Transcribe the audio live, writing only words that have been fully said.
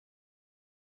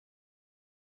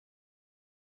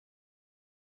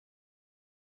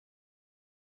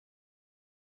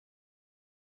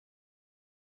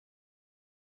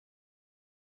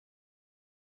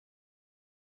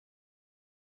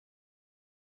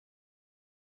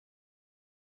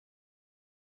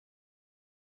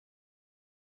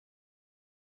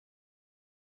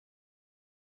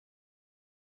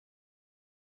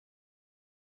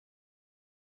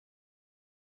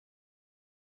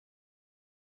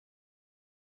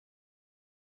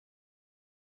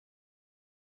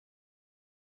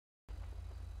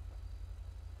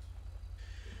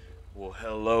Well,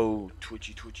 hello,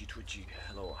 Twitchy, Twitchy, Twitchy.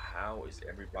 Hello, how is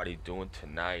everybody doing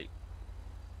tonight?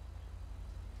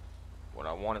 What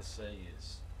I want to say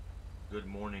is good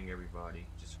morning, everybody.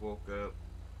 Just woke up,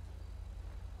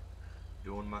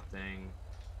 doing my thing.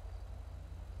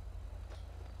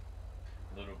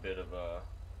 A little bit of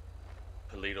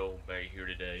Paleto Bay here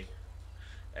today.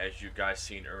 As you guys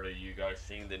seen earlier, you guys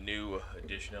seen the new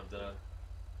edition of the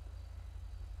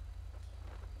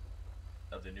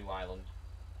new island.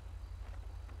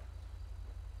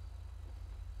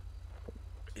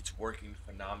 It's working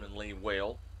phenomenally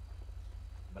well.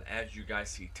 But as you guys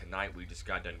see tonight, we just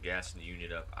got done gassing the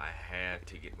unit up. I had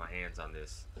to get my hands on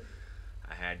this.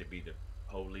 I had to be the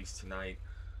police tonight.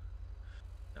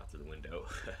 Out through the window.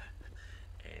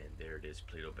 And there it is,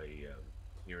 Paleto Bay.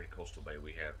 Here in Coastal Bay,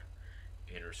 we have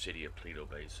inner city of Paleto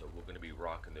Bay. So we're going to be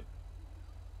rocking the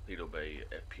Paleto Bay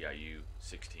FPIU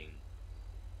 16.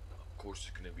 Of course,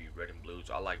 it's going to be red and blues.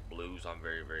 I like blues. I'm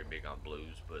very, very big on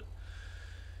blues. But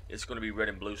it's going to be red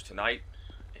and blues tonight.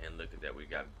 And look at that. We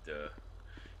got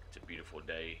it's a beautiful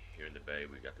day here in the bay.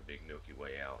 We got the big Milky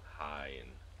Way out high and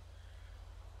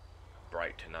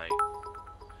bright tonight.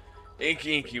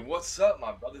 Inky, what's up,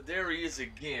 my brother? There he is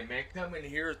again, man. Come in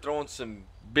here throwing some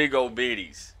big old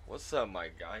biddies. What's up, my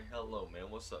guy? Hello, man.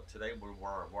 What's up? Today we're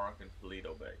walking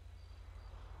Paleto Bay.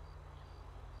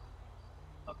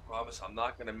 I promise I'm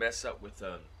not gonna mess up with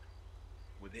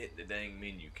hitting the dang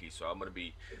menu key, so I'm gonna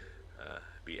be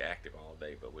active all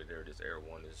day. But there it is. Air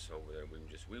One is over there.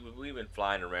 We've been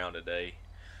flying around today,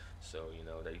 so you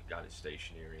know they got it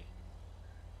stationary.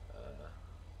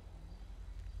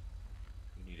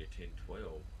 We need a 10-12.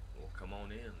 Well, come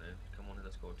on in, man. Come on in.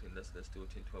 Let's go 10. Let's do a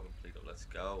 10-12 in Paleto. Let's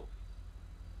go.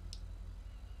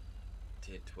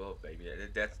 10-12, baby.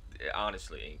 That's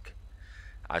honestly, Ink.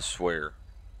 I swear,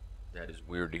 that is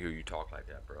weird to hear you talk like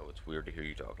that, bro. It's weird to hear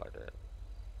you talk like that.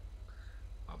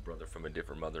 My brother from a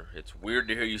different mother. It's weird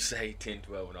to hear you say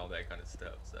 10-12 and all that kind of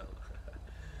stuff. So,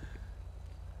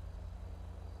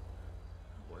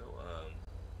 well,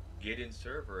 get in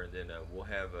server, and then we'll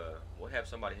have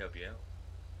somebody help you out.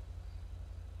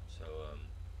 So,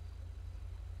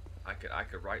 I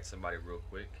could write somebody real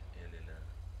quick, and then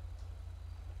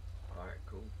all right,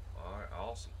 cool. All right,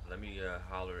 awesome. Let me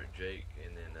holler at Jake,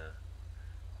 and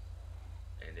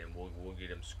then we'll get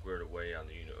him squared away on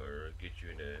the unit, or get you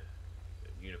in the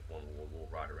uniform. We'll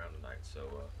ride around tonight.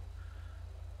 So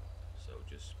so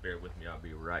just bear with me. I'll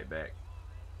be right back.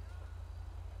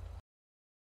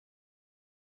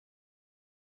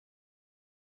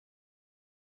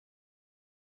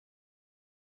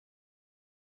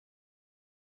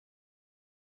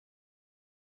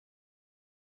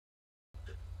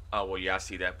 Oh well, yeah, I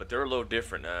see that, but they're a little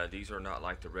different. These are not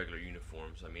like the regular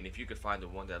uniforms. I mean, if you could find the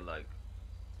one that like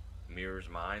mirrors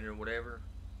mine or whatever,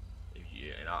 if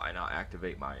you and I'll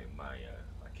activate my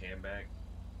cam back.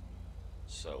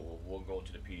 So we'll go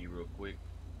into the PD real quick,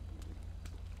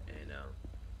 and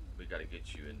we got to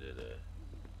get you into the.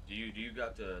 Do you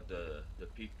got the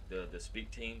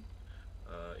speak team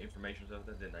information of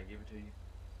that? Didn't I give it to you?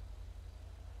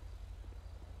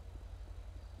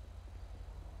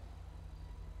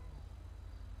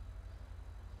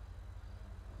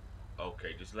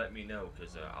 Okay, just let me know,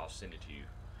 because I'll send it to you.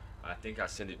 I think I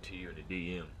sent it to you in the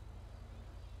DM.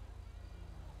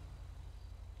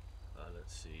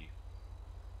 Let's see.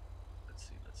 Let's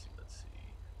see.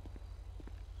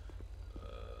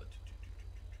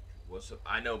 What's up?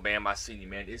 I know, Bam. I seen you,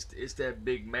 man. It's that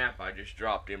big map I just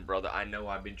dropped in, brother. I know.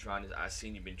 I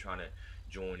seen you been trying to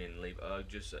join in and leave.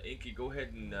 Just Inky, go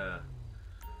ahead and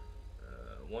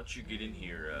once you get in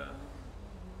here,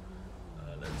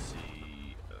 let's see.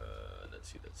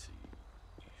 Let's see.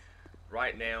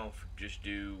 Right now, just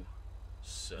do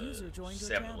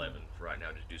 7-Eleven. For right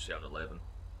now, just do 7-Eleven.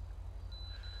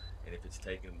 And if it's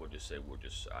taken, we'll just say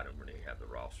I don't really have the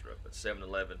roster up, but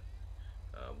 7-Eleven.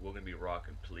 We're gonna be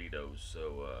rocking Paletos,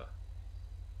 so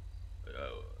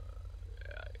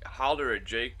holler at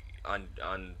Jake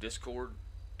on Discord,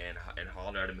 and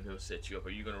holler at him, and he'll set you up.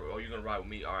 Are you gonna ride with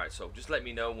me? All right, so just let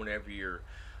me know whenever you're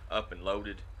up and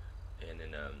loaded, and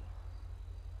then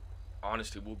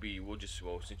honestly,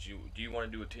 since do you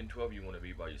want to do a 10-12? You want to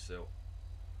be by yourself?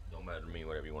 Don't matter to me,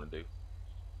 whatever you want to do.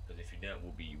 Because if you don't,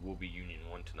 we'll be Union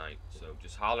 1 tonight. So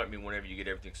just holler at me whenever you get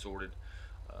everything sorted.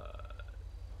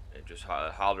 And just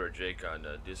holler at Jake on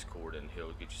Discord, and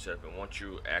he'll get you set up. And once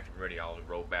you're active and ready, I'll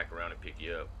roll back around and pick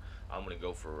you up. I'm going to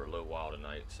go for a little while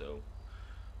tonight, so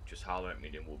just holler at me,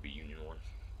 then we'll be Union 1.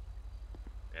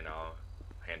 And I'll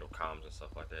handle comms and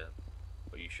stuff like that.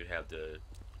 But you should have the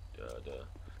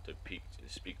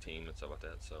speak team and stuff like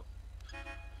that, so.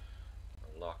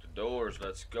 Unlock the doors.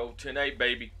 Let's go. 10-8,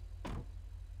 baby.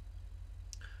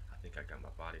 I think I got my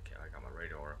body cam. I got my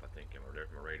radar up. I think there's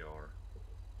my radar.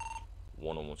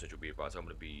 1-on-1 Central be advised. I'm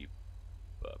gonna be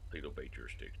Paleto Bay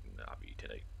jurisdiction. I'll be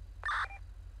 10-8.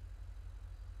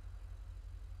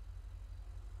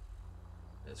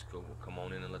 That's cool. Well, come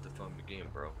on in and let the fun begin,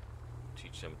 bro.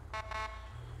 Teach them.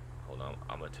 Hold on.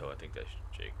 I'm gonna tell. I think that's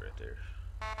Jake right there.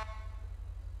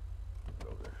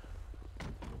 Go there.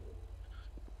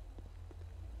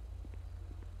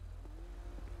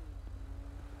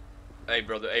 Hey,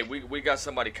 brother. Hey, we got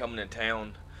somebody coming in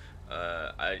town.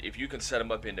 If you can set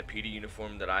him up in the PD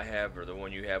uniform that I have or the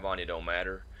one you have on, it don't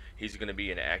matter. He's gonna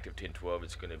be in active 1012.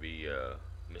 It's gonna be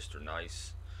Mr.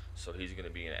 Nice. So he's gonna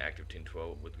be in active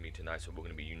 1012 with me tonight. So we're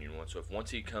gonna be Union 1. So if once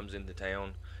he comes into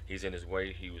town, he's in his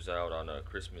way. He was out on a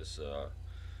Christmas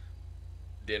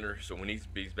dinner. So when he's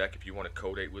back, if you want to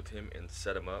codate with him and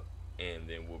set him up, and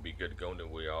then we'll be good to go. And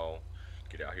then we all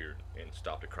get out here and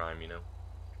stop the crime. You know.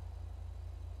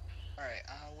 Alright,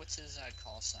 what's his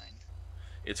call sign?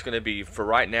 It's gonna be, for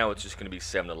right now, it's just gonna be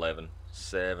 7-Eleven.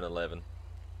 7-Eleven.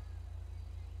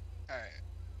 Alright.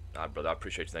 Alright, brother, I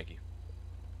appreciate you, thank you.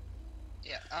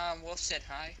 Yeah, Wolf said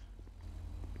hi.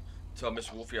 Tell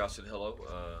Mr. Wolfie I said hello,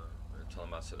 tell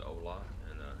him I said hola,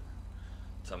 and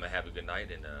tell him I have a good night,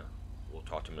 and we'll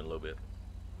talk to him in a little bit.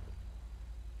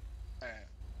 Alright.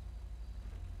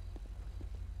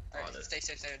 Alright, stay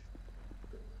safe, dude.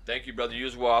 Thank you, brother, you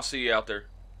as well. I'll see you out there.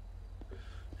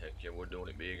 Heck yeah, we're doing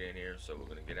it big in here, so we're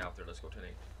gonna get out there. Let's go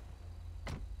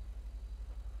 10-8.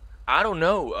 I don't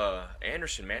know,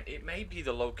 Anderson, man. It may be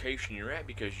the location you're at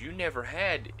because you never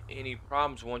had any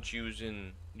problems once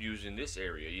using this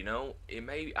area. You know, it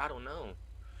may. I don't know.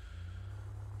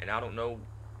 And I don't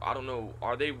know.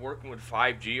 Are they working with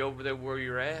 5G over there where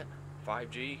you're at?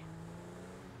 5G?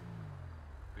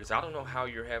 Because I don't know how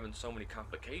you're having so many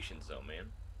complications, though, man.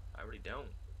 I really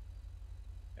don't.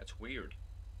 That's weird.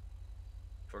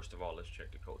 First of all, let's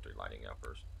check the code 3 lighting out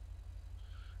first.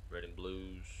 Red and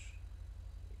blues.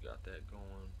 We got that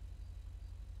going.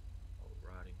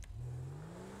 Alrighty.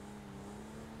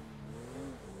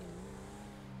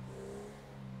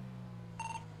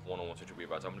 One-on-one Central be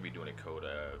advised. I'm going to be doing a code,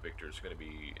 Victor. It's going to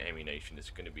be ammunition. It's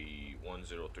going to be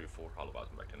 1034. Hollow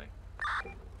Boston back tonight.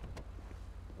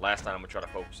 Last night, I'm going to try to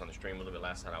focus on the stream a little bit.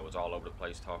 Last night, I was all over the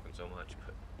place talking so much,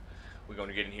 but we're going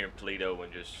to get in here in Paleto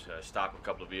and just stop a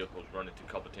couple of vehicles, run into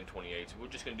a couple of 1028s. We're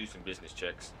just going to do some business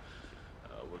checks.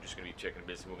 We're just going to be checking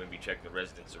business. We're going to be checking the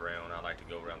residents around. I like to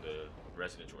go around the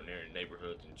residential and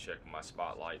neighborhoods and check my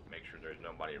spotlight, make sure there's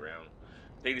nobody around.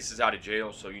 Davis is out of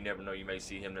jail, so you never know. You may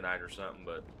see him tonight or something,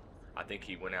 but I think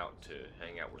he went out to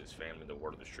hang out with his family. The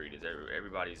word of the street is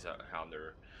everybody's out on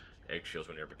their eggshells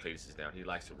whenever Cletus is down. He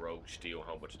likes to rogue, steal, a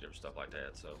whole bunch of different stuff like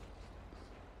that, so.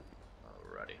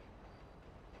 Alrighty.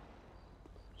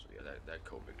 So yeah, that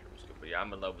code Victor was good. But yeah,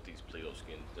 I'm in love with these Paleto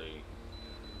skins. They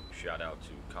shout out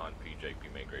to Con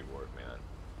PJP, made great work, man.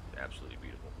 Absolutely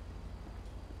beautiful.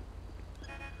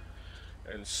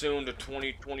 And soon the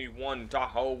 2021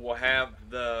 Tahoe will have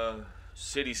the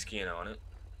city skin on it,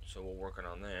 so we're working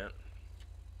on that.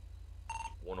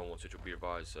 101 Central be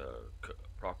advised,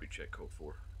 property check code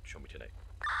 4. Show me today.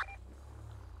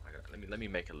 Let me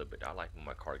make it a little bit. I like when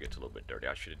my car gets a little bit dirty.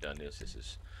 I should have done this. This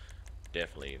is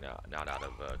definitely not out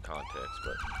of context,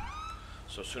 but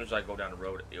so as soon as I go down the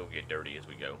road, it'll get dirty as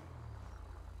we go.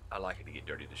 I like it to get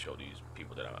dirty to show these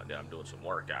people that I'm doing some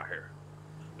work out here.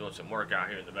 Doing some work out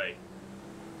here in the bay.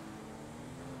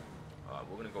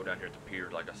 We're going to go down here at the pier.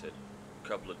 Like I said, a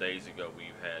couple of days ago,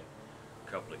 we've had a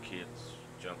couple of kids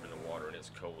jump in the water, and it's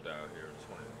cold out here.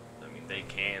 I mean, they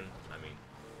can. I mean,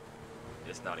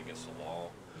 it's not against the law.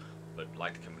 But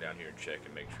like to come down here and check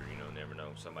and make sure, you know, never know.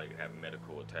 Somebody could have a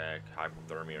medical attack,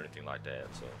 hypothermia, or anything like that.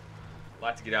 So,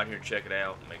 like to get out here and check it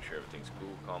out and make sure everything's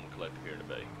cool, calm, and collected here in the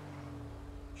bay.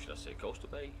 Should I say Coastal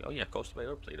Bay? Oh yeah, Coastal Bay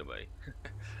or Paleto Bay.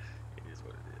 It is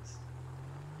what it is.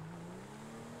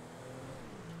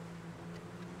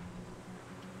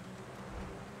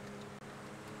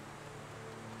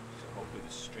 So hopefully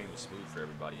this stream is smooth for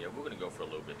everybody. Yeah, we're gonna go for a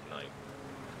little bit tonight.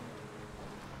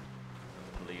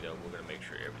 Paleto, we're gonna make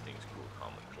sure everything's cool,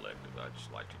 calm, and collected. I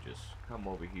just like to just come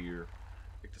over here,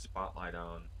 pick the spotlight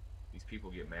on. These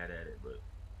people get mad at it, but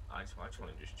I just want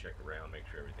to just check around, make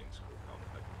sure everything's cool, calm, and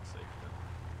collected, and safe. You know?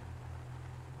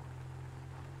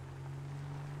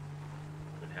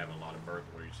 Been having a lot of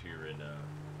burglaries here in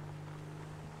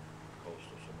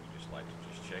Coastal, so we just like to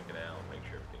just check it out, make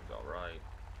sure everything's all right.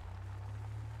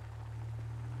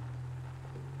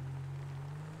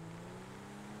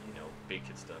 You know, big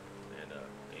kid stuff. And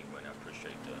England, I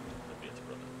appreciate the bits,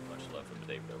 brother. Much love from the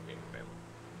David Gaming family.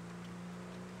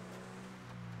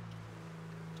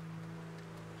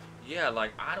 Yeah,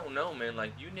 like I don't know, man.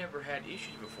 Like you never had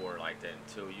issues before like that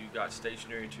until you got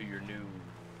stationary to your new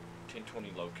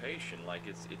 1020 location. Like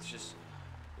it's just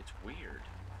it's weird.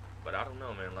 But I don't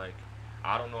know, man. Like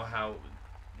I don't know how.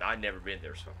 I've never been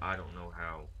there, so I don't know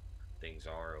how things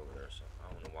are over there. So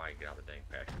I don't know why you get out of the dang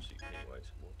passenger seat.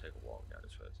 Anyways, we'll take a walk down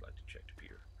this way. I'd like to check the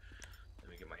pier.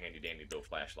 Let me get my handy dandy little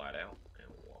flashlight out, and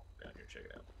we'll walk down here and check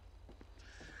it out.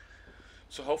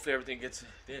 So hopefully everything gets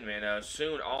in, man.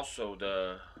 Soon, also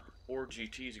the 4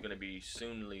 GTs are going to be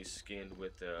soonly skinned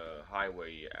with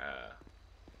highway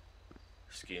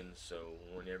skins. So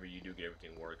whenever you do get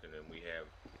everything working, and we have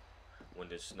when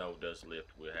this snow does lift,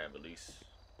 we'll have at least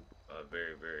a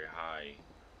very very high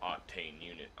octane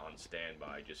unit on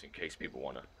standby just in case people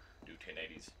want to do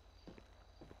 1080s.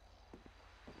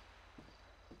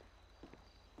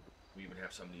 We even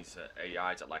have some of these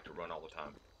AIs that like to run all the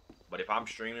time. But if I'm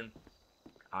streaming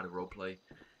out of Roleplay,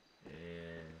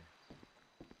 and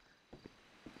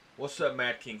what's up,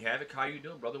 Mad King Havoc? How you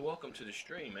doing, brother? Welcome to the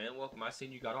stream, man. Welcome. I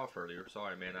seen you got off earlier.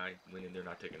 Sorry, man. I went in there and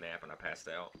I took a nap and I passed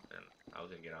out, and I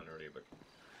was gonna get on earlier, but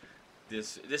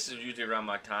this is usually around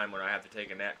my time when I have to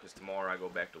take a nap because tomorrow I go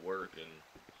back to work,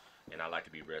 and I like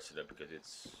to be rested up because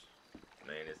it's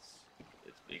man,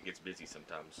 it gets busy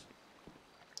sometimes.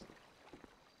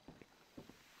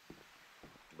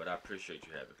 But I appreciate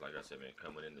you, Havoc. Like I said, man,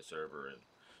 coming in the server, and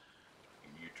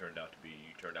you turned out to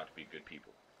be good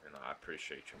people, and I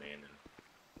appreciate you, man. And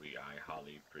I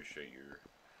highly appreciate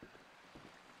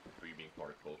for you being part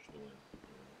of Cultural and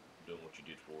doing what you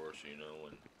did for us,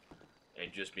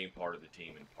 and just being part of the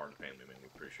team and part of the family, man. We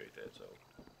appreciate that. So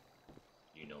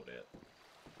you know that.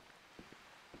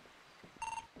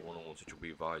 One-on-one, that you'll be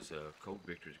advised, Code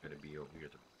Victor is going to be over here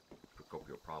at the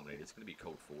Procopio Promenade. It's going to be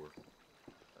Code 4.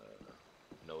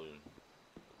 No,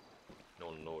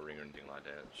 no ring or anything like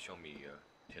that. Show me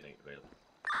 10-8 available.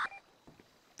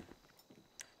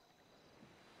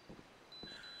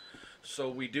 So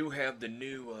we do have the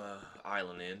new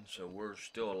island in, so we're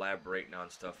still elaborating on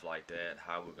stuff like that,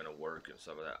 how we're gonna work and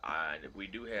stuff like that. We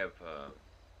do have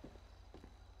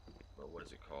what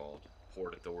is it called?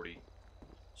 Port Authority.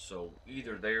 So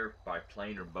either there by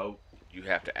plane or boat, you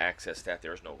have to access that.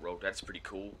 There's no road. That's pretty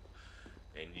cool.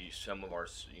 And some of our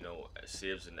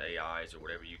civs and AIs or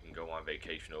whatever, you can go on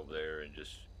vacation over there and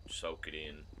just soak it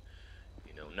in.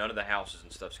 None of the houses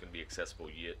and stuff's gonna be accessible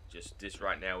yet. Just this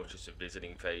right now is just a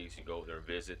visiting phase. You go over there and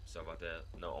visit, stuff like that.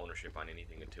 No ownership on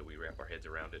anything until we wrap our heads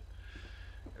around it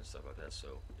and stuff like that.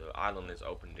 So the island is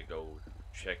open to go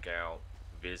check out,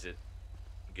 visit,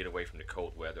 get away from the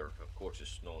cold weather. Of course,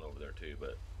 it's snowing over there too,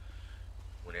 but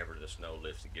whenever the snow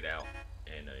lifts, to get out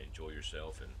and enjoy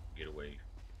yourself and get away.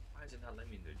 Why is it not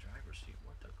letting me in the driver's seat?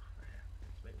 What the crap?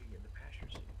 It's making me get in the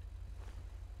passenger seat.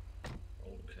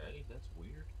 Okay, that's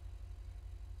weird.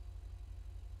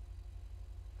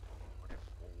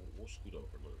 We'll scoot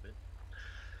over a little bit.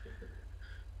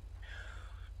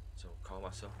 So call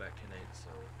myself back 10-8. So,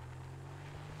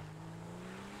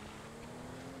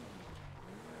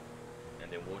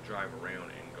 and then we'll drive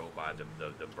around and go by the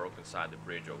broken side of the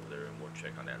bridge over there, and we'll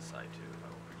check on that side too. If I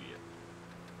don't forget.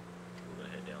 We're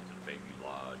gonna head down to the Bayview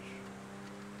Lodge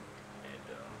and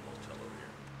motel over here.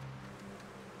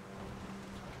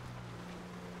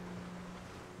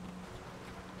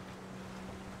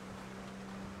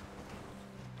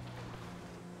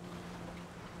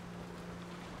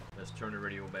 Let's turn the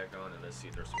radio back on and let's see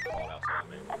if there's some call outs on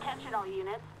me. Attention all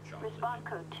units. Respond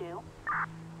code 2.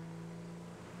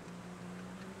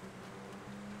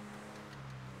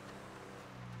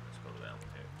 Let's go to that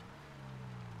one here.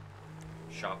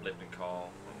 Shoplifting call.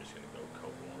 I'm just gonna go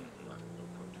code 1. I'm not gonna go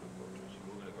code 2 or code 3. So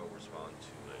we're gonna go respond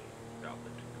to a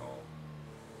shoplifting call.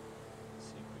 Let's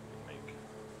see if we can make.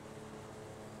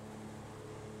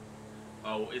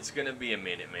 Oh, it's gonna be a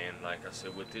minute, man. Like I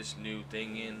said, with this new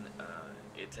thing in,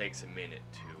 it takes a minute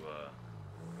to.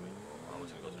 I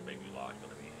was gonna go to the Bayview Lodge, but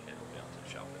let me head on down to the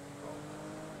shoplifting call.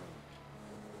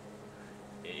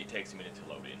 It takes a minute to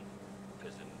load in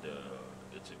because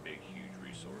it's a big, huge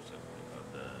resource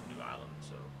of the new island.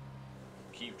 So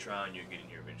keep trying. You'll get in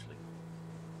here eventually.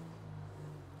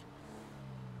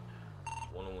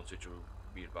 One-on-one situation.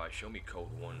 Be advised. Show me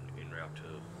code 1 en route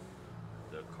to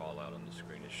the call out on the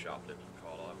screen. Is shoplifting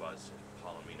call out advice in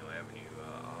Palomino Avenue.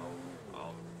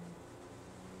 I'll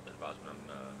advise when I'm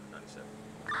 97.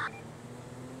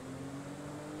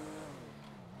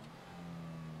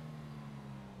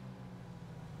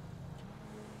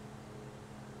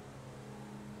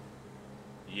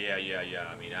 Yeah.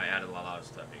 I mean, I added a lot of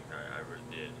stuff in. I really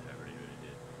did. I really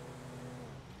did.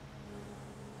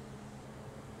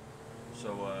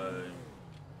 So,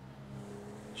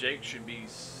 Jake should be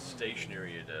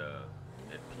stationary at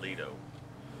at Paleto.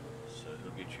 So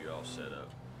he'll get you all set up.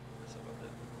 Something like that.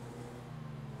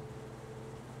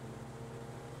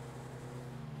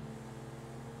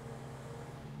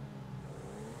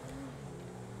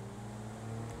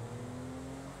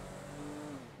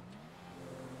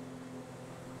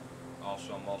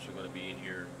 Also, I'm also going to be in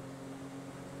here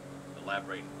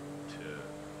elaborating to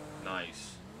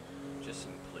Nice just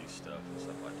some police stuff and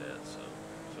stuff like that, so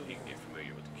he can get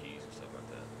familiar with the keys and stuff like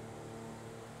that.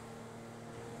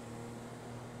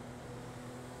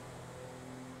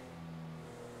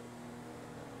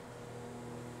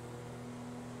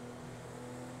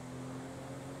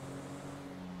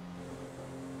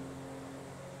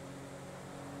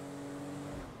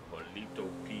 Paleto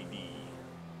PD.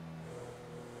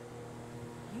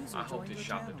 I hope this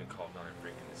shop has been called down in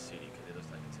freaking the city, because it looks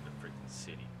like it's in the freaking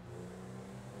city.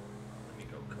 Let me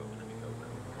go code, let me go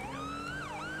code.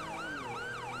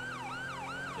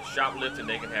 The shoplifting,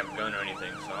 they can have a gun or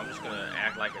anything, so I'm just gonna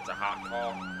act like it's a hot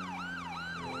call.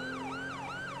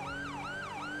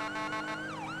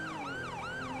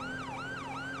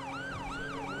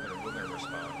 So we're gonna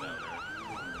respond down there.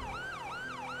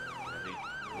 And the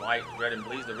light, red and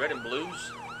blues, the red and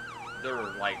blues, they're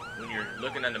like, when you're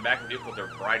looking in the back of the vehicle, they're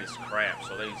bright as crap,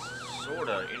 so they sort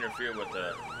of interfere with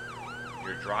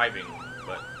your driving.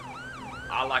 But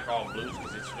I like all blues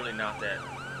because it's really not that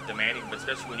demanding, but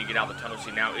especially when you get out of the tunnel.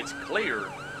 See, now it's clear,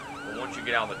 but once you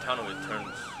get out of the tunnel, it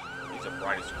turns, these are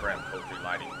bright as crap cold-free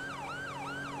lighting.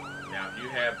 Now, if you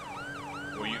have,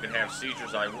 where you can have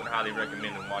seizures, I wouldn't highly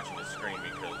recommend them watching the screen,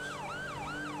 because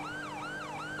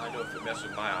I know if it messes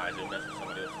with my eyes, it'll mess with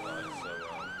somebody else's eyes. So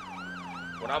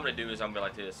what I'm going to do is I'm going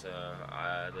to be like this.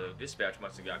 The dispatch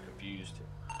must have got confused.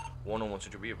 101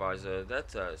 Central Readvise,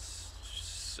 that's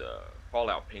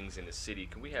fallout pings in the city.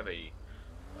 Can we have a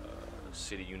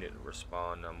city unit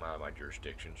respond? I'm out of my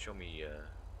jurisdiction. Show me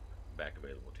back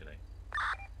available today.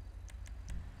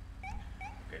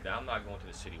 Okay, now I'm not going to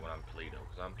the city when I'm Paleto,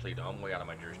 because I'm Paleto. I'm way out of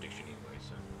my jurisdiction anyway,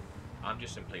 so I'm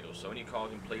just in Paleto. So any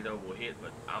calls in Paleto will hit,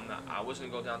 but I'm not. I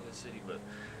wasn't going to go down to the city, but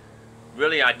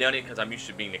really, I done it because I'm used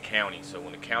to being the county. So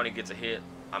when the county gets a hit,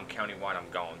 I'm county-wide, I'm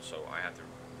gone. So I have to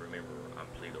remember I'm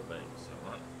Paleto Bay. So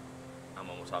I'm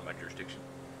almost out of my jurisdiction.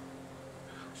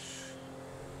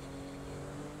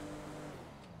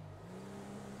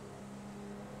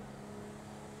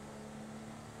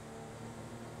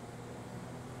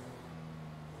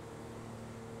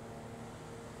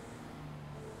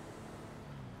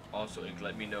 Also,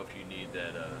 let me know if you need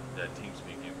that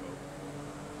TeamSpeak info.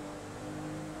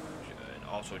 And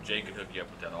also, Jay can hook you up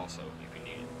with that also if you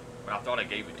need it. But I thought I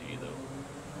gave it to you though.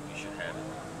 You should have it.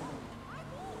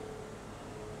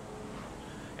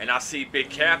 And I see Big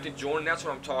Captain joining. That's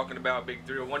what I'm talking about. Big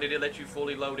 301. Did it let you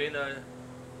fully load in,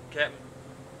 Captain?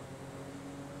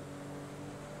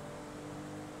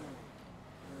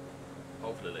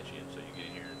 Hopefully, it let you in so you get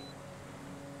in here.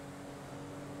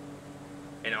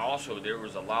 And also, there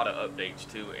was a lot of updates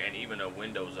too, and even a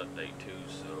Windows update too,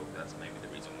 so that's maybe the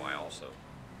reason why also.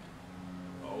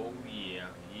 Oh yeah,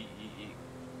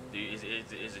 is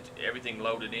it everything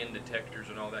loaded in, the textures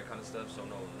and all that kind of stuff? So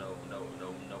no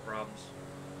problems.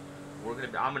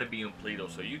 I'm gonna be in Paleto,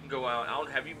 so you can go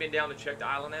out. Have you been down to check the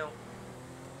island out?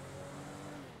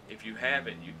 If you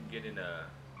haven't, you can get in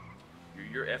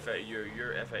you're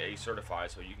FAA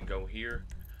certified, so you can go here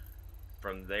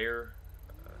from there.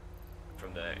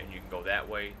 And you can go that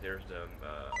way. There's the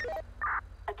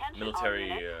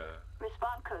military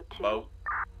boat,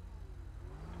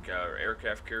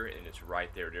 aircraft carrier, and it's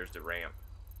right there. There's the ramp,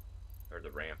 or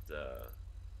the ramp.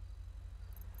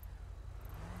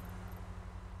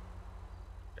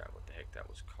 God, what the heck that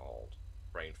was called?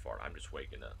 Brain fart. I'm just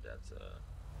waking up. That's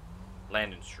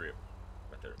landing strip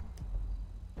right there.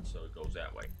 So it goes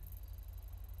that way.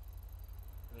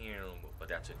 But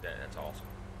that's it. That's awesome.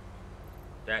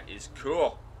 That is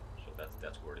cool. So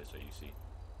that's where it is. So you see,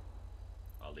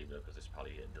 I'll leave it up because it's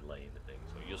probably a delay in the thing.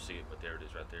 So you'll see it, but there it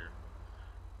is right there.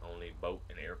 Only boat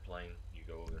and airplane. You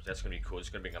go over there. That's gonna be cool. It's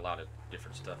gonna bring a lot of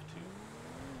different stuff too.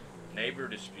 Neighbor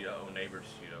dispute. Oh, neighbor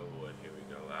dispute. Oh, here we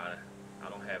go. I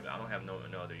don't have no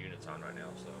other units on right now.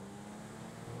 So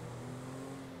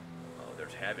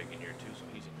there's Havoc in here too. So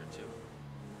he's in here too.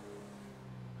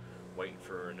 Waiting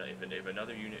for if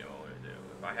another unit.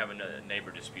 If I have a neighbor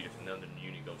dispute, if another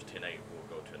unit goes 10-8, we'll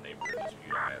go to a neighbor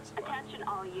dispute. I had somebody. Attention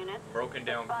all units. Broken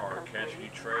down car, casualty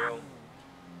trail.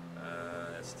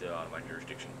 That's still out of my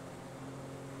jurisdiction.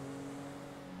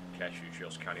 Casualty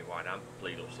trails countywide. I'm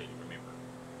Paleto City, remember.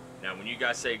 Now, when you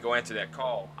guys say go answer that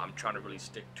call, I'm trying to really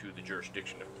stick to the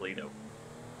jurisdiction of Paleto.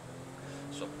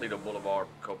 So Paleto Boulevard,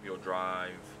 Copio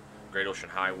Drive, Great Ocean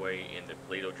Highway in the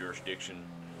Paleto jurisdiction.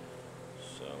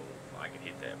 so I can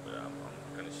hit that, but I'm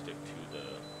gonna stick to the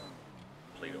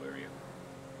Paleto area.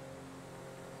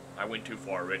 I went too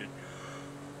far already.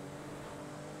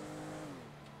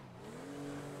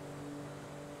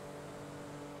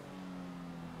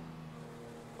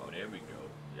 Oh, there we go.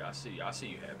 Yeah, I see you,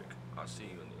 Havoc. I see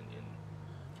you in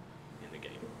the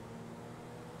game.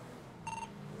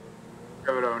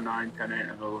 709,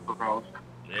 10-8 of the local calls.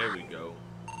 There we go.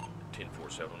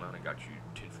 10-4-7-9. I got you.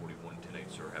 10-41, 10-8,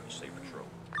 sir. Have a safe patrol.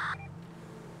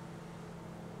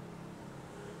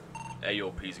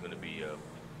 AOP is going to be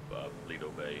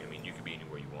Paleto Bay. I mean, you can be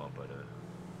anywhere you want, but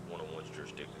 101's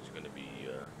jurisdiction is going to be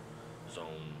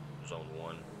zone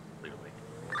 1, Paleto Bay.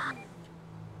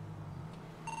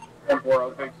 10-4,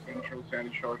 I'll take Central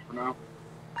Sandy Shores for now.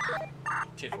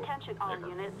 10-4. Attention all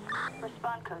units.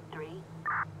 Respond code 3.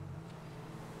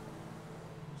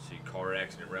 See, car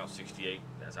accident, Route 68.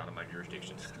 That's out of my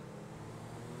jurisdiction.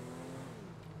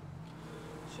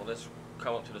 So let's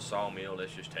come up to the sawmill.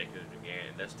 Let's just take it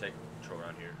again. Let's take control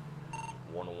around here.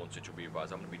 101 Central, be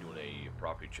advised. I'm going to be doing a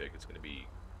property check. It's going to be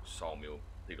sawmill,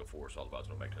 Paleto 4, so I'll advise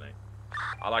when I'm back tonight.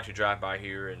 I like to drive by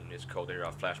here, and it's cold here.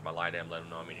 I'll flash my light at them, let them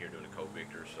know I'm in here doing a code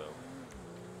Victor, so,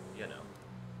 you know.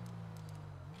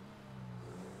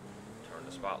 Turn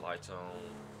the spotlights on.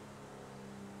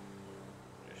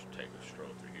 Just take a stroll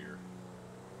through here.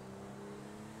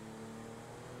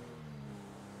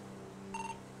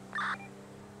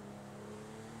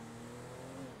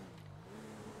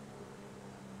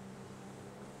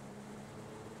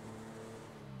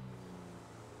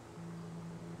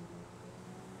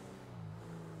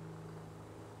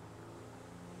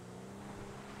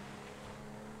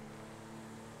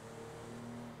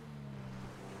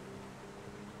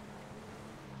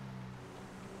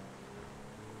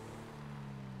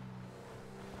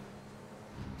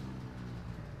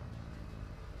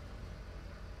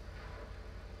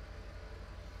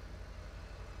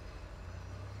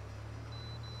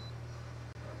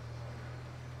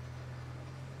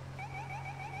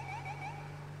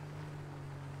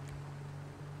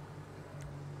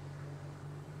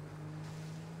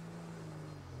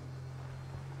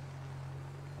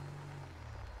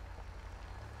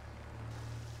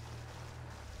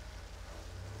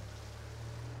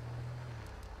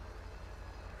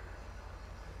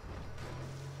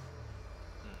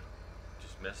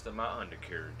 Messed up my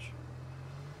undercarriage.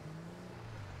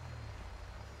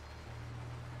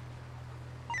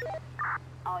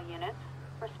 All units.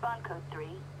 Respond code 3.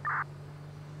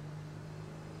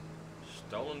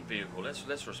 Stolen vehicle.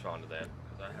 Let's respond to that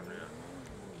because I haven't.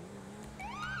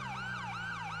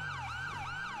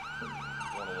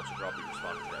 101 should probably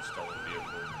respond to that stolen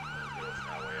vehicle.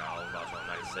 Highway. I'll advise on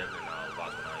 97 and I'll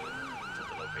advise when I to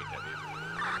locate that vehicle.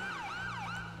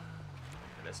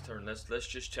 Let's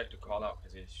just check the call out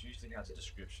because it usually has a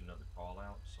description of the call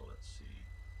out. So let's see.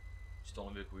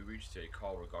 Stolen vehicle. We reached a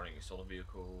call regarding a stolen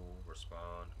vehicle.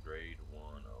 Respond grade 1.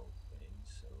 Okay,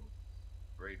 so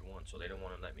grade 1. So they don't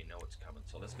want to let me know it's coming.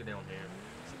 So let's go down here.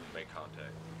 See if we can make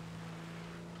contact.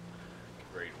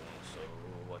 Grade 1. So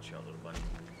watch out, little buddy.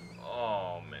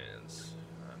 Oh man,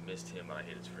 I missed him, but I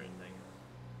hit his friend thing.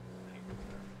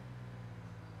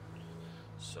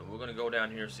 So we're gonna go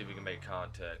down here, see if we can make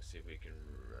contact, see if we can.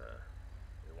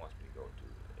 It wants me to go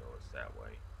through. Oh, it's that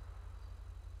way.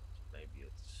 Maybe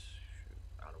it's. Shoot,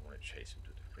 I don't want to chase him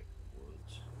through the freaking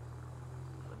woods.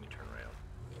 Let me turn around.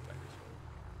 Go back this way.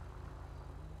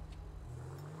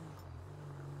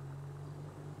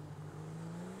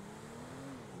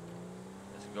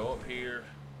 Let's go up here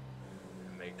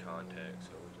and make contact.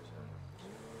 So we just.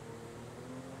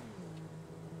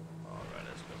 All right,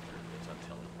 let's go through. Let's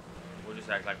until him. We'll just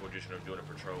act like we're just doing a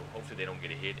patrol. Hopefully they don't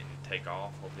get a hit and take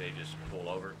off. Hopefully they just pull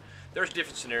over. There's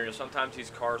different scenarios. Sometimes these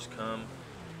cars come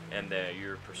and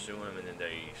you're pursuing them and then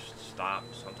they stop.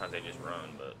 Sometimes they just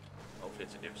run, but hopefully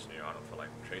it's a different scenario. I don't feel like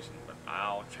chasing, but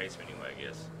I'll chase them anyway, I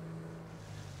guess.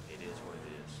 It is what it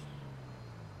is.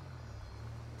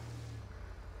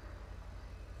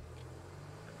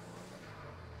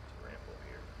 It's a ramp over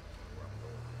here. Where I'm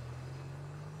going.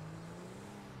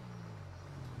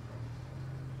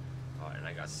 Alright, and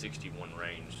I got 61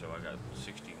 range, so I got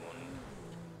 61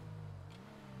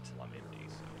 till I'm empty,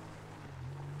 so.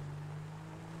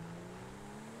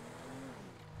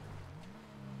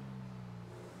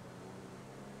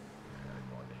 I gotta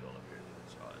go on the hill up here,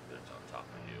 it's on top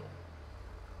of the hill.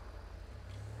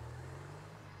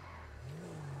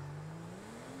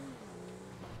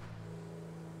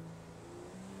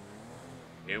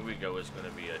 Here we go, it's gonna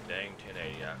be a dang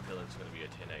 1080, I feel it's gonna be a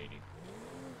 1080.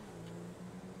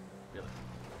 Really?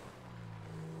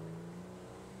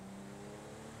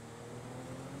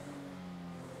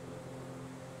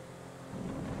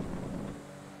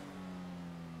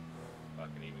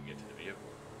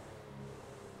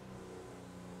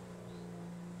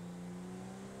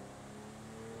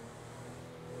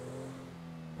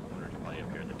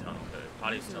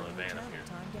 Somebody's User towing a in your van up channel here.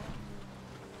 timed out.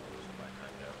 Somebody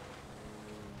timed out.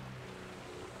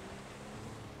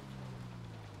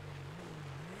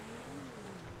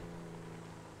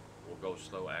 We'll go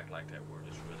slow, act like that. We're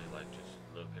just really like just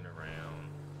looking around.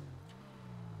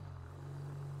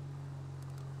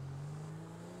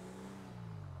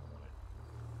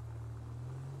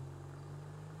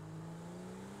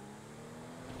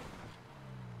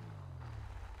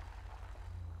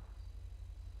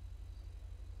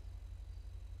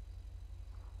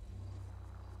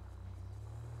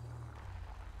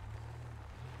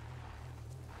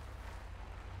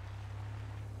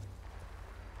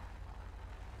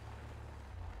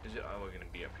 Is it? Oh, we're gonna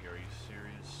be up here. Are you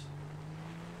serious?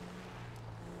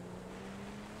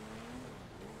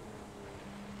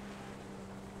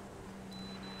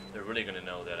 They're really gonna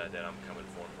know that I'm coming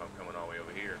for them if I'm coming all the way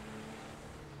over here.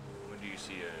 When do you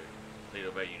see a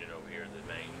Paleto Bay unit over here in the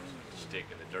main stick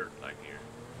in the dirt like here?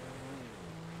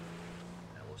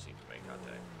 Now we'll see if we make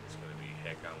contact. It's gonna be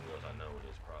heck on wheels. I know it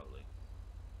is probably.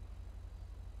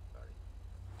 Sorry.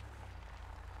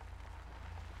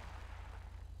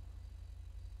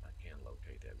 I can't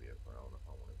locate that vehicle. I don't know if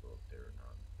I want to go up there or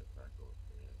not. If I go up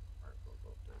there, I go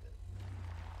up there then.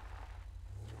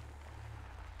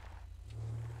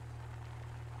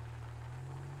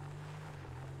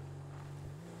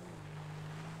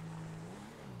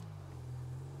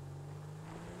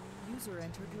 User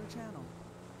entered your channel.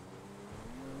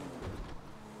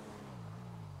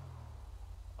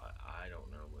 I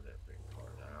don't know where that big car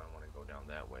is. I don't want to go down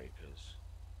that way because.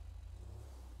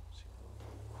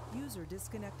 User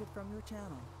disconnected from your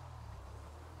channel.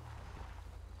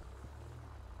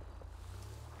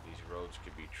 These roads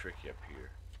could be tricky up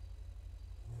here.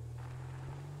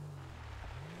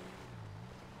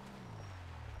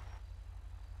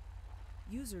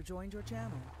 User joined your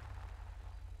channel.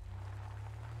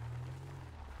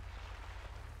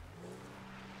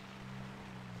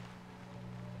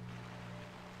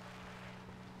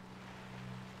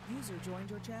 User joined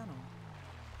your channel.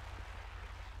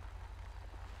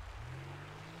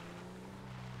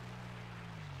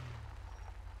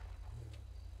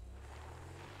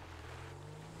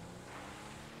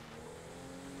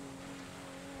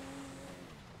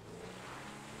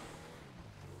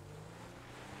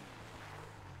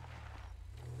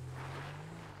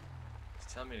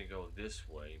 It's telling me to go this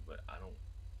way, but I don't.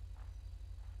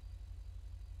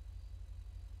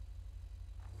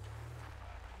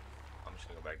 I'm just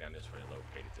gonna go back down this way and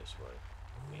locate it this way.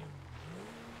 Yeah.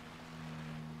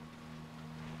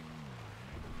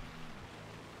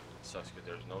 It sucks because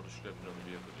there's no description of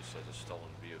the vehicle, it just says a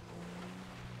stolen vehicle.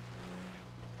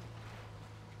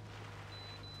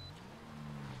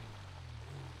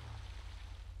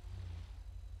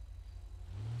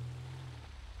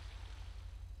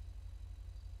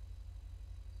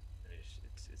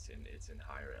 And it's in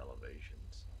higher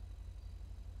elevations.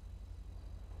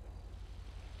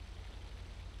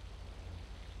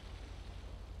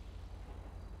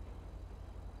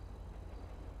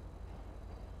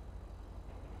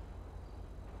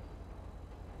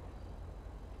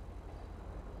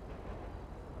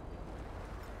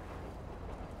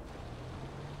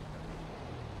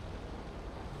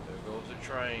 There goes the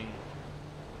train.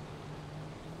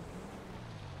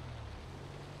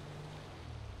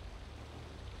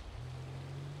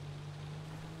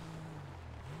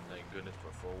 Thank goodness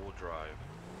for four-wheel drive.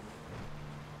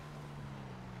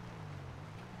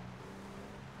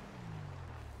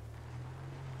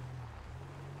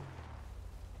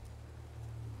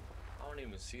 I don't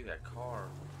even see that car.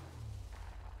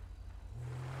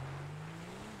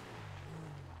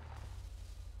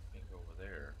 Can't go over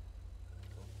there.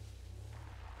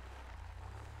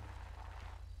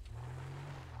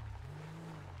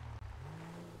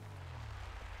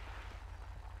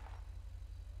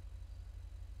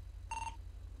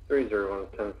 Three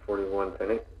 1041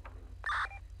 10 8.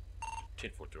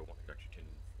 10-401, I got you.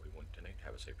 10-41, 10-8.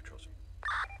 Have a safe patrol, sir.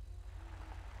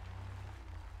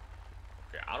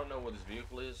 Okay, I don't know where this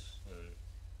vehicle is, and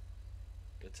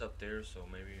it's up there, so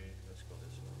maybe let's go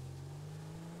this way.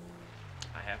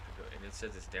 I have to go, and it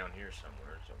says it's down here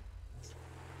somewhere, so.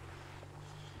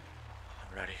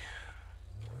 Alrighty.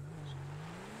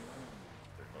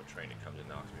 There's no train that comes and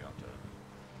knocks me off the.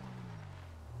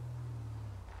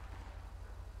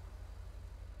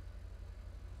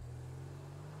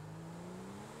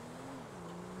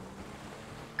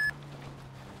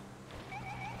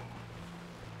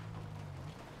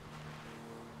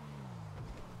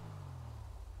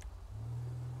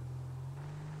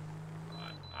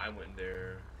 I went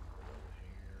there. Over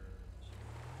here.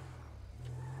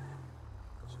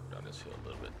 Let's go down this hill a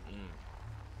little bit.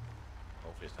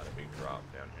 Hopefully it's not a big drop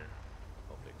down here.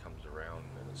 It comes around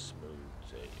and it's smooth.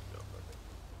 There you go, brother.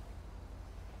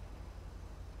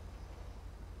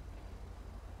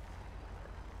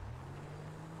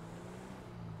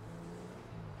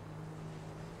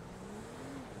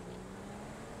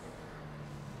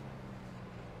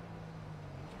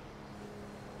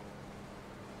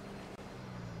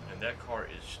 And that car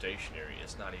is stationary.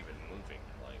 It's not even moving.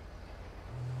 Like,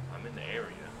 I'm in the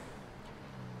area.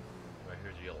 Right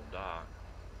here's the yellow dot.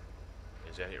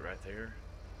 Is that it right there?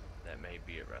 That may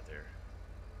be it right there.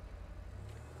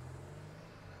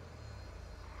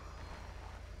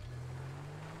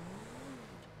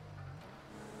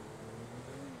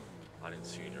 I didn't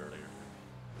see it earlier.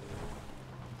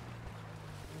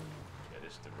 Yeah,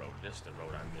 this is the road. This is the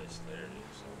road I missed. There it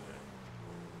is. Okay.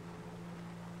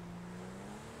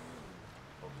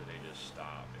 Hopefully they just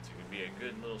stop. It's going to be a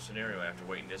good little scenario after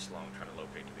waiting this long trying to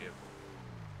locate the vehicle.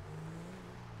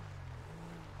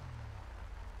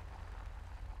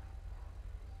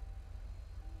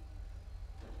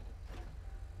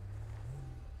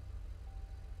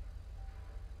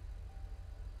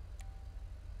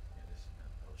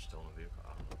 Stolen vehicle.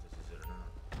 I don't know if this is it or not.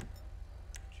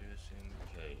 Just in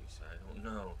case. I don't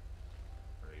know.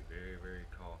 Be very, very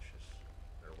cautious.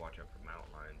 Better watch out for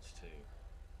mountain lions too.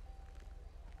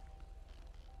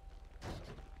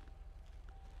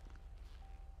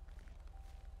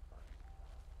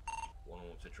 One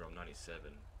on Central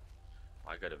 97.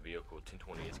 I got a vehicle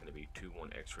 1020. It's going to be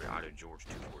 21 X-ray out of George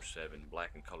 247,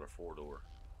 black and color 4-door.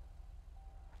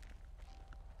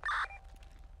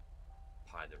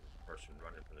 The person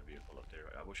running from the vehicle up there.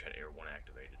 I wish I had Air 1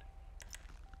 activated.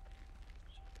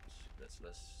 So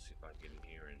let's see if I can get in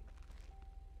here and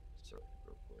search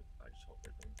real quick. I just hope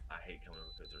they don't. I hate coming over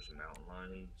because there's mountain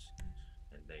lions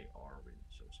and they are reading.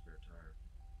 So spare tire.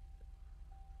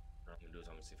 What I'm gonna do is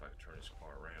I'm gonna see if I can turn this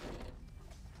car around and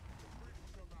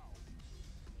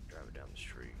drive it down the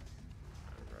street.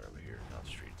 Right over here, down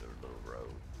the street, the little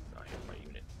road. I hit my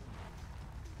unit.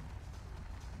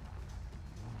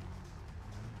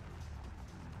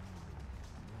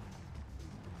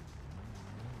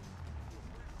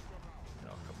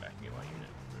 Get my unit.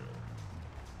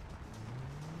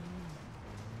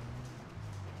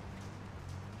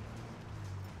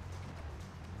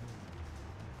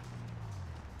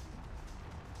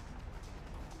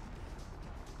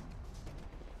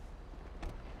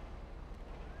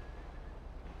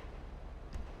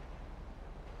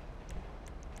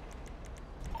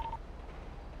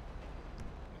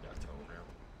 We got towed now.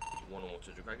 101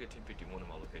 Central. I get 1051 in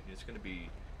my location. It's going to be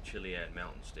Chiliad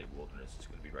Mountain State Wilderness. It's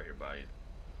going to be right here by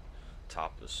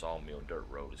top of the Sawmill Dirt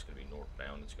Road. It's going to be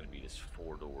northbound. It's going to be this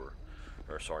 2-door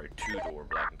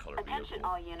black and color vehicle. Attention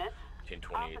all units.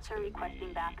 1020. It's going to be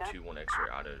 21 X-ray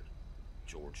out of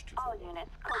George 241. All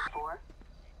units, code 4.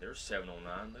 There's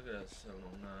 709. Look at that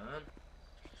 709.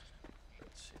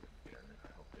 Let's see.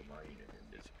 I hope that my unit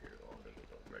didn't disappear. Oh, look at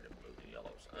those red and blue and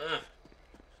yellows.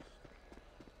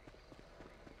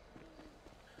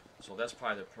 So that's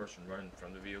probably the person running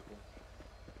from the vehicle.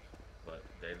 But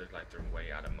they look like they're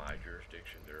way out of my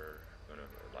jurisdiction. They're gonna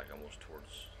like almost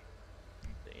towards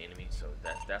the enemy. So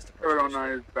that's the person.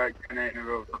 709 is back 10-8 and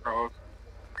vote for calls.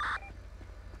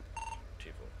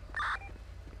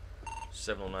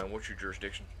 709. What's your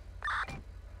jurisdiction?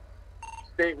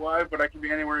 Statewide, but I can be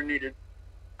anywhere needed.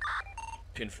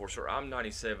 10-4, sir. I'm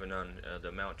 97 on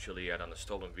the Mount Chiliad on the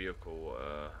stolen vehicle.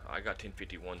 I got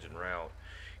 1051s en route.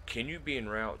 Can you be en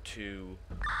route to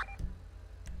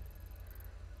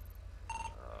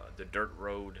the dirt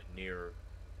road near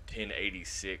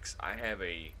 1086? I have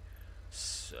a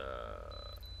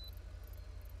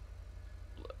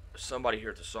somebody here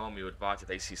at the Sawmill advised that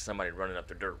they see somebody running up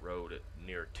the dirt road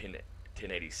near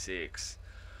 1086.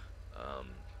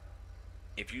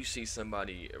 If you see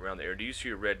somebody around the area, do you see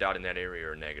a red dot in that area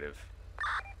or negative?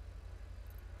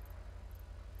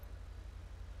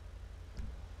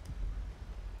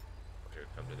 Okay,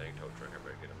 come to the tow truck. I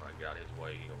better get him. I got his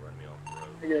way. He'll run me off the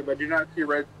road. Yeah, but do not see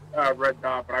red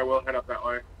dot, but I will head up that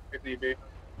way if need be.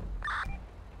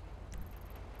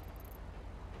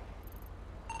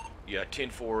 Yeah,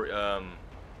 10-4.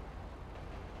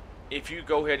 If you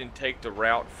go ahead and take the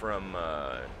route from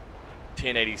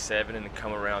 1087 and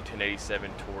come around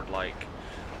 1087 toward like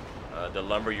the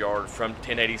lumber yard from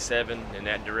 1087 in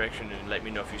that direction, and let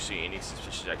me know if you see any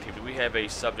suspicious activity. We have a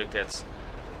subject that's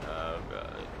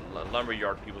lumber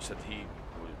yard people said he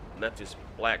left his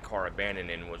black car abandoned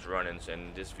and was running,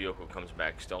 and this vehicle comes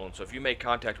back stolen. So if you make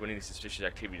contact with any suspicious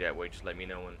activity that way, just let me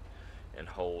know and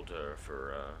hold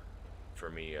for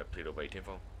me, Paleto Bay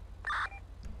info.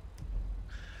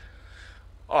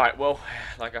 All right, well,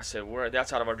 like I said,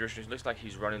 that's out of our jurisdiction. Looks like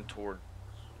he's running toward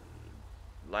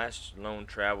last lone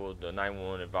travel, the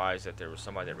 911 advised that there was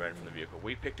somebody that ran from the vehicle.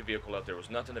 We picked the vehicle up. There was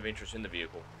nothing of interest in the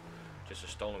vehicle. Just a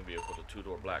stolen vehicle, the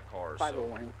two-door black cars.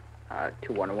 501,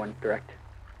 2101 direct.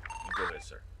 Go ahead,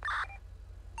 sir.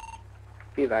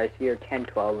 Be advised, your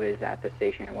 1012 is at the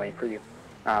station and waiting for you.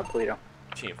 Paleto.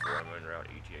 10-4, I'm in route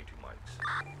ETA 2 mics.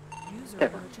 User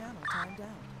in your channel timed out.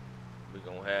 We're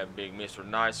going to have Big Mr.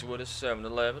 Nice with us,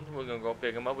 7-Eleven. We're going to go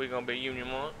pick him up. We're going to be Union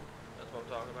 1. That's what I'm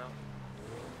talking about.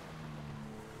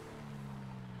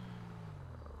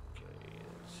 Okay,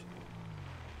 let's see.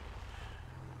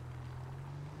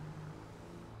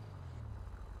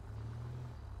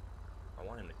 I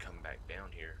want him to come back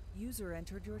down here. User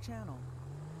entered your channel.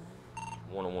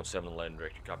 101 7-Eleven,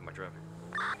 direct. You copy my traffic?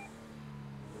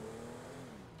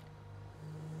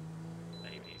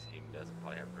 Maybe he doesn't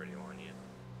probably have the radio on yet.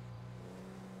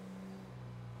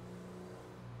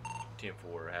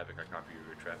 10-4, Havoc, I copy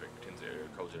your traffic.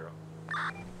 10-0, code 0.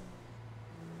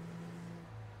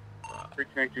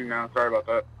 Reconnecting now. Sorry about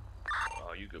that.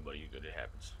 Oh, you good, buddy. You good. It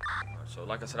happens. So,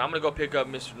 like I said, I'm going to go pick up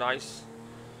Mr. Nice.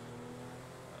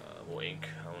 Well, Inc.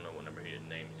 I don't know what number his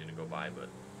name is going to go by, but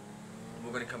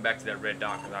we're going to come back to that red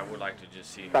dot because I would like to just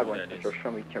see who 51 that is. Central,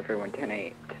 show me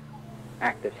 1041-10-8.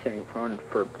 Active 71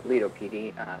 for Paleto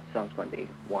PD, Psalms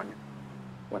 181,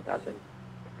 1000.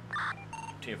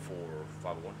 10-4,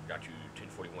 501. Got you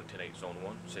 1041-10-8, zone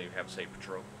 1. Say you have a safe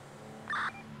patrol.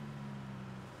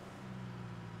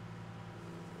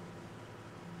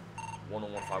 One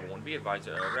on 151. Be advised,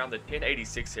 around the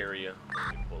 1086 area.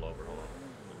 Let me pull over. Hold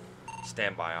on.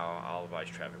 Stand by. I'll advise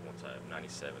traffic once I have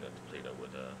 97 at Paleto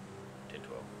with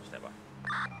 1012. Stand by.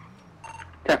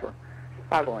 Temper.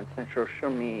 501 Central, show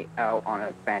me out on an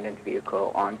abandoned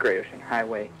vehicle on Great Ocean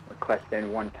Highway. Request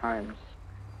in 1 times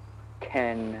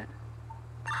 10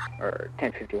 or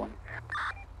 1051.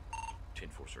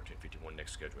 10-4, sir. 1051.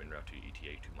 Next schedule en route to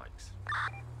ETA 2 mics.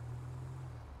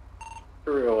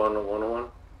 301 to 101.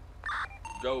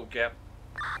 Go, Cap.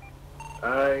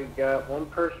 I got one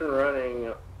person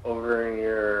running over in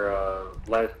your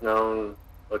last known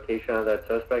location of that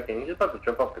suspect, and he's about to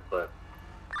jump off the cliff.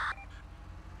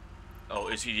 Oh,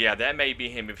 is he? Yeah, that may be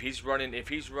him. If he's running, let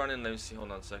me see.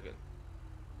 Hold on a second.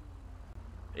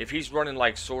 If he's running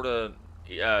like sort of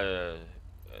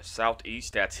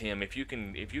southeast, that's him. If you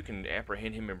can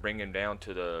apprehend him and bring him down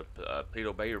to the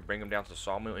Paleto Bay or bring him down to the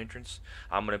sawmill entrance,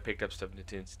 I'm gonna pick up stuff in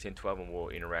 10-12 and we'll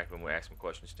interact and we'll ask him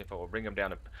questions. 10-12, we'll bring him down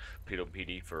to Paleto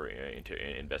PD for into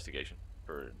investigation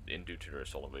for due to a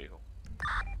stolen vehicle.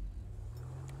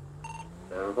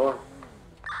 7-4.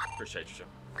 Appreciate you, sir.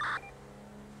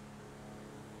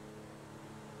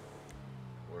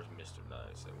 Where's Mr.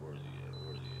 Nice? Where's he at?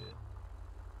 Where's he at?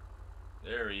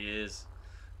 There he is.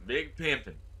 Big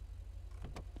pimpin'.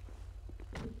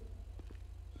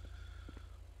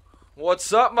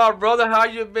 What's up, my brother? How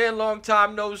you been? Long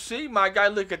time no see, my guy.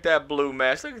 Look at that blue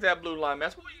mask. Look at that blue line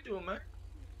mask. What are you doing, man?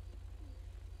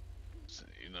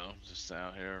 You know, just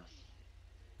out here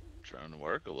trying to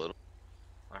work a little.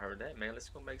 I heard that, man. Let's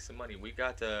go make some money. We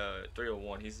got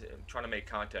 301. He's trying to make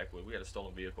contact with. We had a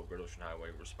stolen vehicle, Great Ocean Highway.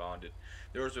 Responded.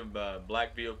 There was a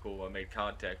black vehicle made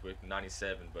contact with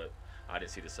 97, but I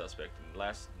didn't see the suspect. And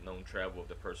last known travel of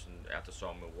the person after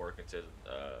sawmill work and said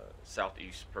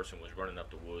southeast person was running up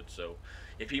the woods. So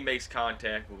if he makes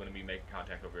contact, we're going to be making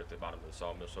contact over at the bottom of the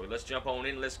sawmill. So let's jump on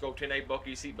in. Let's go 10-8, buckle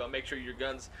your seatbelt. Make sure your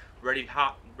gun's ready to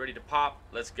hop, ready to pop.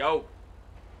 Let's go.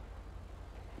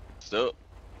 Let's do it.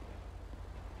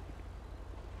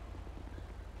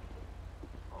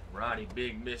 Alrighty,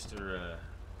 big Mr.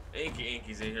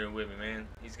 Inky's in here with me, man.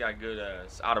 He's got good,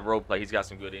 out of Roleplay, he's got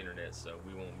some good internet, so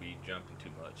we won't be jumping too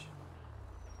much.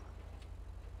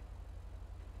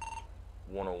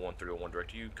 101, 301,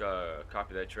 direct. You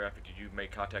copy that traffic? Did you make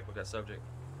contact with that subject?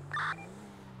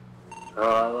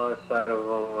 I lost sight of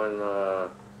him when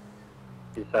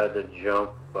he decided to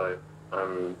jump, but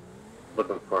I'm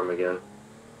looking for him again.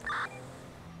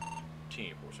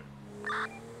 10-4, sir.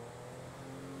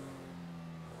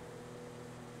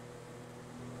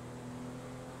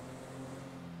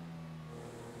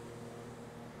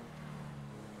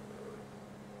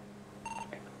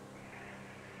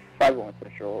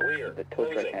 Central, the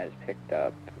tow truck has picked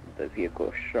up the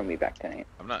vehicle. Show me back 10-8.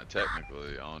 I'm not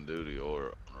technically on duty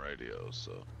or on radio,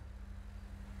 so.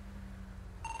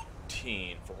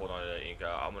 10 for hold on to that ink.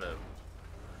 I'm gonna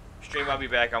stream. I'll be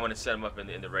back. I'm gonna set him up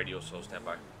in the radio, so stand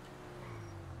by.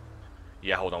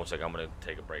 Yeah, hold on one second. I'm gonna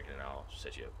take a break and then I'll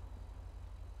set you up.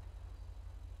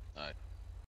 Alright.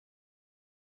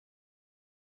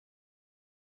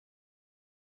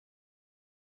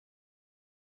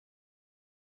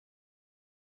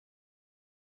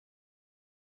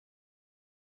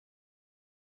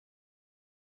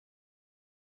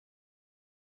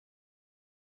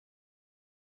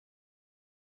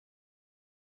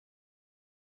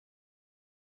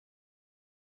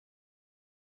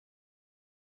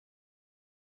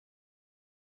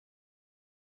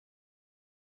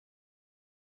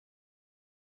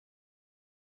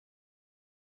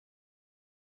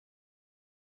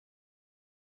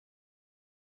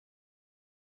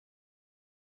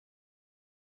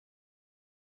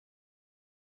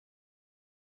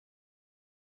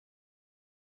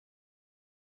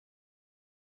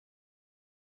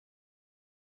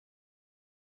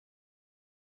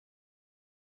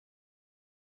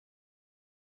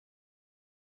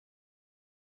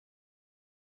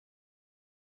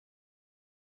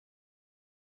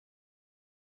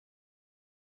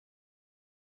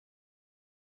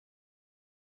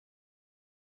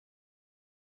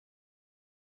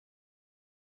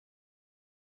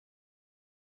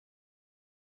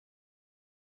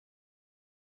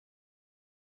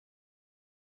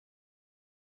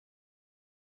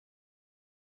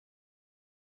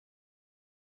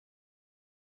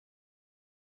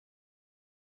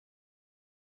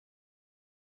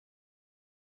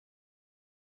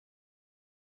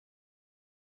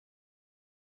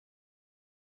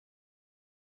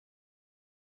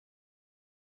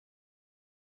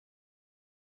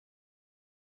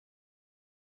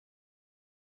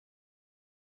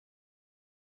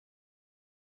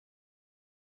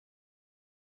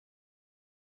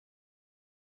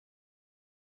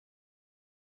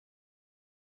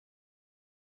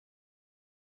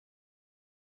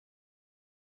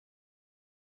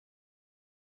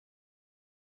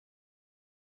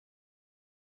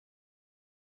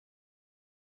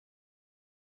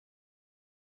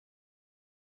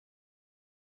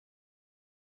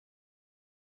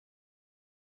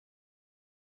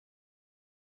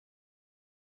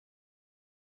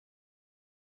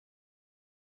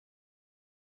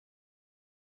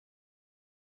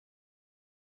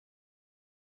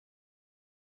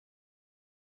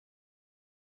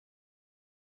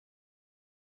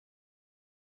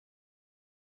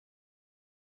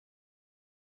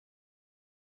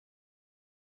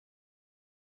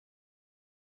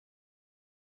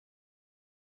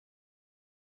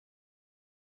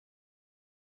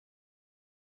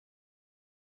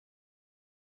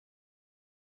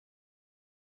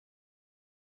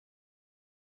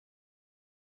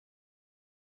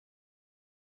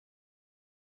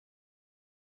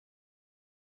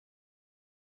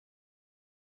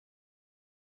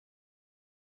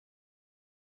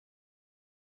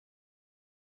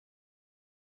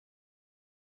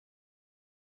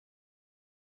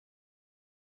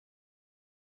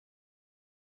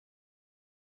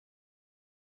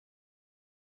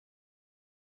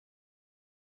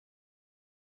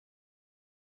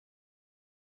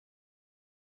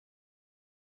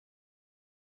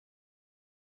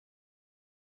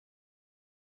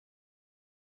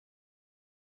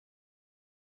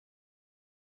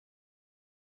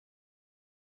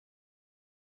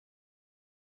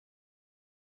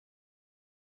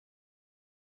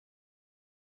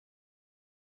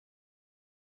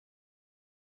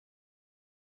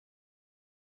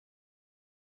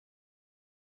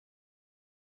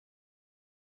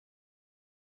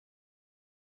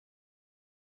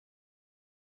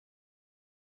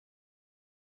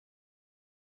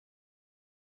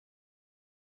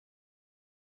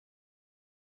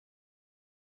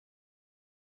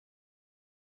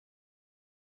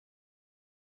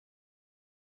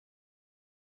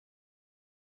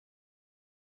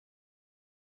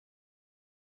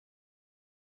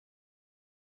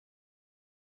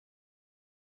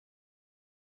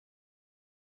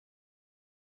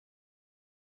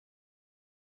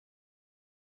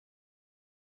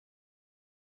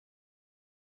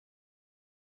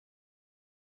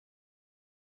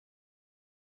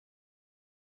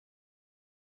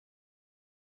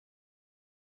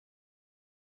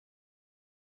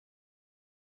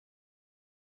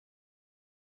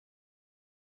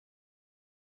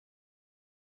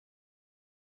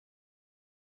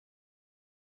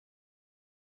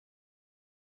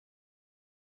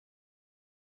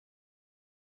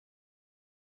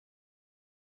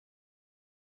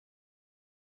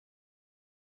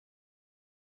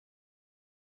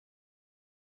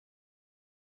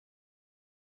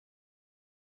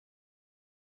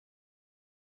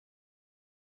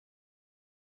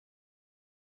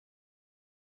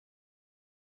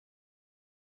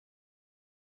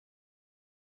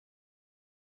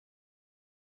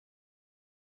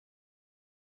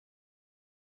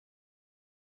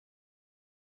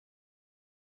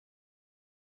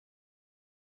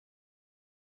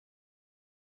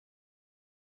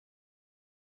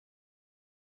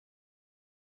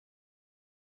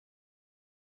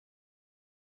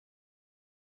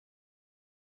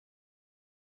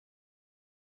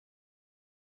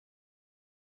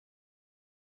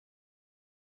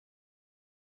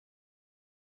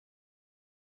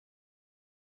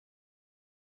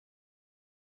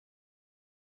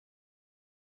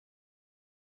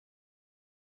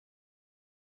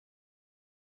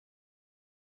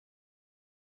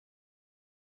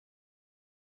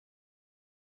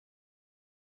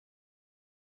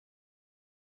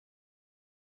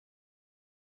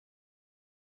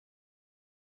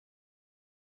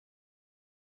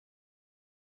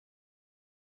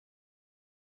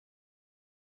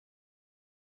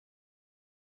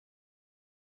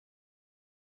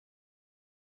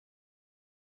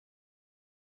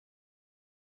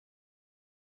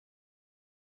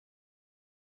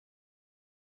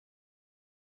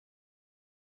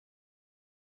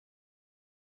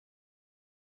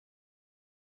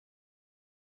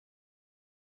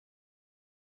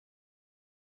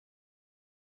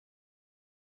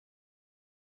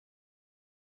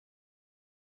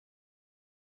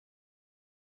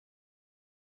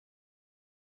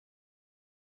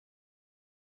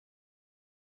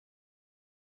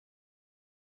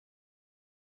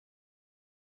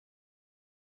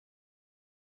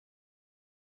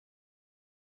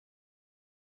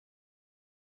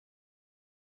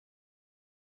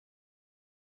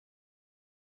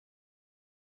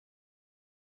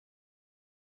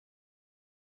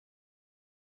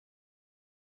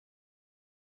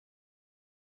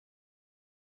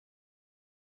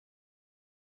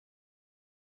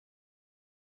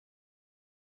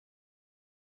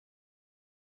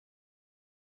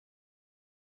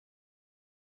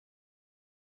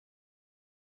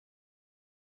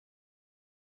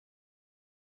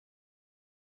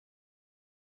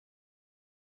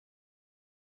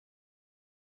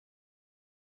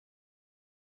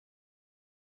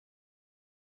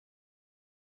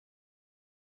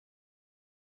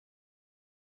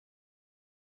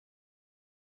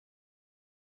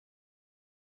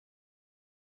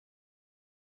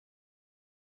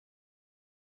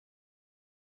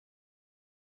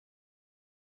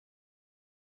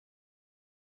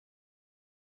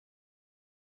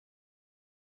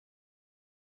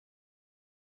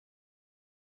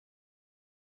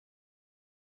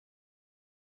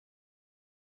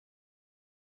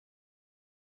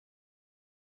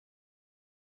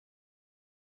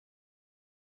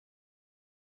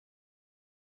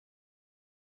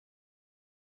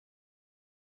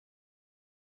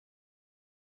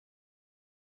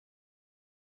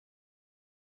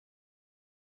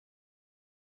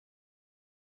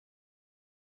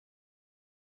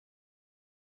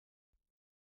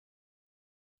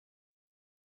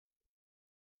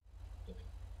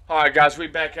 Alright guys, we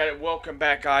back at it. Welcome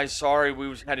back guys. Sorry,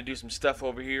 we had to do some stuff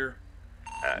over here.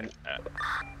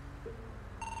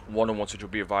 One-on-one, so you'll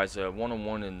be advised.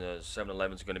 One-on-one in the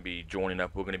 7-Eleven is going to be joining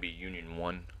up. We're going to be Union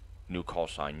 1. New call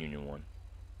sign, Union 1.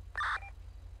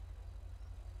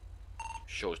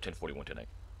 Show is 1041 tonight.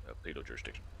 Paleto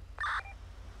jurisdiction.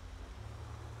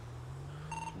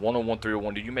 101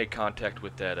 301, did you make contact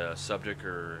with that subject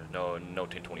or no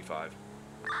 1025?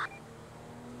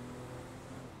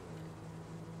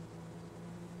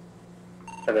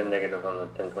 I've been negative on the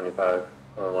 1025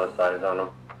 on the left side on them.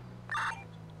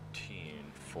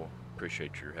 10-4.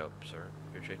 Appreciate your help, sir.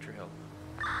 Appreciate your help.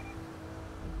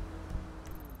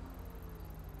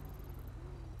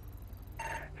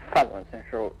 One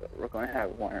Central, we're going to have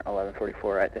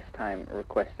 1144 at this time,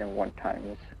 requesting 1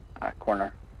 times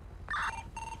corner.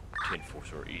 10-4,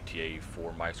 sir. ETA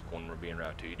 4 Mike's corner being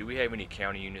routed to you. Do we have any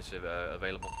county units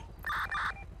available?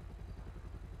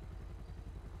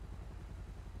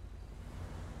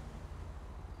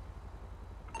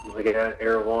 We got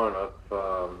Air 1 up,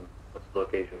 what's the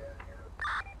location?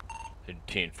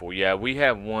 10-4. Yeah, we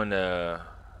have one, the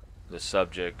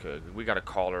subject, we got a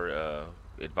caller,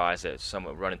 advised that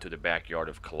someone running through the backyard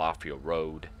of Calafia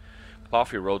Road.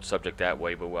 Calafia Road subject that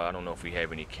way, but I don't know if we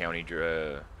have any county,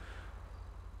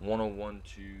 101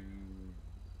 to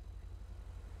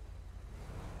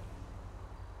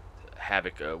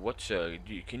Havoc.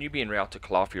 Can you be en route to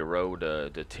Calafia Road, the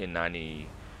 1090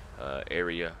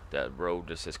 area, that road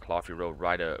that says Calafia Road,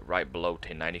 right below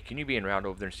 1090? Can you be en route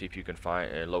over there and see if you can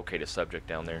find locate a subject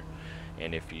down there?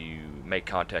 And if you make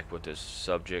contact with this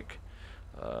subject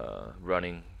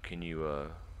running, can you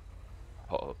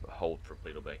hold for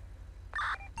Paleto Bay?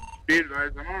 Be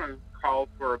advised, I'm on a call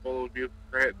for a bullet vehicle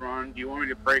hit and run. Do you want me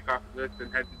to break off of this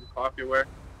and head to the coffee way?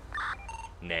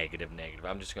 Negative.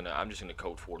 I'm just gonna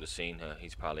code for the scene.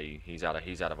 He's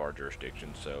out of our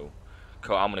jurisdiction, so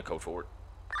I'm gonna code for it.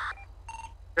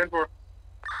 10-4.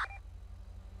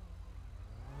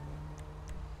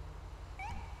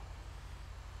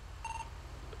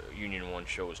 Union 1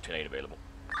 shows 10-8 available.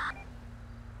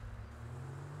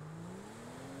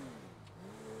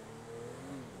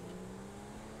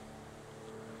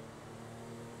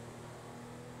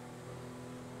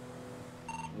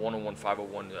 One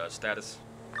 501 status.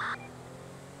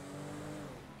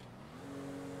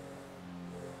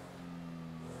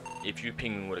 If you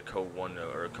ping me with a code 1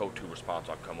 or a code 2 response,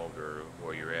 I'll come over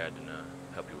where you're at and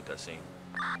help you with that scene.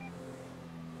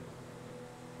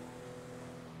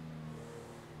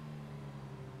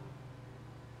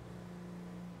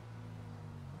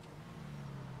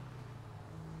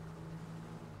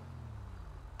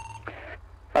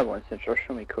 One Central,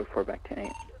 show me code 4 back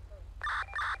 10-8.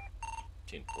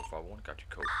 10-451, got your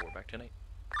code 4 back 10-8.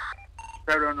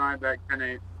 709 back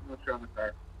 10-8. No show on the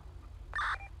car.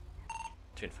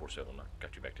 10-479,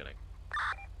 got you back 10-8.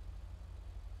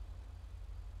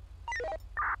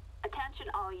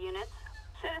 Attention all units.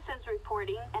 Citizens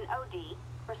reporting an OD.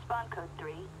 Respond code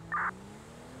 3.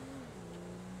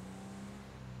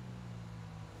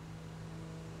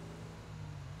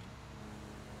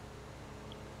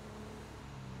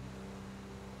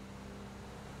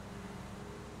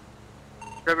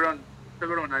 Seven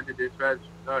oh nine to dispatch.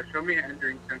 Show me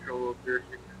entering central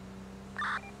jurisdiction.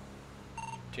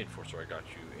 10-4, sorry, I got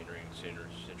you entering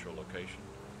central location.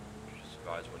 Just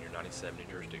advise when you're 97 in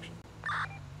jurisdiction.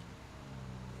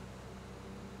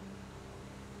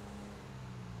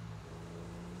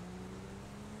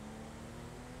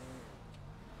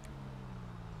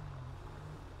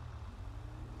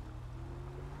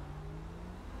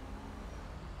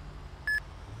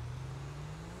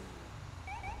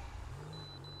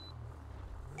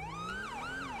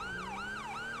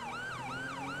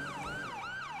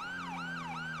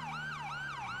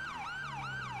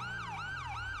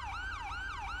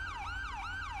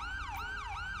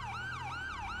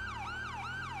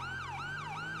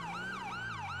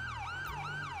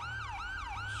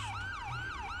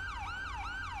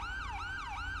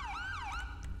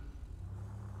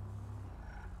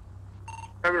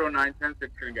 Seven oh nine 10-6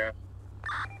 and gas.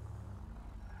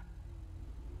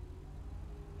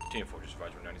 10-4, just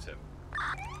advise we're 97.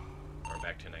 Or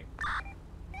back 10-8.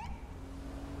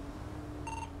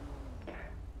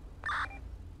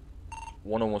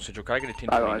 One Central, can I get a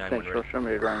 1029 when Central, ready? show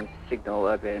me run signal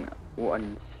 11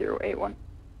 1081.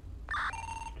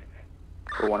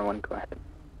 For 101, go ahead.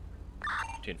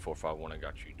 10-451, I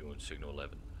got you doing signal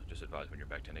 11. Just advise when you're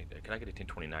back 10-8. Can I get a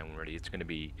 1029 when ready? It's going to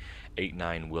be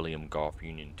 89 William Golf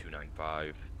Union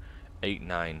 295,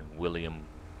 89 William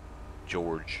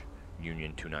George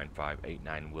Union 295,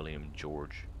 89 William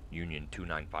George Union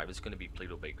 295. It's going to be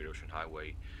Paleto Bay Great Ocean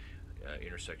Highway.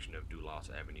 intersection of Dulas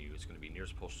Avenue. It's going to be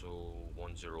nearest postal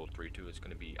 1032. It's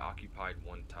going to be occupied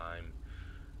one time.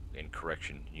 In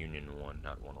correction, Union 1,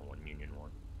 not 101, Union 1.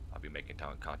 I'll be making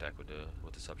contact with the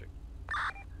subject.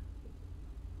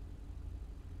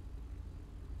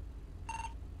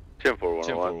 Ten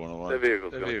 411. The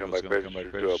vehicle's going to come back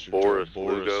registered to a Boris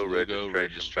Lugo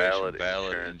registration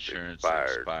valid, insurance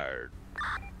expired.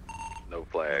 No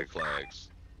flags.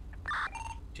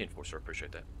 10-4, sir.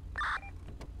 Appreciate that.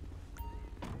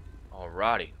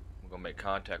 Alrighty. We're going to make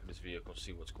contact with this vehicle,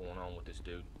 see what's going on with this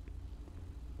dude.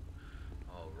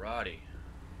 Alrighty.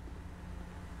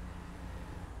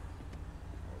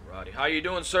 How you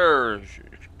doing, sir?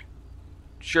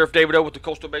 Sheriff David O with the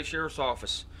Coastal Bay Sheriff's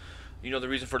Office. You know the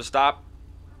reason for the stop?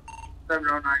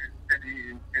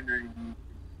 709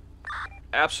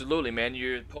 Absolutely, man.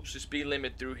 Your posted speed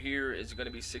limit through here is going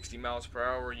to be 60 miles per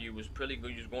hour. You was pretty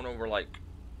good. You was going over like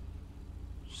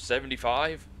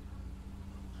 75.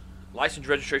 License,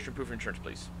 registration, proof of insurance,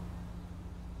 please.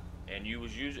 And you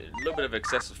was using a little bit of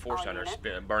excessive force on there,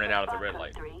 burning out at the red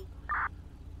light.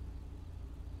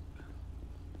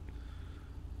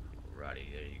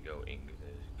 Alrighty, there you go.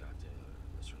 Got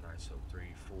Mr.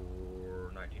 903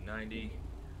 1990.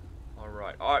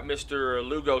 Alright, Mr.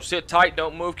 Lugo, sit tight,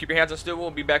 don't move, keep your hands on steering wheel.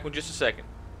 We'll be back in just a second.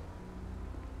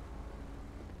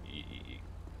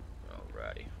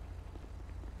 Alrighty.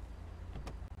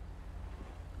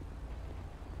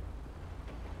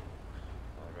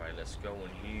 Alright, let's go in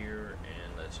here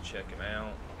and let's check him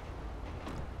out.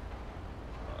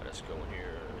 Let's go in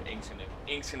here.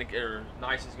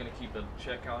 Nice is gonna keep a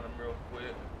check on him real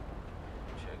quick.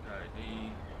 Check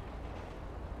ID.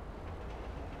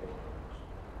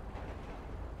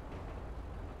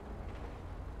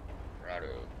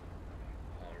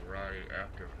 Alrighty,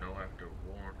 active, no active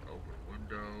warrant, open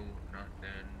window,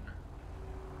 nothing.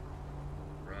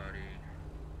 Alrighty.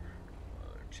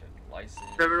 Check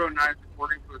license. 709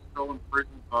 reporting to a stolen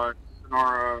prison bus,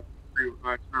 Sonora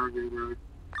Road.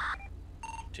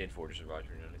 10-4, just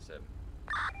advisory 97.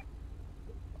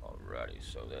 Alrighty,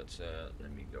 so that's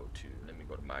let me go to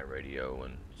my radio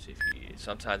and see if he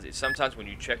sometimes when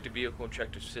you check the vehicle and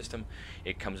check the system,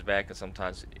 it comes back, and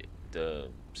sometimes the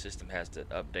system has to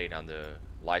update on the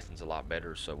license a lot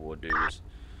better. So what we'll do is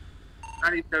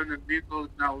 97, the vehicle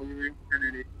is now leaving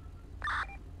Kennedy.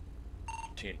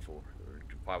 10-4 or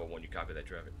 501, you copy that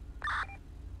traffic.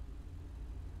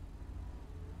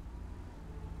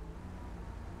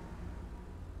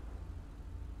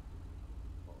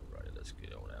 Alrighty, let's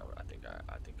get on out. I think I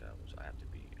have to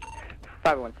be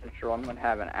 501 Central, I'm going to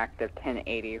have an active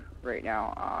 1080 right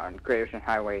now on Great Ocean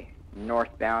Highway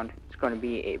northbound. It's going to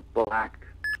be a black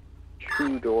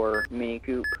two-door Mini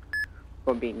Coupe.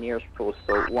 Going to be nearest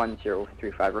postal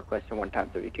 1035, requesting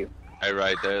 1x32. Hey,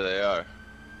 right there they are.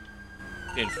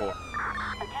 10-4. Attention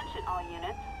all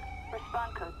units.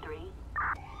 Respond code 3.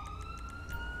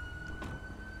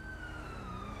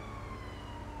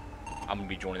 I'm gonna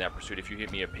be joining that pursuit. If you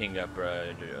hit me a ping up,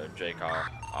 Jake,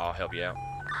 I'll help you out.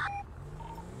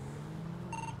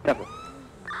 Definitely.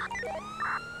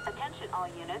 Attention all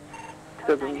units.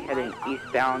 So we're going to be heading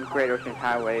eastbound Great Ocean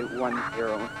Highway 10. It's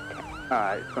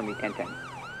going to be 1010.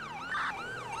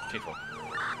 10-4.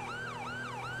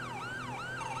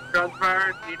 Shots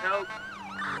fired, need help?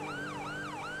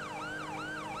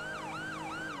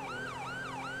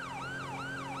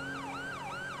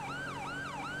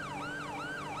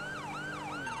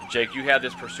 Jake, you have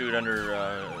this pursuit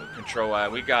under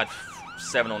control. We got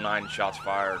 709 shots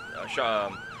fired.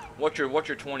 What's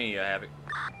your 20, Havoc?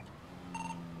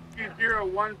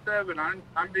 2017.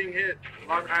 I'm being hit.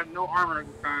 I have no armor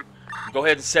at the time. Go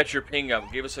ahead and set your ping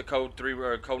up. Give us a code 3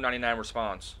 or code 99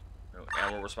 response, and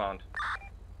we'll respond.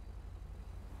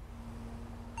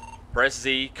 Press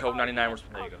Z, code 99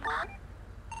 response. There you go.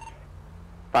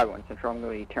 501 Central, I'm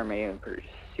going to be terminating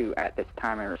pursuit at this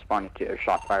time and responding to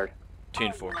shots fired.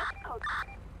 10-4.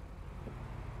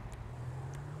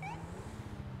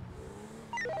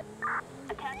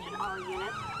 Attention all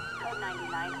units. Code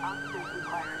 99. Officers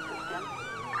require assistance.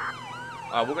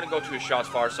 We're gonna go to his shots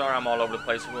fired. Sorry, I'm all over the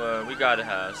place. We got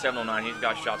 709. He's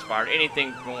got shots fired.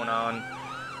 Anything going on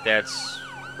that's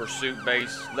pursuit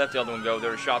based, let the other one go.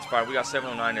 There are shots fired. We got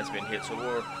 709 that's been hit. So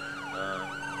we'll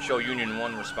show Union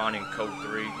 1 responding code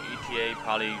 3. ETA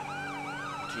probably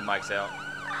 2 mics out.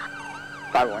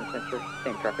 501 Central,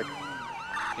 same traffic.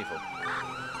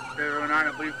 09,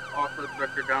 I believe also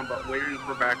suspected down, but waiting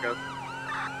for backup.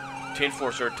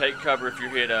 10-4, sir. Take cover if you're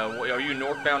hit. Are you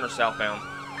northbound or southbound?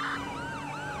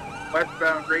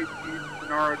 Westbound Great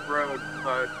Sonora Road,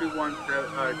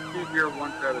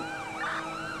 2017.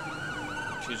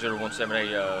 2017.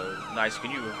 Hey, nice.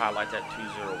 Can you highlight that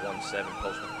 2017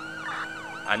 postman?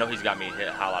 I know he's got me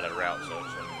highlighted route, so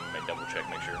let me double check,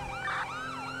 make sure.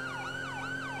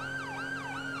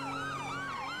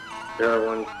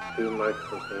 012 Mike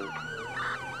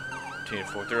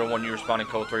 10-4. 301, you responding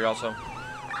code 3 also?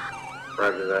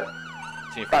 Roger that.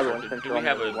 10-4. Do we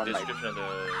have a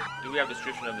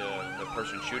description of the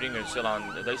person shooting? Or still on?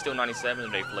 Are they still 97 or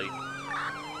they flee?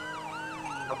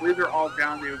 I believe they're all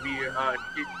down. They would be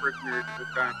escaped prisoners at this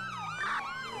time.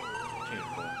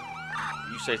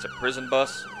 10-4. You say it's a prison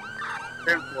bus?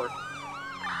 10-4.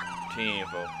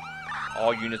 10-4.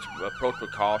 All units approach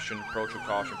with caution.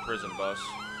 Prison bus.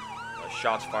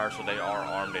 Shots fired, so they are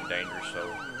armed and dangerous. So.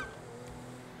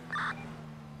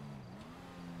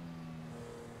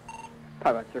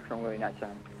 516 from Willie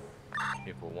 97.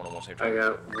 People 101 safe I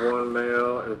drive. got one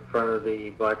male in front of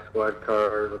the black squad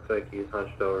car. Looks like he's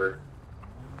hunched over.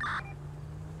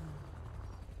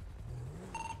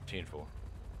 10-4.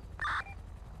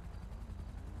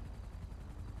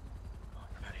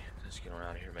 Let's get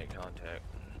around here and make contact.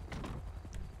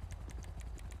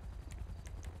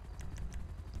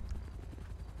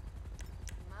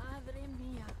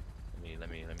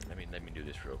 Let me do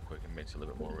this real quick and make it a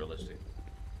little bit more realistic.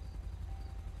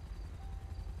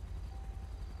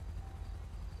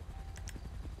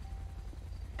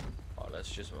 Oh, let's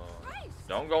just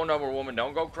don't go nowhere, woman.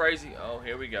 Don't go crazy. Oh,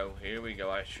 here we go. Here we go.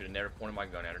 I should have never pointed my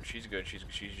gun at her. She's good. She's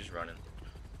just running.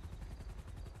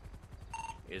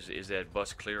 Is that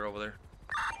bus clear over there?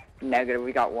 Negative.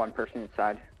 We got one person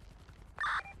inside.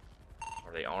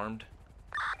 Are they armed?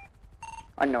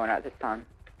 Unknown at this time.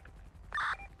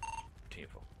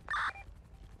 Teamful.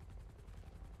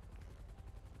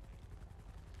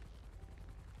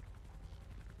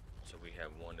 So we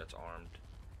have one that's armed.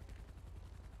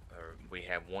 Or we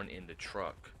have one in the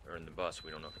truck or in the bus.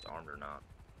 We don't know if it's armed or not.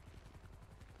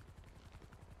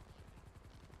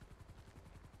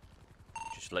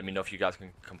 Just let me know if you guys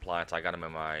can comply. I got him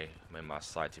in my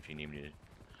sights if you need me to.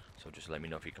 So just let me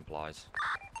know if he complies.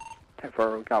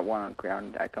 10-4, we got one on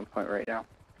ground at gunpoint right now.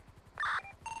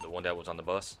 The one that was on the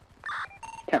bus?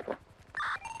 10-4.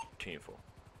 10-4.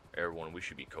 Everyone, we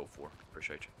should be code 4.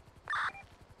 Appreciate you.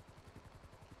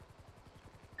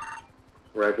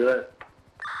 Roger that.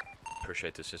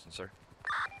 Appreciate the assistance, sir.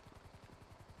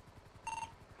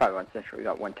 5-1 Central, we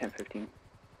got 110-15.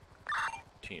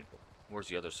 10-4. Where's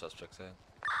the other suspects at?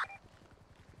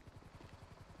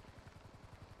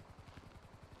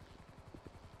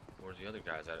 Where's the other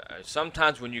guys at?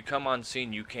 Sometimes when you come on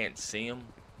scene, you can't see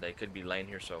them. They could be laying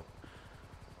here, so...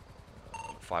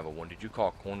 501, did you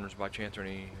call corners by chance or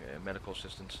any medical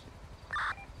assistance?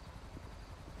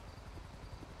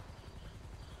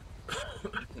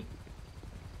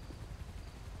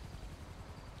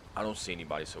 I don't see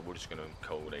anybody, so we're just gonna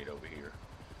code 8 over here.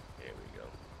 There we go.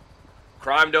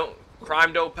 Crime don't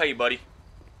pay, buddy.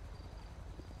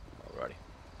 Alrighty.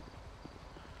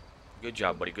 Good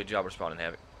job, buddy. Good job responding,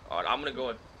 Havoc. Alright, I'm gonna go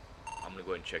ahead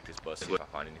and check this bus, see if I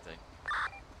find anything.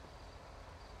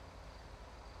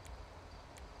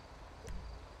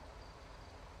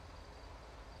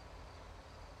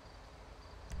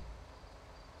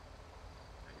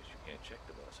 I guess you can't check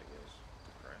the bus, I guess.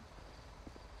 Alright.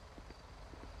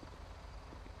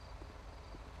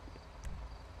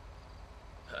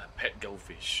 Pet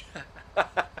goldfish.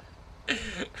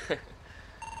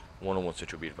 101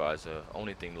 Central, be advised.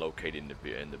 Only thing located in the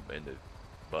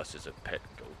bus is a pet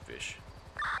goldfish.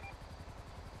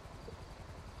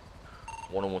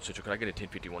 101 Central, can I get a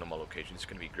 1051 on my location? It's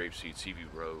going to be Grapeseed, Seaview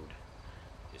Road.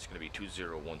 It's going to be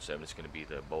 2017. It's going to be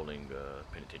the bowling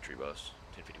penitentiary bus.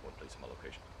 1051, please, on my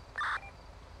location.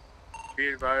 Be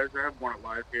advised, I have one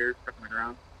alive here, stuck on the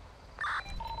ground.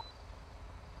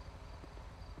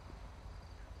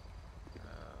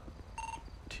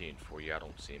 10-4, yeah, I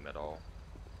don't see him at all.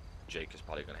 Jake is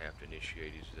probably going to have to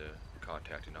initiate. He's the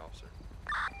contacting officer.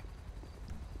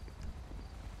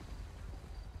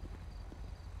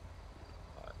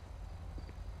 Right.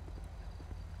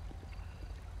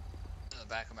 In the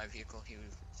back of my vehicle, he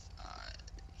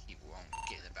won't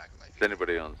get in the back of my Is vehicle.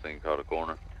 anybody on the scene called a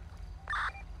corner?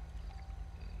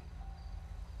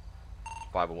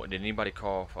 501, did anybody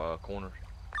call corner?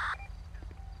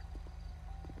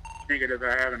 Negative,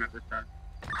 I haven't at this time.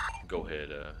 Go ahead,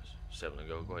 7 and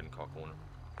go ahead and call corner.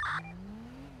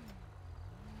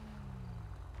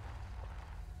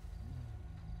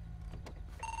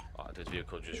 This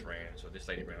vehicle just ran, so this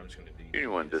lady ran. I'm just gonna do.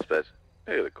 Union 1 dispatch.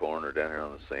 I got a coroner down here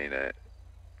on the scene at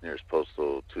nearest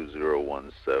postal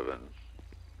 2017.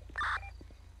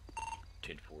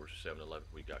 10-4, 7-11.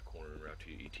 We got corner en route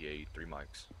to ETA 3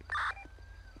 mics.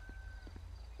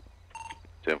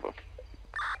 10-4.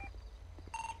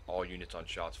 all units on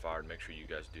shots fired. Make sure you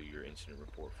guys do your incident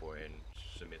report for it and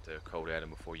submit the code at him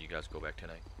before you guys go back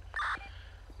tonight.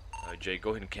 Jay, go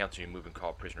ahead and cancel your move and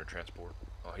call prisoner transport.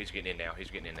 Oh, he's getting in now. He's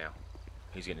getting in now.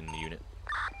 He's getting in the unit.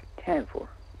 10-4.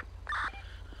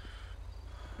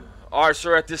 Alright,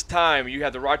 sir, at this time, you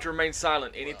have the right to remain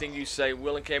silent. Anything you say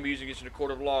will and can be used against you in a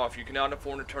court of law. If you cannot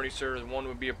afford an attorney, sir, one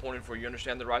would be appointed for you.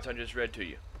 Understand the rights I just read to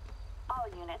you? All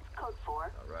units, code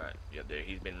 4. Alright. Yeah, there,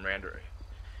 he's been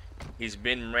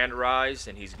randomized,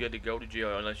 and he's good to go to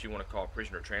jail unless you want to call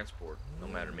prisoner transport. No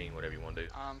matter me, whatever you want to do.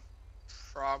 I'm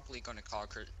probably going to call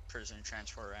prisoner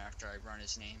transport after I run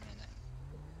his name and then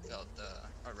fill out the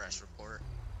arrest report.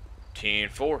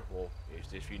 10-4. Well,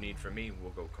 if you need from me,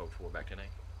 we'll go code 4 back tonight.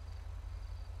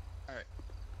 Alright.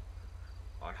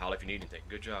 Alright, holla if you need anything.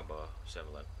 Good job,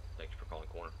 7-11. Thanks for calling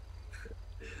corner.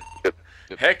 Yep.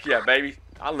 Heck yeah, baby.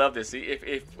 I love this. See,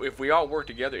 if we all work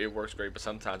together, it works great, but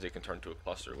sometimes it can turn into a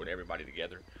cluster with everybody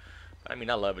together. I mean,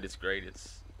 I love it. It's great.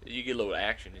 You get a little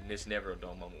action, and it's never a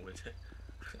dull moment with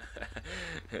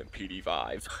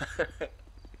PD5.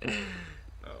 Oh,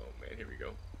 man, here we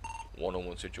go.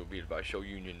 101 Central, be advised. Show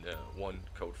Union 1,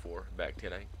 code 4, back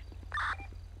 10-8.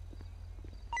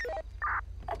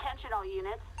 Attention all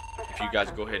units. If you guys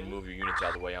go ahead and move your units out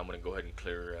of the way, I'm going to go ahead and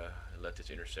clear, let this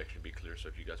intersection be clear. So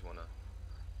if you guys want to,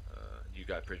 you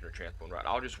got prisoner transport, right?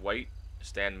 I'll just wait,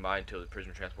 stand by until the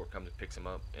prisoner transport comes and picks them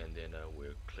up, and then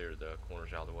we'll clear the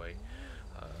corners out of the way.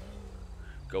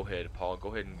 Go ahead, Paul, go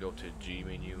ahead and go to G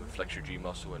menu, flex your G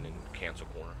muscle, and then cancel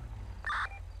corner.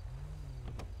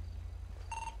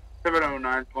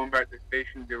 709 going back to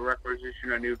station to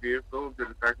requisition a new vehicle to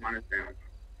detect minus damage.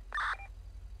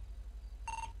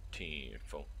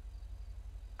 10-4.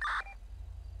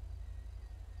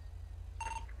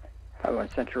 I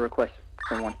want central request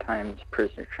for 1 times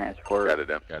prisoner transport. Got it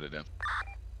done.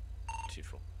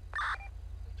 2-4.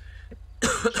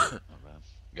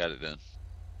 Got it done.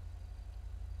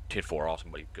 10-4,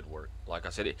 awesome, buddy. Good work. Like I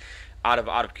said, out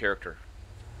of character.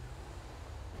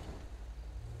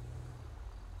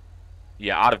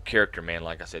 Yeah, out of character, man.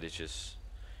 Like I said, it's just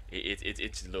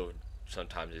it's a little.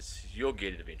 Sometimes you'll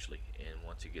get it eventually, and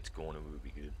once it gets going, it will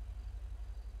be good.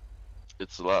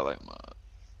 It's a lot like my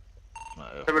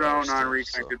 709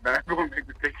 reconnected back going back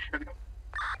to station.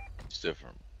 It's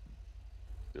different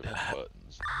buttons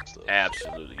and stuff.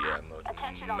 Absolutely, yeah,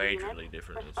 Attention all majorly units.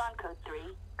 different. Respond code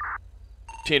 3.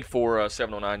 10-4,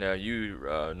 709. You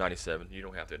 97. You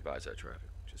don't have to advise that traffic.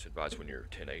 Just advise when you're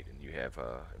 10-8 and you have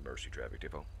emergency traffic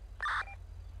depot.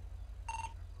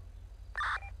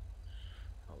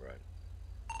 All right.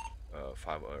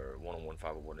 101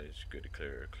 501 is good to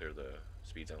clear the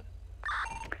speed zone.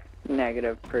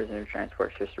 Negative. Prisoner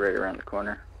transport's just right around the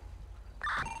corner.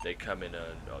 They come in.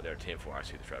 Oh, they're 10-4. I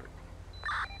see the traffic.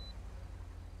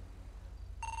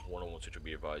 101 Central,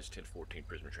 be advised. 1014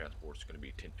 prisoner transport is going to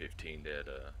be 1015.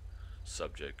 That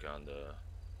subject on the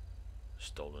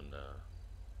stolen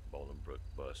Bolingbrook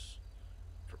bus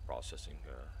for processing.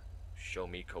 Show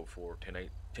me code 4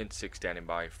 10-8 10-6 standing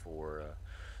by for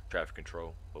traffic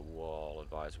control, but we'll all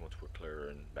advise once we're clear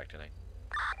and back tonight.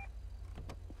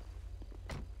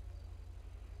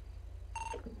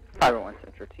 501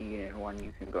 Central to Unit 1,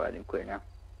 you can go ahead and clear now.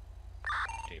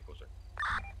 10-4, sir.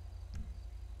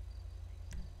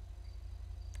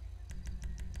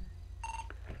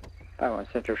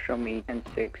 Central, show me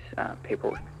 10-6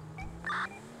 paperwork.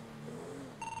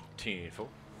 10-4,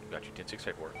 got you. 10-6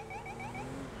 paperwork.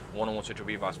 101 Central,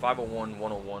 be advised. 501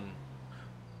 101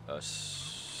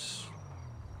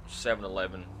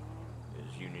 711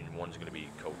 is Union 1 is going to be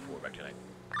code 4 back tonight.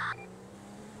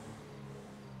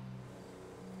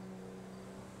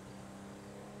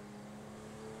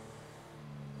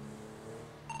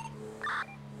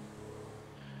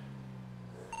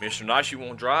 Mr. Nice, you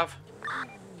won't drive?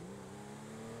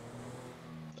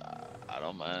 I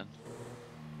don't mind.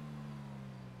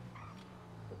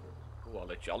 Cool, I'll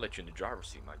let you in the driver's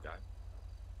seat, my guy.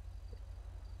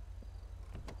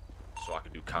 So I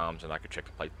can do comms and I can check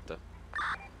the plate and stuff.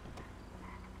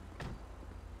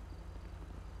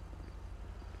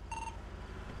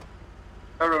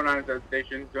 Several 9 at that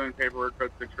station, doing paperwork,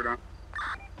 code 6 for now.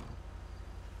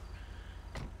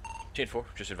 10-4,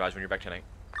 just advise when you're back tonight.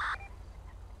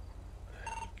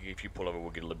 If you pull over,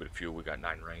 we'll get a little bit of fuel. We got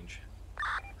 9 range.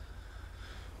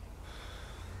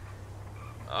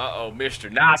 Uh-oh,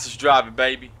 Mr. Nice is driving,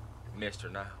 baby.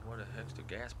 Mr. Nice. What the heck's the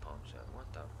gas pumps at?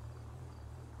 What the?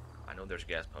 I know there's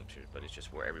gas pumps here, but it's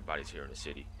just where everybody's here in the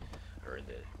city. Or in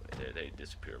the, they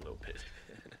disappear a little bit.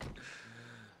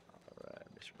 Alright,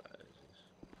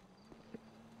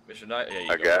 Mr. Knight. Yeah,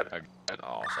 you I got it.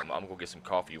 Awesome. I'm gonna go get some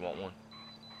coffee. You want one?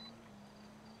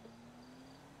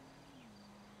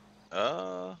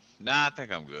 Nah, I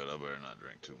think I'm good. I better not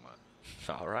drink too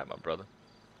much. All right, my brother.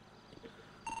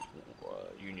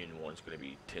 Union 1's going to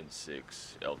be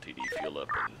 10-6 LTD fuel up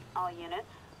and All units,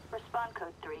 respond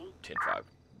code 3. 10-5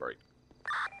 break.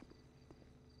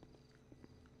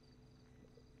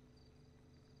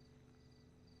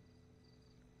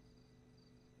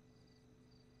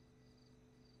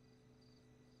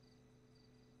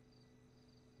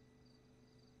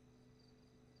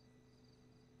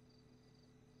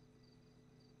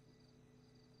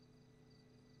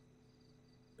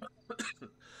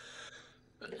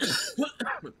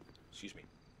 Excuse me.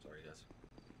 Sorry, guys.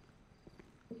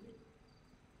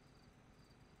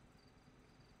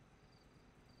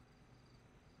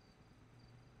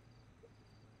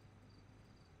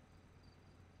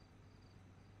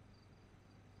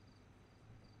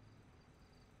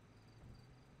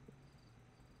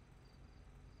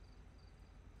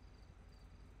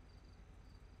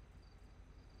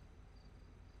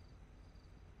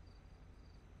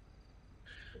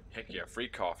 Heck yeah, free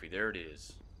coffee. There it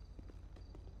is.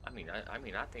 I mean,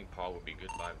 I think Paul would be good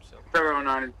by himself.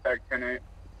 709 is back 10-8.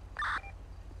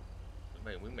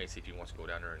 We may see if he wants to go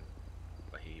down there and,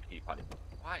 but he probably.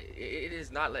 Why? It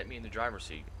is not letting me in the driver's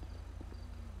seat.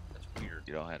 That's weird.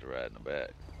 You don't have to ride in the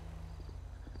back.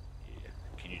 Yeah.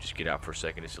 Can you just get out for a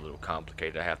second? It's a little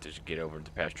complicated. I have to just get over to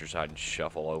the passenger side and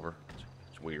shuffle over.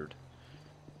 It's weird.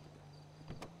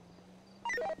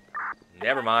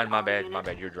 Never mind. My bad. My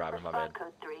bad. You're driving. My bad.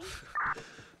 Code 3.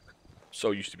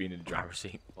 So used to being in the driver's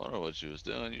seat. I don't know what you was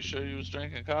doing. You sure you was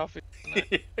drinking coffee?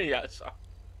 Yeah, I saw.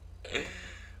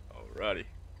 Alrighty.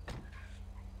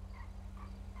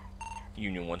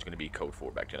 Union 1's going to be code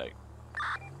 4 back tonight.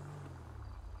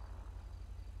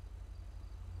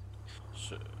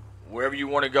 So, wherever you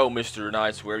want to go, Mr.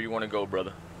 Nice, wherever you want to go,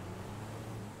 brother.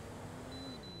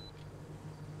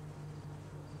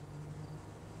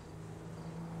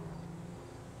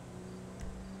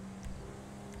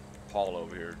 Paul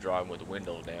over here driving with the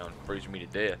windows down, freezing me to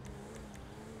death.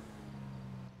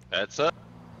 That's up.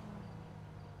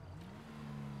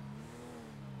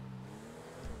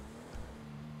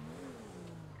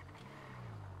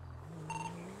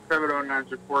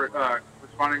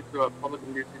 Responding to a public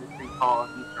emergency call on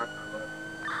East South Road.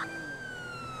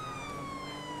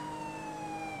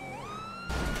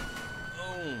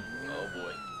 Oh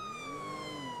boy.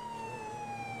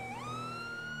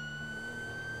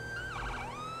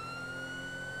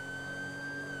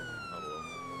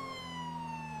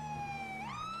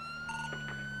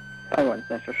 I want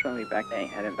Central showing me back day,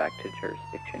 heading back to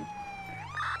jurisdiction.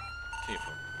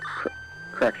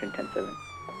 Correction 10-7.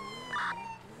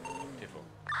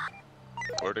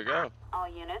 Where'd it go? All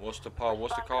units. What's the call,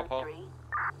 Paul? 3.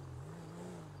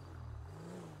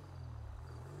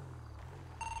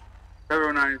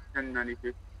 709 is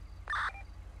 1092.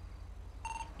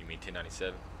 You mean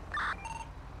 1097?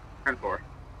 10-4.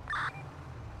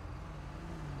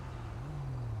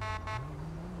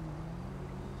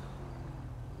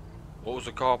 What was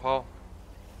the call, Paul?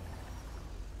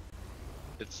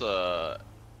 It's a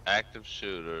active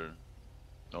shooter,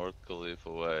 North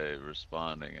Khalifa Way,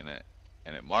 responding, and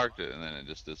it marked it, and then it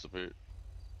just disappeared.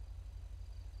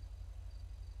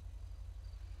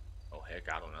 Oh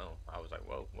heck, I don't know. I was like,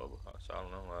 whoa. So I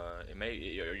don't know. It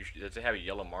may. Does it have a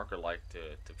yellow marker like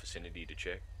to vicinity to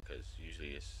check? Because usually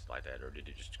it's like that, or did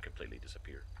it just completely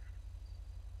disappear?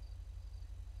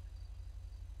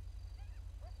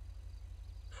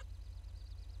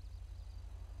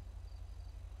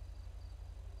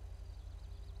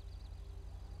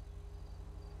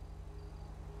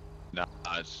 No,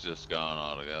 it's just gone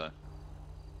altogether.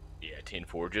 Yeah,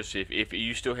 10-4. Just if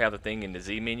you still have the thing in the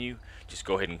Z menu, just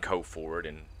go ahead and code forward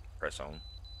and press on.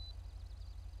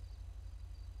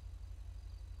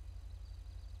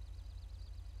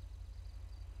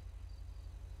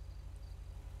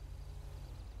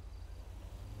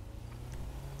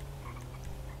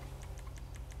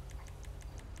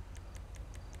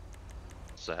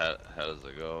 So how does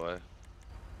it go away?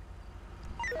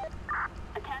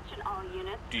 Attention all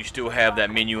units. Do you still have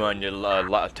that menu on your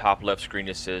top left screen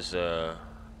that says the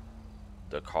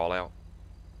call out?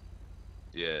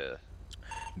 Yeah.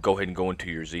 Go ahead and go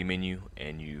into your Z menu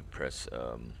and you press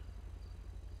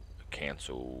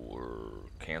cancel or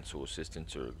cancel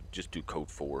assistance, or just do code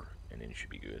 4 and then it should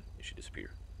be good. It should disappear.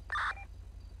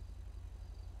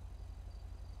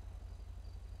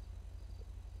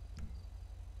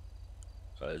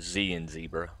 Z and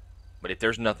zebra, but if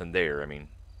there's nothing there, I mean,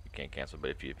 you can't cancel.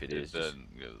 But if it is,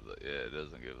 doesn't give it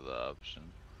doesn't give the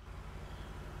option.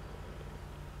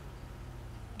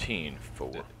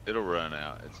 10-4. It'll run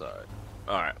out. It's alright.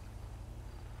 All right.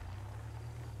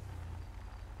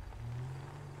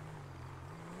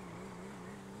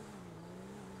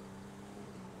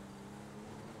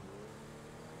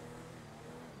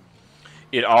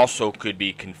 It also could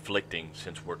be conflicting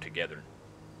since we're together.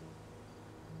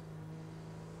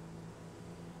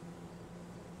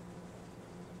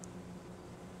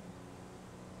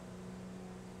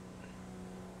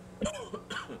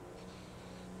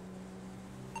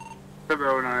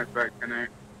 $709 is back tonight.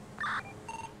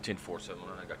 10-4-7-1,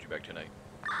 I got you back tonight.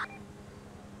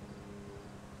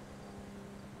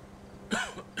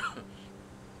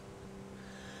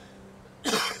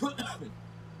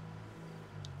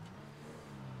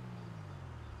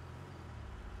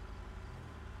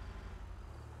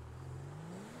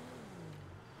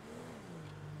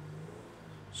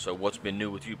 So what's been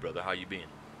new with you, brother? How you been?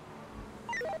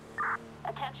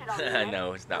 Attention all units.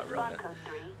 No, it's not Respond real. code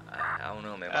 3. I don't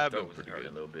know, man. My throat was hurting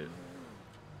a little bit.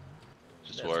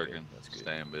 Just That's working, good. That's good.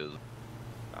 staying busy.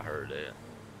 I heard that.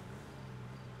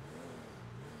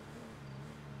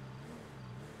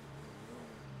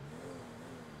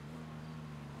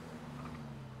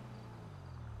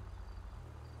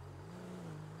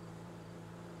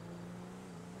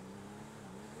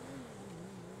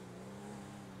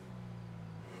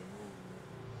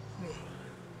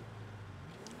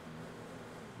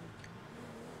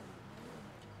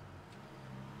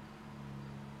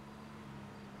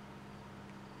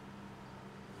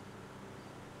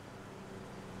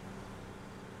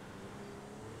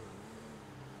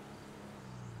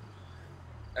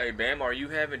 Hey, Bam, are you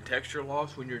having texture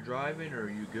loss when you're driving, or are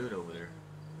you good over there?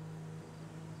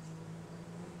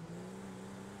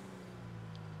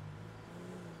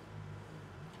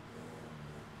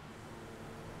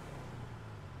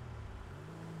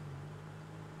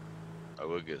 I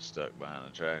would get stuck behind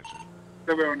a tractor.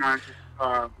 709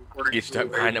 reporting. Get stuck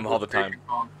behind them all the time.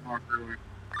 On North Freeway.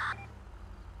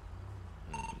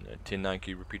 10-9,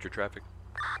 can you repeat your traffic?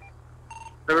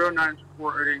 709 is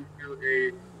reporting to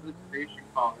a solicitation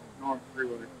call at North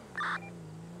Freeway.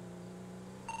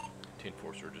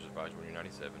 10-4, surges advised when you're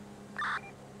 97.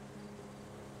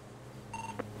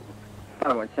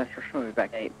 51 Central, show me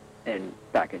back 8 and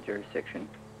back in jurisdiction.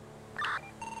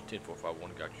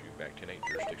 10-4-5-1, got you back 10-8,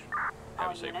 jurisdiction. All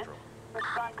Have a safe units. patrol.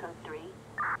 Respond code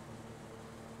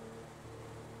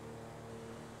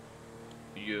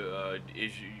 3. You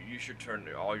should turn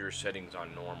all your settings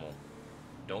on normal.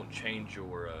 Don't change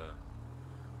your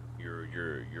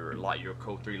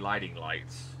code 3 lighting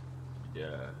lights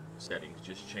settings.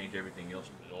 Just change everything else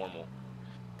to normal,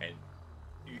 and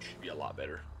you should be a lot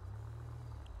better.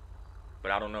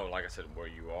 But I don't know. Like I said, where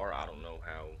you are, I don't know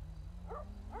how.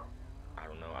 I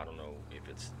don't know if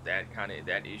it's that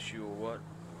issue or what.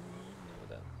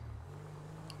 Look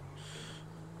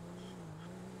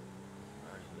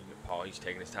at Paul. He's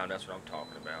taking his time. That's what I'm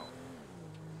talking about.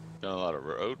 Done a lot of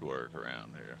road work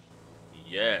around here.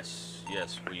 Yes,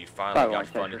 we finally got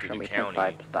funded through the county.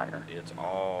 10-5 It's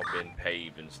all been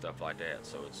paved and stuff like that,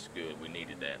 so it's good. We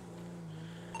needed that.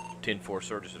 10-4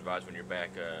 surges advised when you're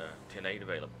back. 10-8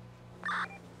 available.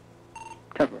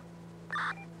 Cover.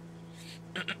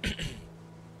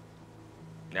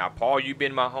 Now, Paul, you've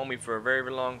been my homie for a very,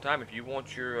 very long time. If you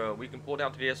want your, we can pull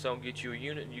down to the SO and get you a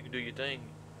unit, and you can do your thing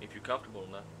if you're comfortable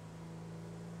enough.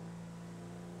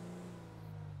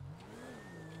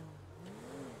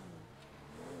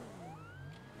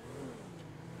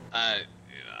 I'm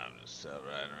just out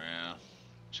riding around,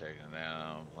 checking it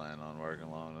out. I'm planning on working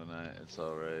long tonight. It's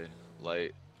already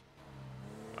late.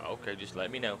 Okay, just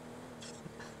let me know.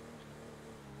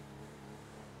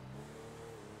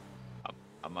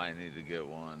 I might need to get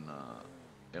one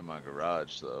in my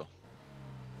garage though.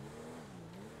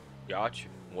 Gotcha.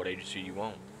 What agency you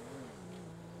want?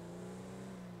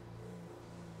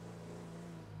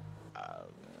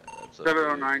 That's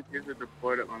 709 kids are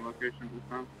deployed at my location this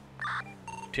time.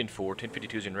 10-4,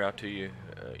 1052 is en route to you.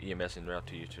 EMS en route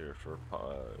to you for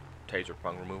taser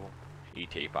prong removal.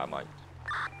 ETA 5 mics.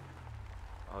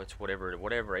 Oh, it's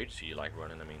whatever agency you like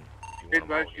running. I mean, if you want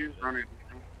them all, running.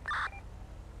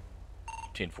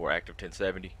 10-4 active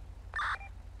 1070.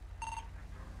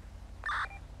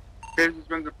 Kids has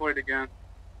been deployed again.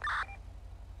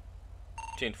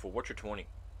 10-4, what's your 20?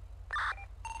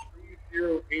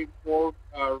 3084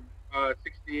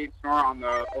 68 snore on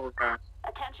the overpass.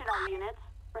 Attention all units.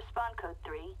 Respond code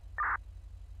 3.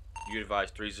 You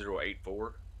advise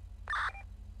 3084.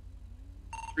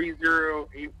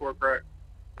 3084, correct.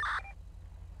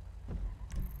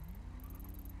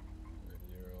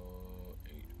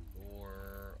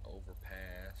 3084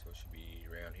 overpass, so it should be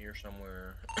around here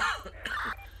somewhere.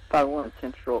 51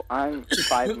 Central, I'm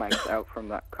 5 mics out from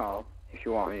that call, if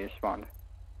you want me to respond.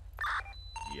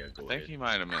 Yeah, go I think ahead. he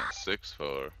might have meant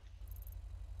 6-4.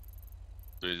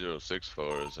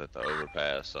 3064 is at the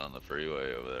overpass on the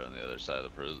freeway over there on the other side of the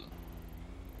prison.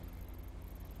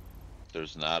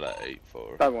 There's not a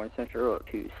 8-4. 51 Central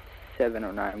to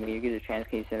 709. When you get a chance,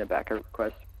 can you send a backup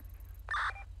request?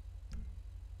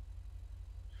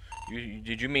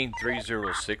 Did you mean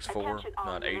 3064,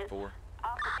 not 84?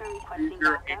 Officer requesting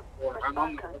backup.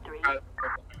 Response code 3. 10-4.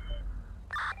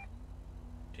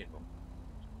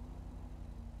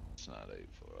 It's not 8-4.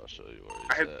 I'll show you where he's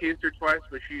I have at. teased her twice,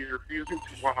 but she's refusing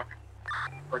to walk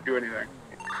or do anything.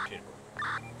 10-4.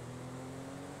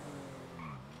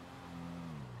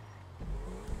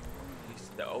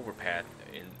 The overpath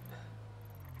in,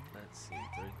 let's see,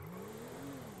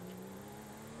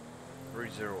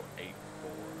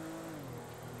 3084.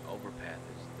 Overpath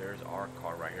is, there's our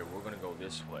car right here. We're gonna go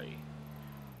this way.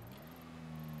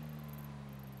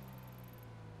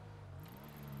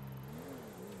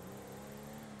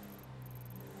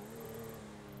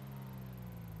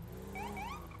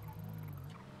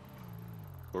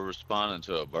 We're responding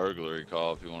to a burglary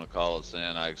call. If you want to call us in,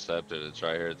 I accept it. It's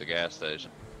right here at the gas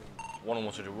station.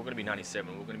 101 Central, we're going to be 97.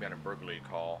 We're going to be on a burglary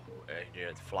call at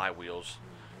the Flywheels.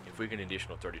 If we get an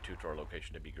additional 32 to our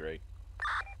location, that'd be great.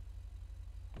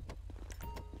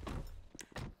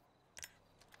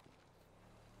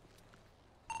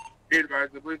 Be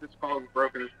advised, I believe this call is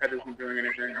broken. His head isn't doing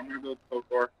anything. I'm going to go to code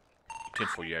 4.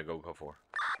 10-4, yeah, go 4.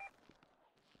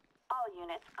 All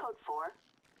units, code 4.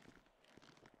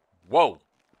 Whoa!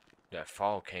 That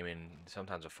fog came in.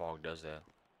 Sometimes a fog does that.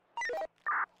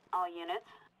 All units,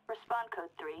 respond code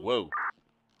 3. Whoa!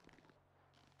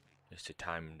 It's the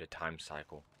time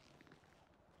cycle.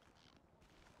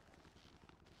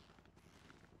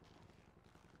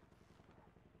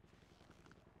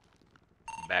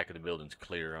 Back of the building's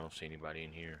clear. I don't see anybody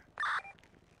in here.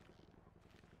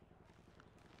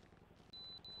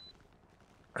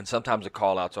 And sometimes the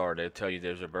call outs are, they'll tell you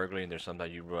there's a burglary, and there's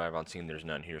sometimes you arrive on scene, there's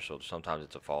none here, so sometimes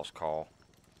it's a false call.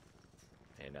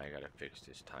 And I gotta fix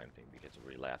this time thing because of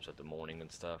relapse of the morning and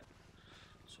stuff.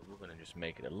 So we're gonna just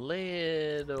make it a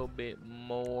little bit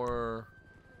more.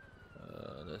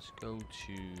 Let's go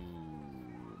to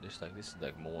this. This is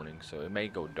like morning, so it may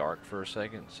go dark for a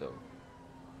second. So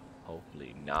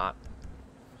hopefully not.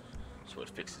 So it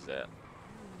fixes that.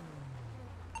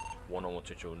 101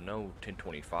 Central, no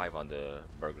 1025 on the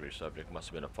burglary subject. Must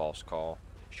have been a false call.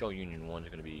 Show Union 1 is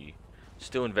going to be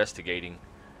still investigating,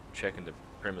 checking the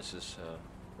premises,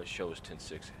 but show is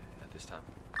 10-6 at this time.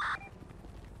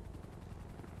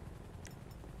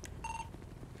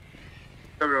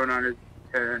 $709 is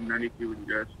 1092 with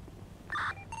you guys.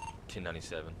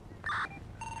 1097.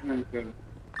 1097.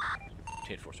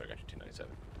 10-4, sorry, I got you,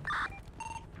 1097.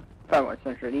 51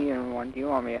 Central, EN1, do you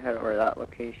want me to head over to that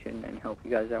location and help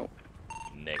you guys out?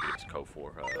 Negative, it's code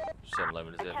 4.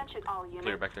 711, is that Attention all units.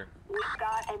 clear back there? We've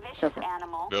got a vicious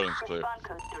animal. Building's clear. Respond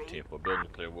code 3. 10-4, building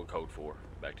clear, we'll code 4.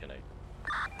 Back 10-8.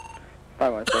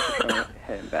 51 Central,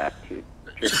 heading back to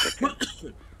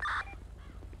jurisdiction.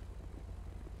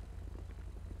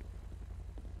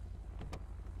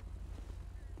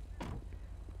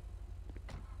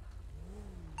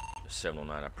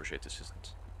 709, I appreciate the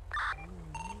assistance.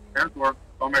 There's work.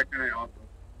 Going back tonight also.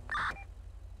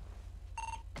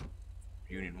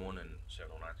 Union 1 and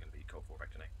 709 is going to be code 4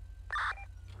 back tonight.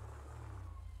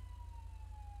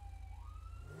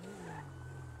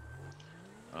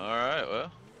 Alright,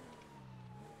 well.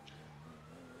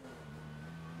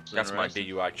 That's my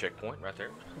DUI checkpoint right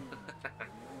there.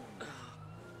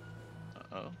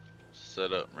 Uh-oh.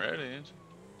 Set up and ready, ain't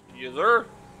you? Yes, sir.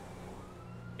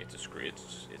 It's a script.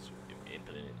 It's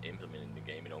implementing the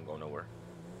game. It don't go nowhere.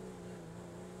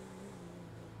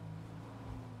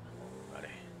 Alrighty.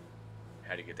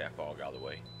 How to get that fog out of the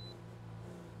way?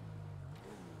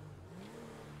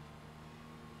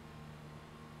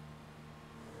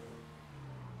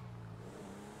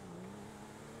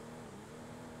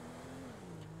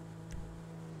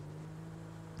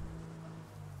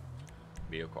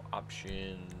 Vehicle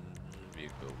options,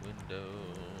 vehicle window.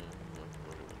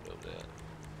 Window that.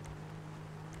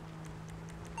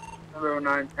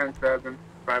 709, 107,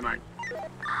 59.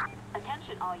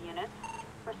 Attention all units.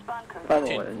 Respond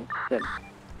code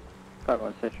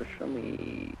 51 Central, show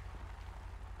me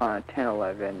on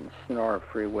 1011 Sonora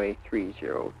Freeway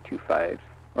 3025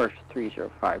 or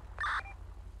 305.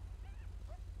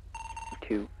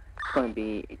 2. It's going to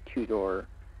be a 2-door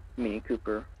Mini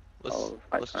Cooper.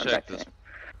 Let's check this.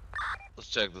 Let's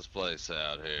check this place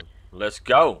out here. Let's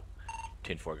go.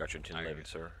 10-4, got you in 1011,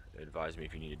 sir. Advise me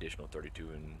if you need additional 32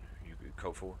 and you could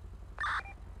code 4.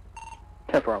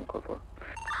 10-4, I'm code 4.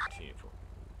 10-4.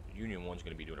 Union 1's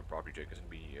going to be doing a property check. It's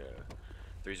going to be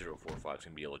 3045. It's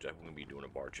going to be yellow jack. We're going to be doing a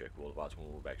bar check. We'll advise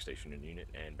when we're back stationed in unit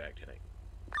and back tonight.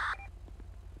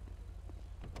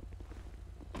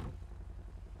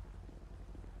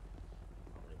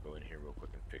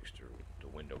 fix the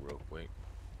window real quick.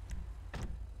 Let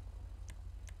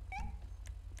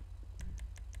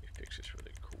me fix this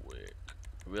really quick.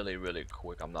 Really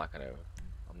quick. I'm not gonna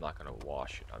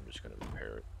wash it. I'm just gonna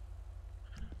repair it.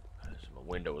 So my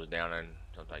window is down, and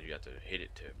sometimes you have to hit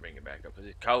it to bring it back up. 'Cause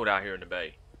it's cold out here in the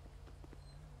bay.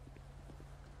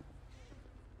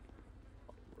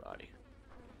 Alrighty.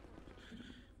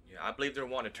 Yeah, I believe they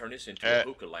want to turn this into a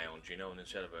hookah lounge, you know, and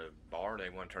instead of a bar, they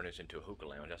want to turn this into a hookah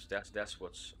lounge. That's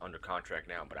what's under contract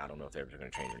now, but I don't know if they're ever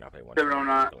going to change it or not. They want to turn it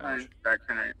into a hookah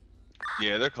lounge.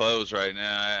 Yeah, they're closed right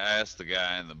now. I asked the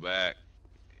guy in the back.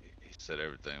 He said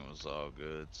everything was all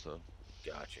good, so.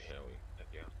 Gotcha, hell yeah.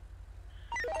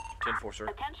 10-4, sir.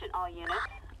 Attention all units.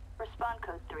 Respond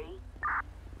code 3.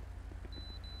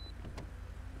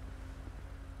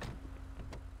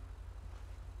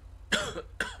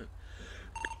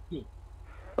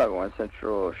 5-1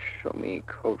 Central, show me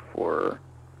code for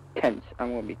 10.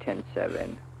 I'm gonna be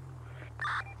 10-7.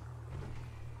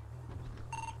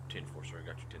 10-4, sir. I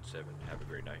got you 10-7. Have a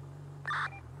great night.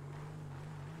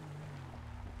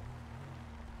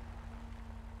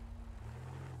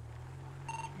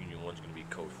 Union 1's going to be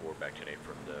code 4 back today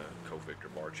from the Co-Victor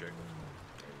bar check.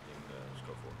 Everything is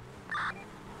code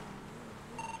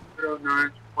 4.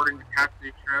 09 supporting the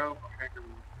Cassidy Trail.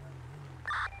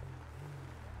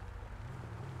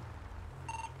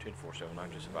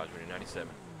 10-479, just advisory 97.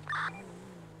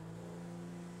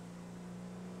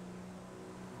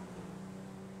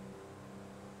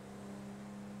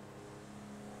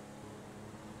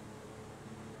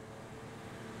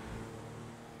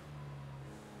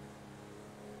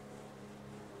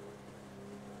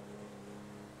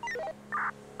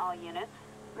 All units.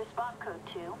 Respond code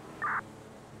 2.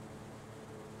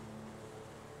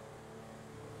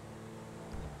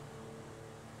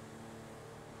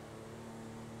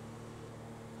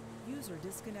 User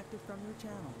disconnected from your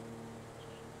channel.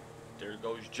 There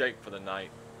goes Jake for the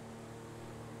night.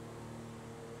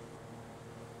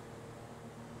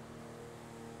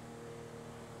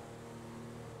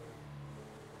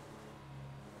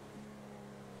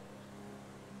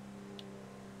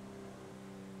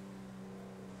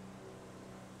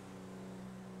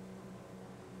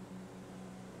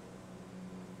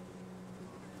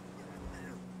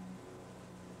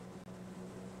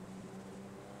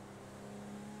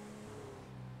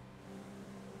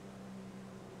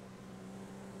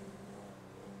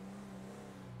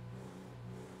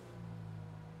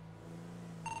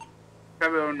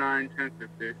 Seven 09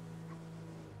 1050.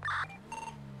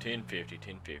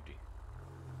 1050.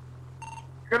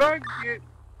 Could I get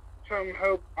some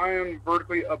help? I am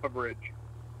vertically up a bridge.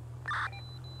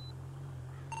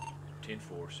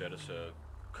 10-4, set us a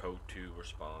code 2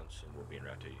 response, and we'll be en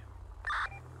route to you.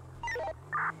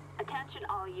 Attention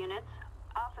all units.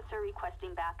 Officer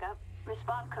requesting backup.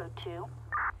 Respond code 2.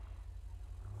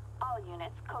 All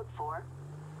units, code 4.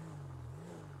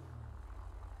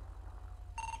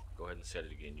 Go ahead and set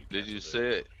it again. Did you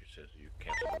say it? You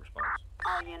canceled the response.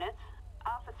 All units.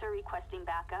 Officer requesting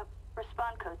backup.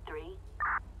 Respond code 3.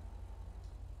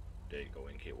 There you go,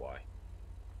 NKY.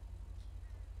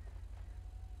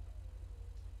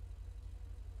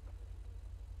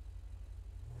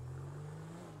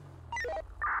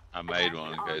 I made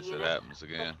one in case it happens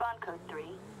again. Respond code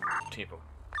 3. Tempo.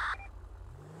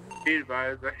 Be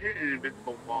advised, I hit an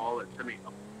invisible wall that sent me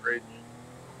up the bridge.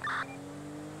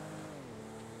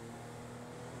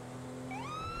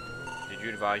 Did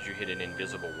you advise you hit an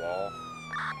invisible wall?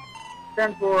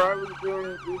 10-4, I was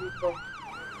doing duty for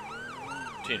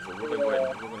 10-4, we're going to go ahead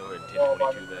and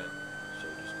 1022 that. So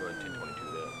just go ahead and 1022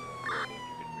 that. Go ahead and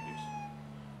you can reduce.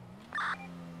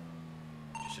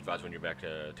 Just advise when you're back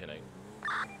to 10-8.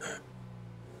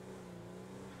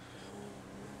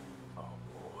 Oh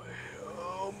boy.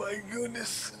 Oh my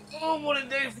goodness. Oh, what a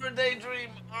day for a daydream.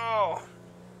 Oh.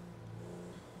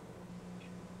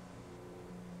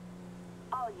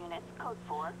 All units, code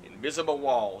 4. Invisible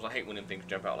walls. I hate when them things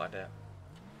jump out like that.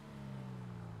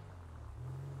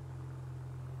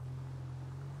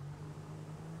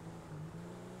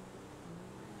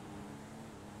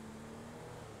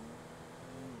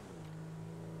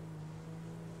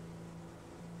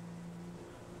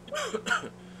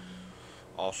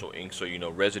 Also, Inc., so you know,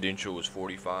 residential is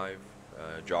 45,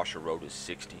 Joshua Road is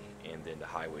 60, and then the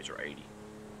highways are 80.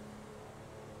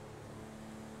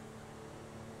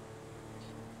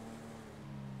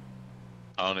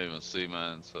 I don't even see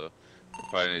mine, so I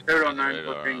probably need to Third turn on the 9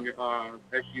 radar flipping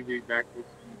SUV back this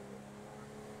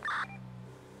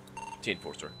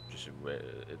 10-4, sir. Just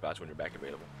advise when you're back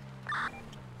available.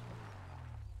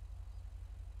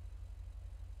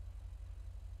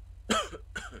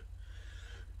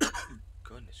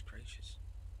 Goodness gracious.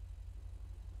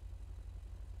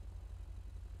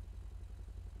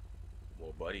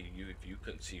 buddy, if you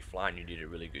couldn't see flying, you did a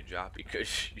really good job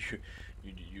because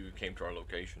you came to our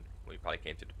location. Well, you probably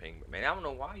came to the ping, but man, I don't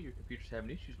know why your computer's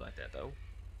having issues like that though.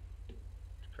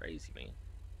 It's crazy, man.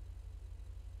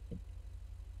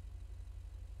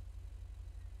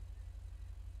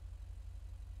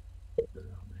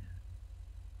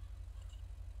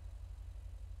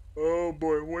 Oh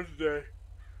boy, what's that?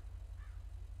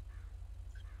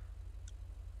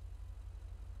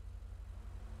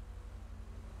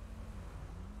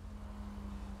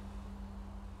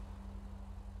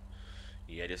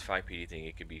 Yeah, this 5PD thing,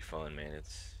 it could be fun, man.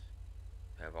 It's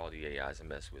have all the AIs to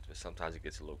mess with, but sometimes it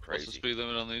gets a little crazy. What's the speed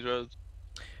limit on these roads?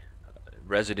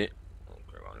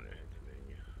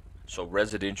 So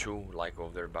residential, like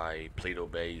over there by Paleto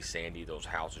Bay, Sandy, those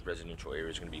houses, residential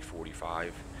areas going to be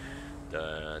 45.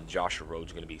 The Joshua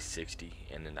Road's going to be 60,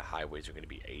 and then the highways are going to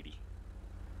be 80.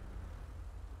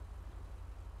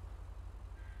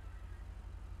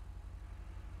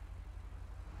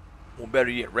 Well, better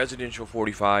yet, residential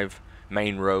 45,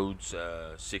 main roads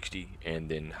 60, and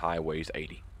then highways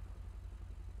 80.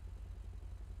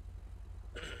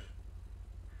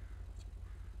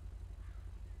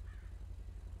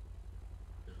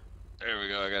 There we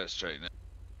go, I got it straightened out.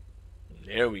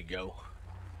 There we go.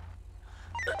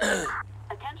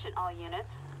 Attention all units.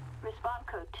 Respond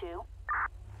code 2.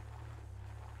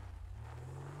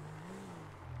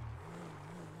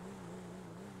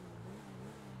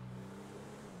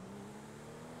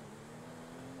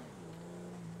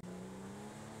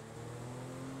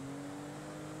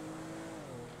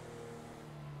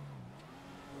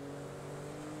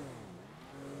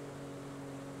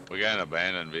 We got an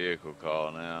abandoned vehicle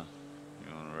call now.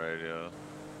 You on the radio?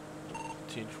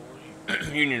 1040.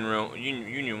 Union 1,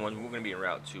 we're going to be en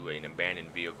route to an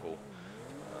abandoned vehicle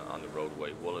on the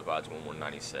roadway. We'll advise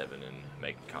 1197 and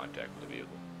make contact with the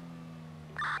vehicle.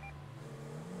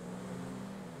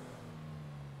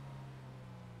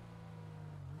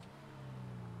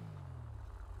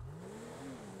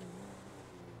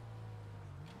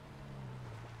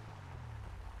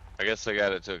 I guess they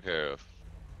got it took care of.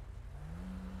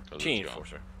 10-4,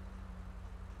 sir.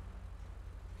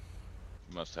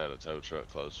 You must have had a tow truck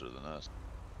closer than us.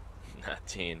 Not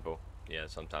 10, but yeah,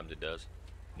 sometimes it does.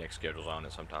 Next schedule's on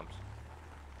it sometimes.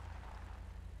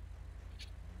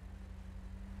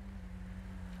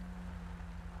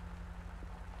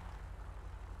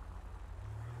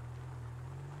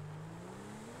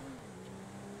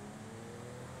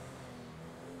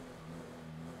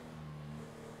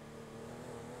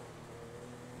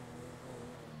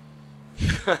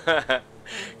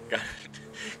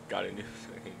 got a new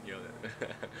thing. Yo,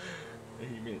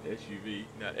 he meant SUV,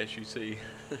 not SUC.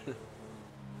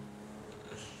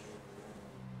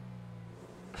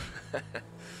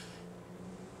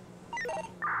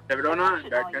 709,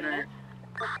 back 10-8.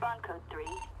 Respond code 3.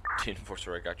 10-4,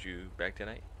 sir, I got you back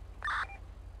 10-8.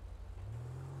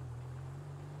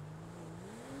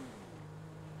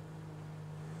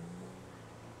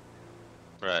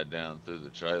 Right down through the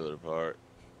trailer park.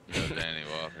 You know, Danny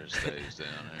Walker stays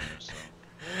down here, so.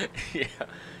 Yeah,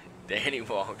 Danny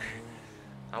Walker.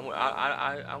 I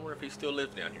wonder if he still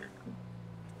lives down here.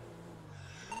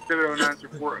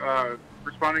 709 report,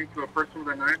 responding to a person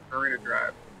with a knife, Marina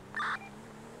Drive.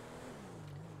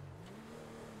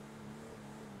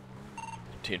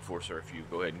 10-4, sir, if you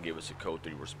go ahead and give us a code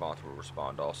 3 response, we'll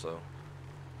respond also.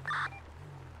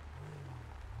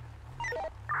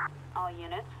 All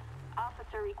units.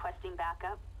 Officer requesting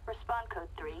backup. Respond code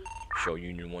 3. Show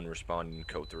Union 1 responding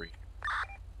code 3.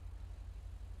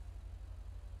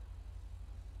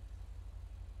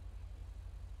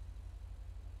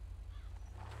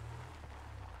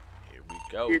 Here we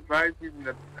go. He advised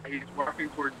he's walking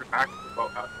towards the back of the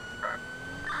boathouse.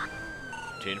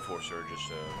 10-4, sir,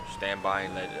 just stand by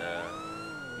and let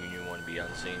Union 1 be on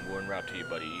the scene. We're en route to you,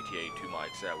 buddy. ETA 2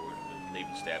 mics out. We're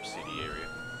leaving Stab City area.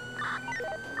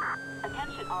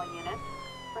 Attention all units.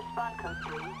 Respond code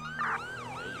 3. There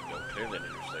you go. Clear that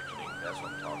intersection. That's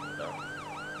what I'm talking about.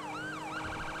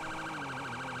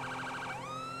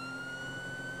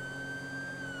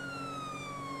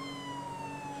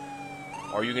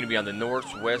 Are you going to be on the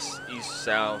north, west, east,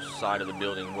 south side of the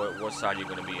building? What side are you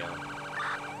going to be on?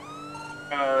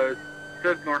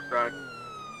 Says north side.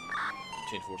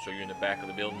 10-4, so you're in the back of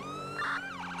the building?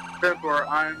 10-4,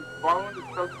 I'm following the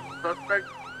suspect,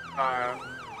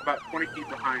 about 20 feet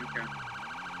behind him.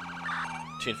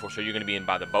 10-4, so you're going to be in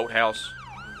by the boathouse?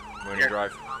 Marina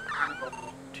Drive? Kind of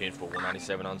 10-4,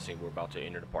 197 on scene. We're about to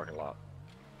enter the parking lot.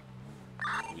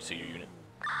 We see your unit.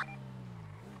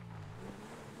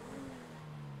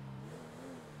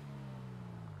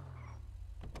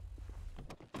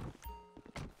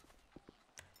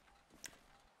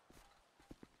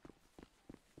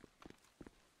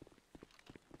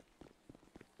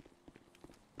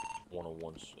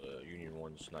 101's, Union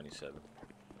 1's 97.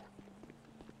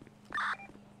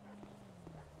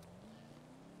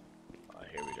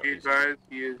 Here we go. These guys,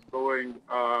 he is going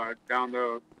down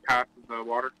the path of the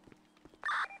water.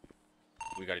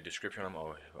 We got a description on him.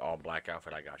 Oh, all black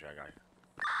outfit. I got you. I got you.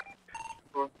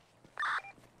 Cool.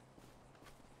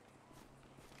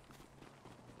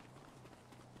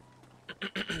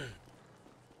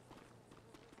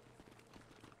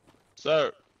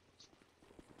 Sir,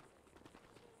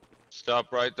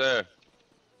 stop right there.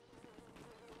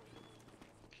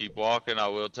 Keep walking, I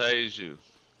will tase you.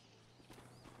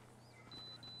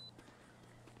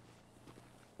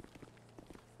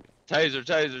 Taser,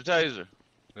 taser, taser.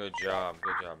 Good job,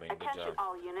 man. Good Attention job.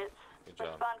 all units. Good job.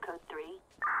 Respond code 3.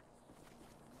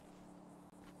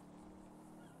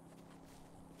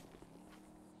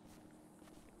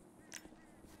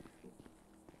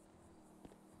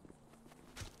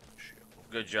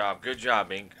 Good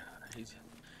job, Ink.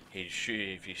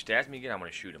 If he stabs me again, I'm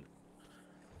gonna shoot him.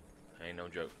 Ain't no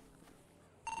joke.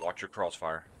 Watch your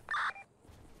crossfire.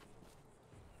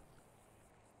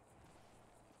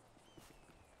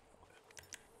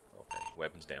 Okay,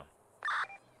 weapons down.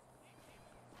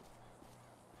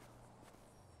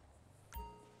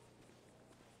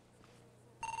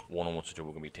 One-on-one situation,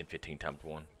 we're gonna be 10-15 times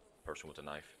 1. Person with a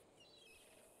knife.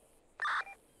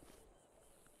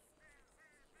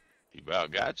 He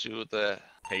about got you with that.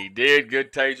 He did.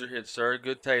 Good taser hit, sir.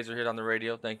 Good taser hit on the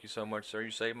radio. Thank you so much, sir.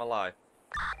 You saved my life.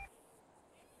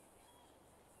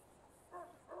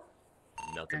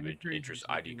 Nothing but interest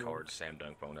ID card, Sam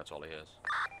Dunk phone. That's all he has.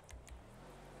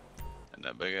 And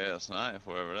that big ass knife,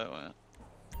 wherever that went.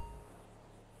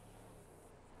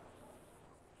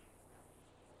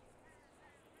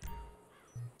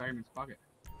 Back in his pocket.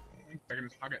 Back in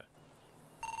his pocket.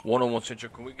 101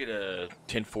 Central, can we get a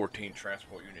 1014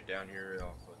 transport unit down here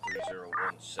off of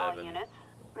 3017?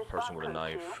 Person with a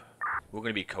knife. We're going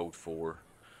to be code 4.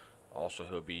 Also,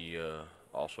 he'll be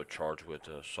also charged with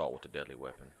assault with a deadly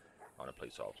weapon on a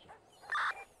police officer.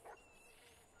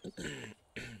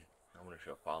 I wonder if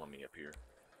he'll follow me up here.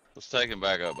 Let's take him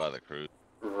back up by the crew.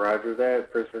 Roger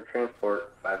that. Prisoner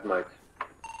transport, 5 mics.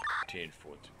 10-4.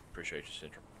 Appreciate you,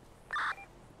 Central.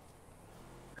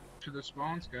 To the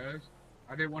spawns, guys.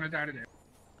 I didn't want to die today.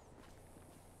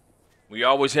 We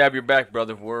always have your back,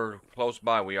 brother. We're close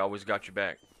by. We always got your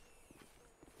back.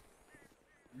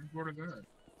 What is that?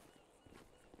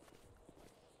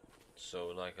 So,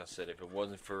 like I said, if it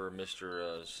wasn't for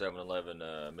Mr. 7-Eleven,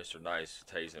 Mr. Nice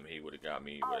tasing him, he would have got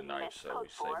me with a knife, so he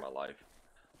saved my life.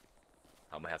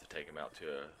 I'm going to have to take him out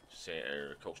to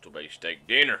a Coastal Bay steak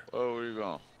dinner. Oh, where you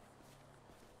going?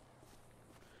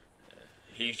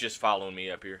 He's just following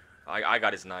me up here. I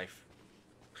got his knife.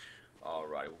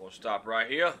 Alright, we're going to stop right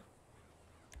here.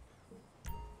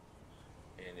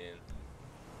 And then...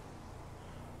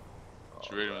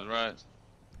 Did you read him his rights?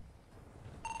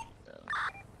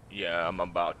 Yeah, I'm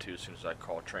about to as soon as I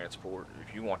call transport.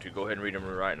 If you want to, go ahead and read them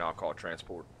right now. I'll call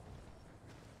transport.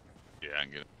 Yeah, I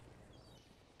can get it.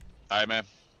 Alright, man.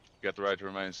 You got the right to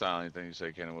remain silent. Anything you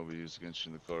say can and will be used against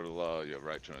you in the court of law. You have a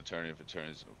right to an attorney if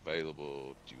attorney is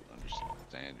available. Do you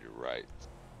understand your rights?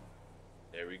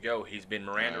 There we go. He's been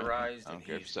Mirandaized. I don't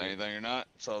care if you say anything or not.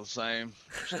 It's all the same.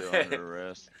 You're still under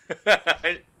arrest.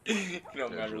 No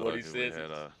matter what he says.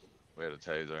 We had a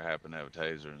taser. I happened to have a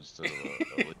taser instead of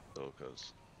a lethal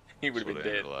because he would have been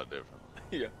dead. A lot differently.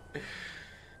 Yeah.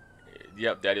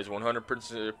 Yep, that is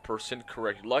 100%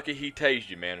 correct. Lucky he tased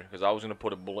you, man, because I was gonna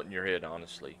put a bullet in your head.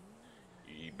 Honestly,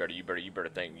 you better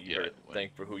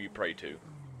think for who you pray to.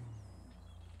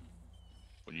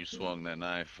 When you swung that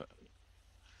knife,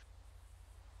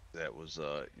 that was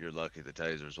you're lucky. The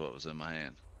taser is what was in my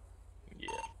hand. Yeah.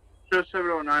 Just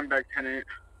 709 back 10-8.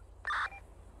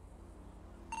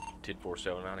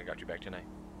 10-4-7-9. I got you back tonight.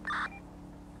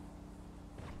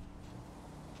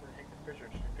 Prisoner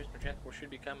transport should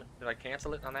be coming. Did I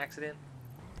cancel it on accident?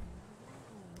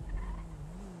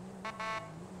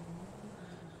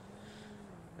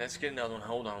 Let's get another one.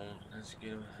 Hold on. Hold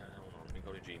on. Let me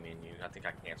go to G menu. I think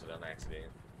I canceled it on accident.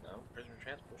 No, prisoner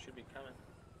transport should be coming.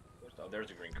 Oh, there's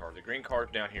the green card. The green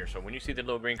card's down here. So when you see the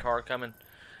little green card coming,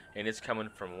 and it's coming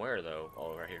from where though?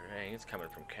 Oh, right here. Hey, it's coming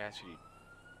from Cassidy,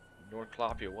 North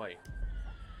Cloppia Way.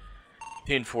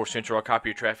 10-4 Central. I'll copy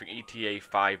your traffic. ETA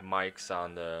 5 mics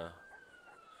on the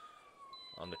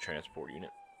transport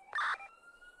unit.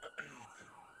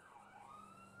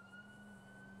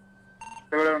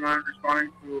 709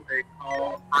 responding to a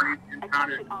call. Burning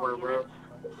impounded for road.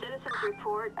 Citizens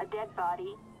report a dead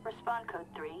body. Respond code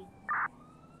 3.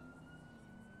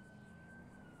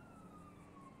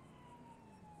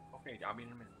 Okay, I'll be in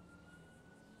a minute.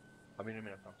 I'll be in a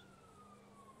minute, folks.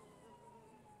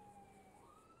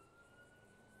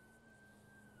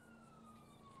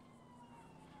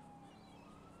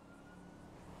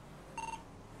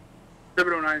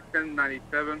 709,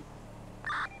 1097.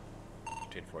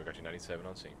 10-4, got you 97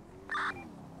 on scene.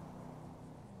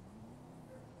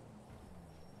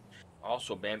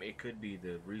 Also, Bam, it could be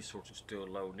the resources still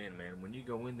loading in, man. When you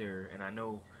go in there, and I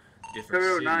know different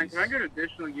 709, cities. can I get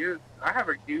additional units? I have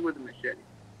a dude with a machete.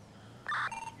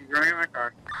 He's running in my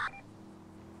car.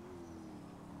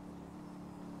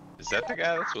 Is that the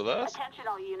guy that's with us? Attention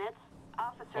all units.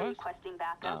 Officer requesting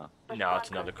backup. No, it's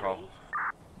another call.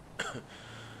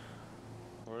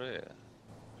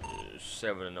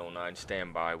 709,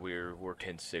 standby. We're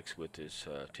 10-6 with this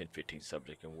 10-15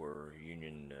 subject, and we're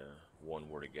Union 1.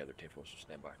 We're together. 10-4, so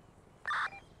standby.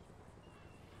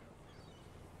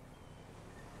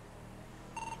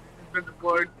 Been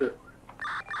deployed.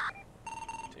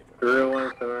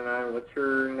 30179, what's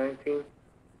your 19?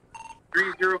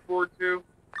 3042.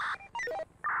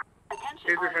 Attention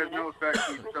Taser all has no units. effect.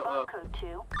 He's still Response up. code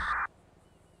 2.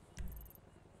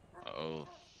 Uh-oh.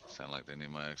 Sound like they need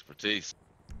my expertise.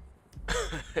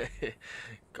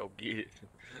 Go get it.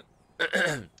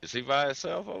 Is he by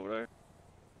himself over there?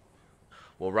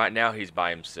 Well, right now he's by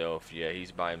himself. Yeah,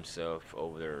 he's by himself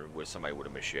over there with somebody with a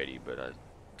machete. But I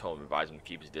told him, advise him to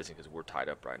keep his distance because we're tied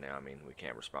up right now. I mean, we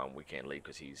can't respond. We can't leave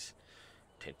because he's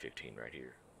 10-15 right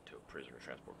here till prisoner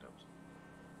transport comes.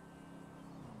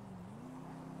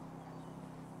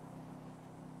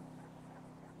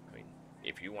 I mean,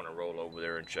 if you want to roll over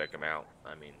there and check him out,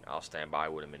 I mean, I'll stand by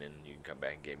with him and then you can come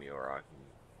back and get me, or I can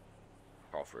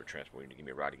call for a transport unit to give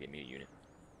me a ride to get me a unit.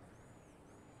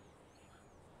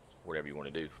 Whatever you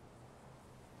want to do.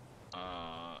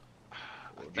 I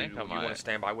Well, think I might. You want to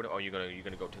stand by with him, or you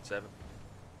gonna go 10-7?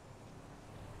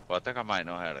 Well, I think I might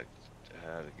know how to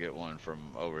get one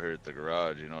from over here at the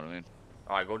garage. You know what I mean?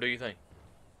 All right, go do your thing.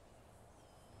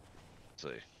 Let's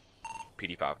see.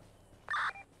 PD5.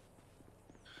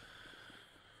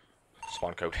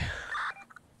 Spawn code.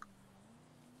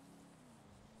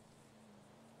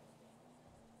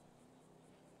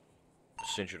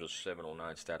 Central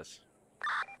 709 status.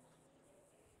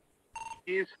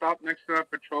 He stopped next to a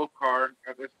patrol car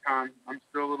at this time. I'm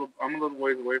a little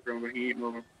ways away from him, but he ain't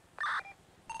moving.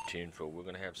 10-4, we're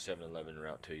gonna have 711 en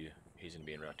route to you. He's gonna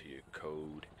be en route to you.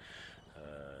 Code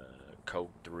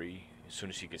 3. As soon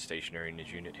as he gets stationary in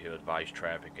his unit, he'll advise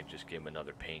traffic and just give him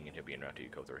another ping, and he'll be en route to you.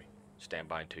 Code 3. Stand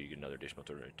by until you get another additional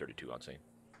 32 on scene.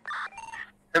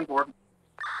 10-4.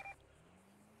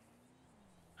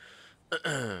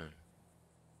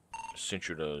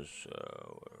 Central does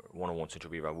 101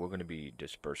 Central B. We're going to be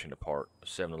dispersing apart.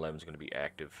 711 is going to be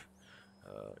active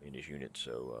in his unit,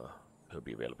 so he'll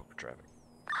be available for traffic.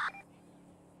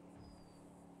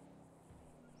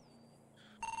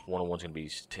 101 is going to be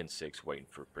 10-6 waiting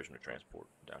for prisoner transport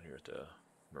down here at the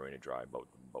Marina Drive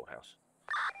boathouse.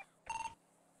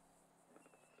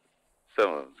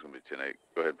 711 is going to be 10-8.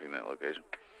 Go ahead and ping that location.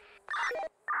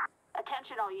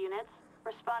 Attention all units.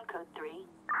 Respond code 3.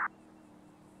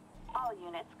 All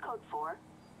units, code 4.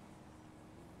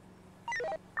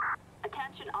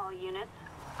 Attention all units.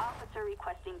 Officer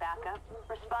requesting backup.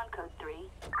 Respond code 3.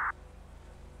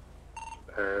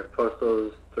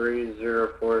 Postal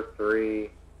 3043.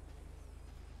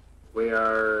 We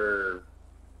are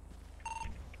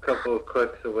a couple of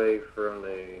clicks away from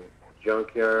the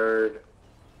junkyard.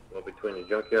 Well, between the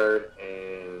junkyard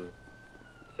and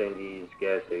Sandy's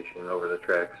gas station over the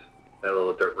tracks. That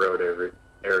little dirt road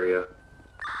area.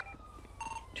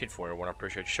 10-4, I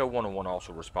appreciate it. Show 101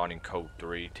 also responding code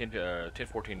 3.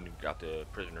 10-14 got the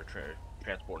prisoner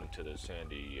transporting to the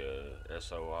Sandy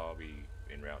SO. I'll be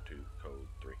en route to code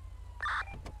 3.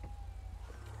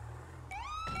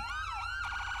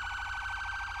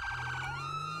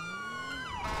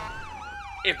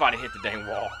 If I'd hit the dang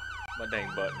wall, my dang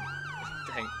button,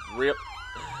 dang rip.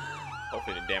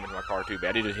 Hopefully it didn't damage my car too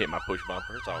bad. It just hit my push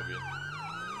bumper. It's all good.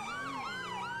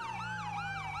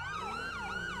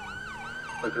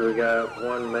 Look, we got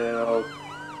one male,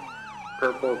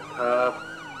 purple top,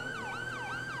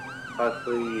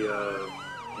 possibly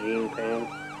jean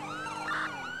pants.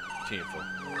 10-4.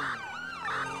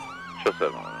 Show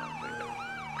 7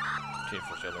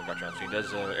 10-4, got you on scene.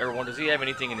 Does he have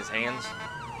anything in his hands?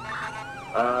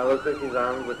 Looks like he's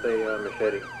armed with a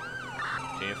machete.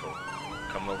 10-4.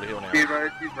 Coming over the hill now. He's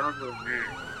armed with a man.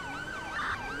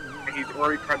 And he's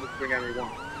already tried to swing at me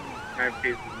once. I have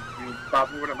cases. He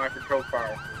stopped moving at my patrol car.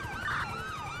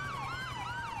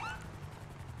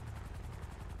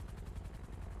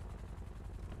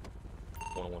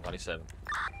 One 197.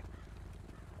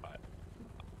 Alright.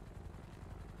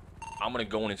 I'm gonna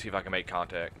go in and see if I can make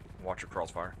contact. Watch your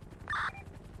crossfire.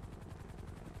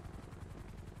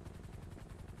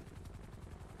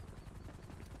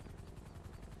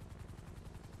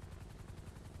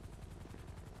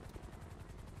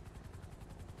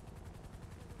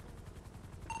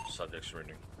 Subject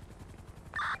surrendering.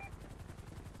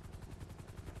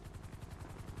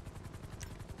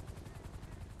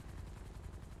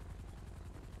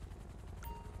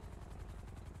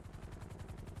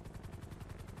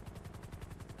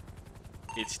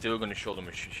 It's still going to show the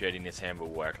machete in his hand, but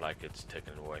we'll act like it's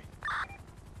taken away.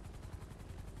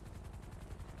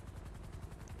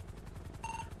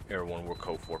 Everyone, we're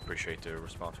code 4. Appreciate the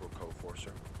response. We're code 4,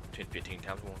 sir. 1015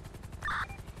 times 1.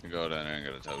 You go down there and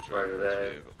get a tow truck. Roger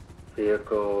that.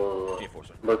 Vehicle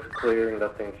looks clear.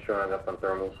 Nothing showing up on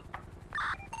thermals.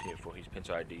 Beautiful. He's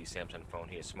pencil ID, Samsung phone.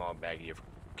 He has a small baggie of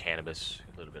cannabis,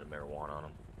 a little bit of marijuana on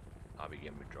him. I'll be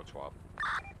giving him a drug swab.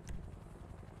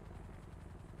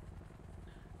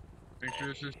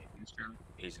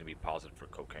 He's going to be positive for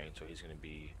cocaine, so he's going to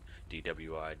be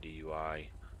DWI, DUI,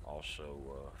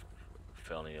 also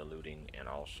felony eluding, and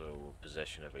also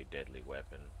possession of a deadly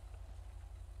weapon.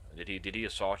 Did he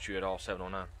assault you at all,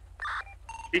 709?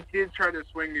 He did try to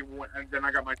swing me, and then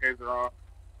I got my taser off.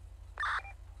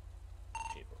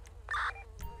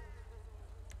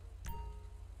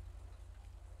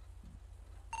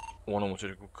 One,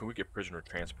 can we get prisoner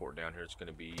transport down here? It's going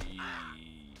to be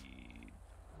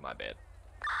my bad.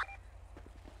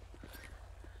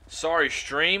 Sorry,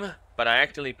 stream, but I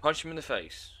accidentally punched him in the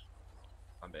face.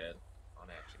 My bad. On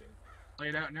accident. Lay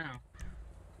it out now.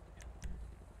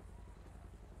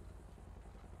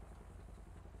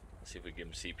 Let's see if we give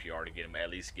him CPR to get him, at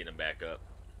least get him back up.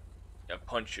 A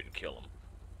punch shouldn't kill him.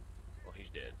 Well, he's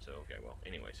dead, so okay, well,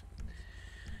 anyways.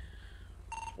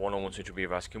 101 Central be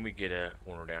advised. Can we get a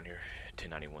owner down here?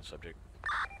 1091 subject.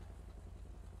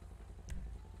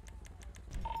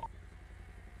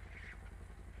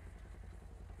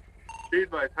 Be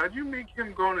advised, how'd you make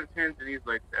him go on his hands and knees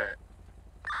like that?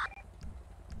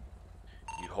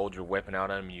 You hold your weapon out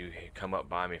on him, you come up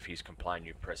by him. If he's complying,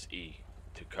 you press E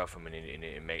to cuff him, and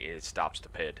it stops the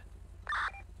PED.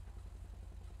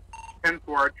 10-4,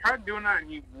 I tried doing that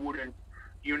and he wouldn't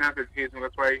even have his tasing.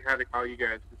 That's why I had to call you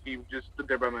guys, because he just stood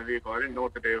there by my vehicle. I didn't know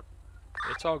what to do.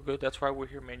 It's all good. That's why we're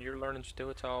here, man. You're learning still.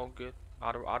 It's all good.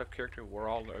 Out of character.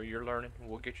 You're learning.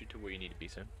 We'll get you to where you need to be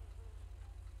soon.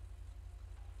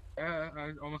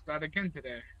 I almost died again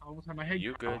today. I almost had my head.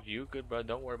 You good? You good, bud?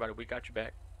 Don't worry about it. We got your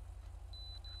back.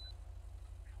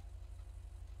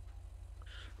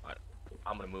 Alright,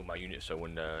 I'm gonna move my unit so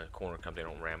when the corner comes, they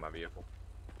don't ram my vehicle.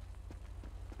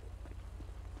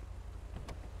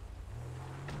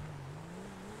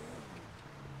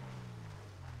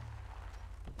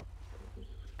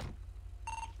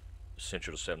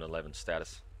 Central to 711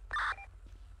 status.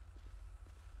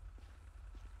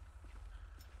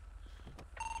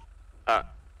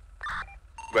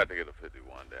 About to get a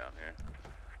 51 down here.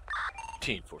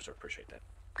 Team Force, I appreciate that.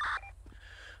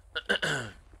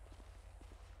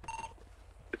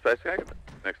 Dispatch, can I get the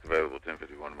next available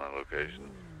 1051 to my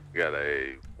location? We got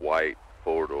a white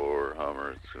 4-door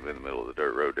Hummer. It's gonna be in the middle of the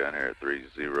dirt road down here at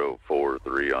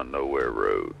 3043 on Nowhere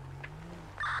Road.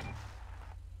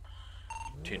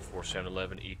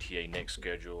 10-4-7-11 ETA next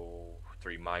schedule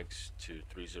 3 mics to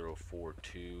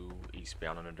 3042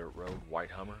 eastbound on a dirt road,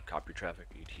 white Hummer. Copy traffic.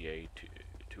 ETA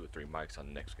 2 or 3 mics on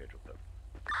the next schedule.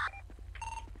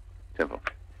 Simple.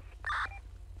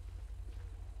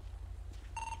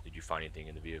 Did you find anything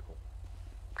in the vehicle?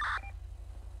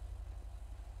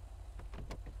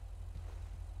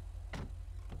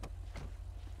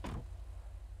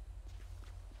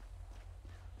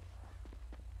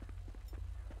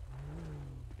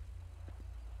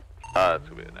 It's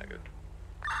gonna be a negative.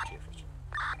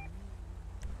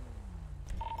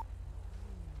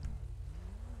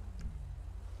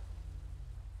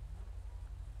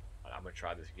 I'm gonna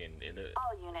try this again.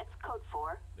 All units, code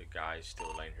 4. The guy's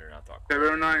still laying here, and I thought.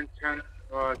 709,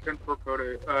 10-4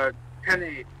 code,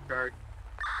 10-8, sorry.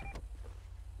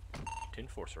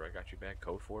 10-4, sir. I got you back.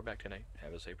 Code 4 back 10-8.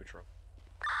 Have a safe patrol.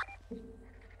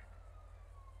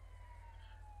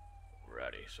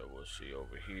 Righty, so we'll see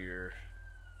over here.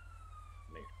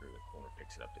 Make sure the corner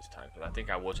picks it up this time, because I think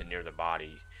I wasn't near the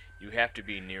body. You have to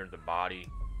be near the body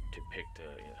to pick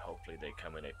the. Hopefully they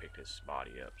come in, they pick this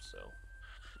body up. So.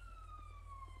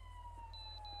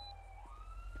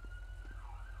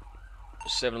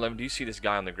 $711, do you see this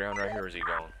guy on the ground right here, or is he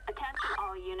gone? Attention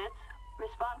all units.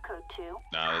 Respond code 2.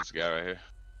 Nah, this guy right here.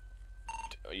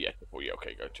 Yeah, well, yeah,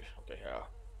 okay, gotcha. Okay,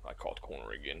 I called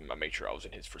corner again. I made sure I was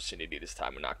in his vicinity this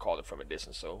time and not called it from a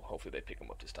distance, so hopefully they pick him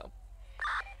up this time.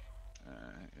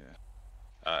 Yeah.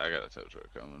 I got a tow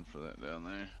truck coming for that down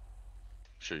there.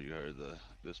 Sure you heard the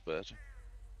dispatcher.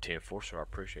 10-4, sir, I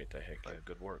appreciate that. Heck yeah,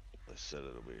 good work. They said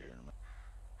it'll be here in a minute.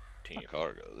 10.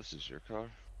 Cargo, this is your car?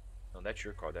 No, that's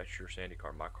your car. That's your Sandy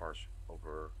car. My car's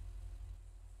over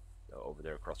over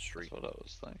there across the street. That's what I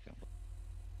was thinking.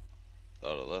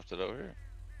 Thought I left it over here.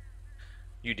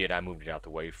 You did. I moved it out the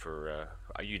way for.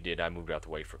 You did. I moved it out the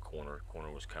way for corner.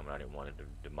 Corner was coming. I didn't want to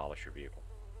demolish your vehicle.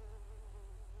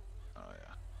 Oh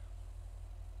yeah.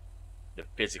 The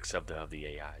physics of the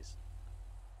AIs.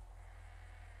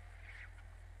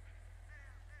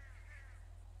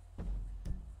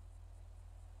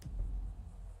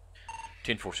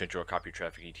 (10-4) Central, copy your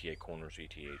traffic, ETA corners,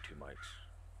 ETA 2 mics.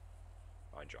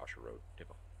 On Joshua Road,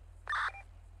 Dippo.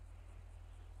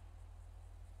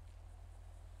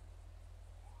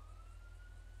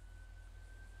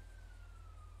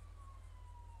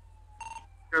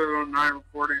 On 9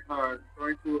 reporting,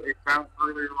 going to a found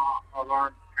earlier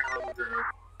alarm panel.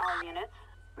 All units,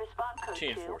 respond code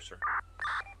 10-4, sir.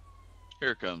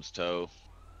 Here comes Toe.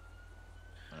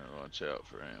 Better watch out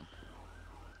for him.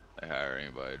 They hire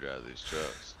anybody to drive these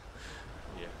trucks.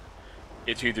 Yeah.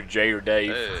 It's either Jay or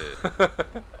Dave. Hey.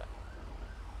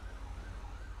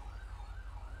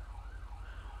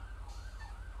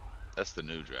 That's the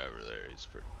new driver there. He's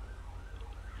pretty.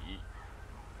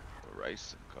 A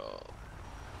racing call.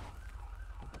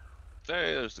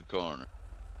 There's the corner.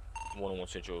 101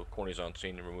 Central, corner's on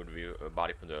scene and removed a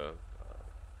body from the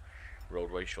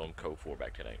roadway. Show him code 4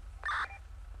 back tonight.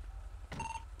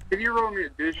 Can you roll me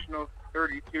additional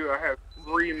 32? I have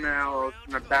 3 males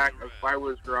in the back of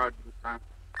Flywheel's garage this time.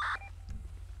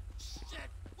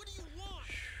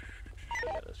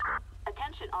 Yeah, let's go.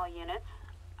 Attention all units.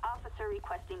 Officer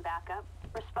requesting backup.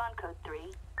 Respond code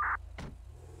 3.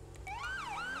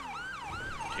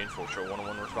 10-4, show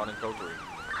 101 responding code 3.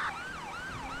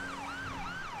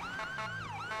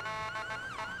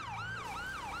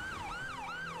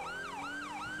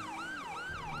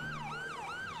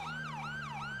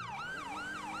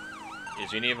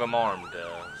 Is any of them armed,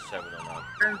 709?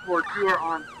 10-4, 2 are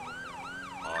armed.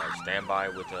 Alright, stand by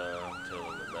with, till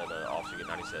let officer get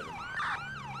 97.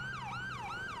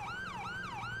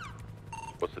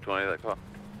 What's the 20 that call?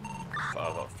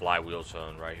 Flywheels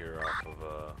right here off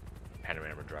of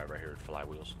Panorama Drive right here at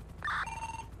Flywheels.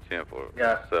 10-4.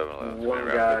 Yeah, 7-11. one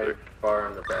guy far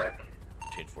in the back.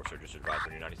 10-4, sir, just advisor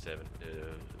on your 97.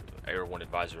 Air 1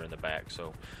 advisor in the back,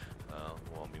 so well,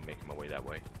 I'll be making my way that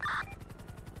way.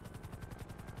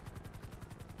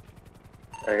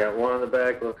 I got one in the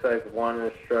back, looks like one in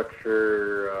the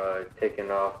structure,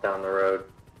 taking off down the road.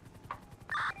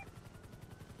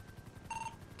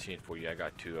 10-4, yeah, I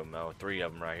got 2 of them, 3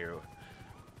 of them right here.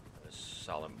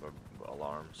 Solid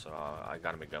alarm, so I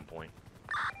got him at gunpoint.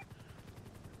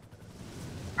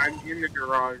 I'm in the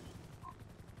garage.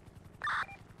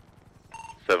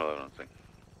 7-11, I think.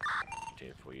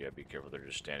 10-4, yeah, be careful, they're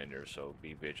just standing there, so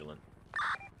be vigilant.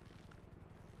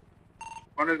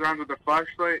 One is armed with a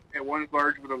flashlight, and one is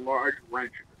large with a large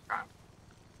wrench at this time.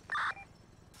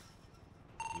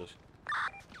 Listen.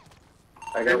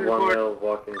 I got one male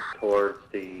walking towards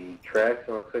the tracks,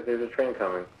 and looks like there's a train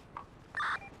coming.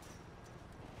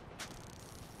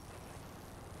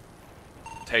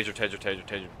 Taser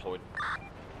deployed.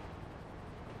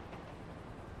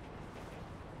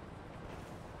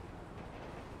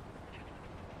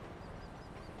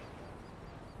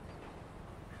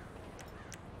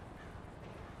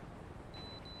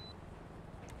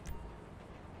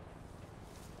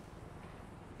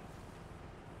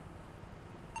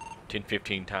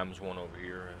 (10-15) times 1 over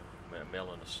here, a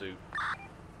male in a suit.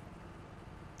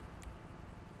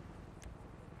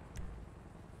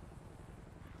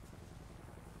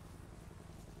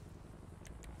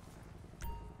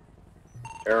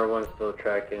 Everyone's still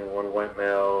tracking, one white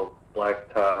male,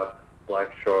 black top,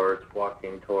 black shorts,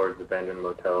 walking towards abandoned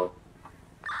motel.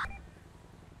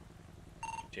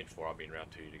 10-4, I'll be en route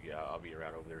to you to get. I'll be en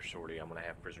route over there shortly. I'm gonna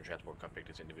have prisoner transport come pick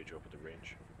this individual up at the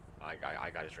wrench. I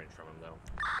got his wrench from him though.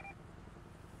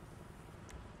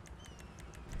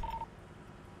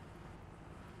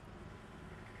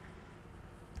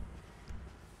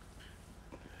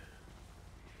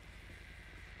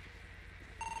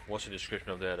 What's the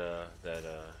description of that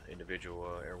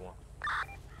individual, Air 1?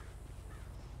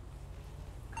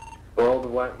 Bald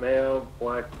white male,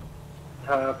 black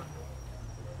top,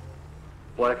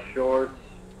 black shorts,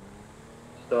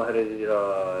 still headed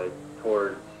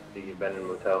towards the abandoned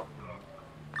motel.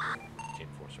 10-4,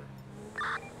 sir.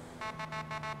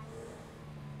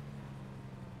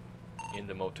 In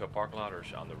the motel parking lot or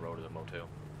on the road to the motel?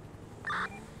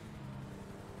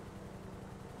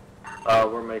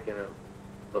 We're making it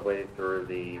the way through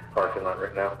the parking lot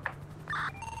right now.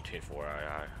 10-4,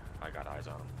 I got eyes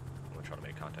on him. I'm gonna try to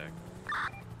make contact.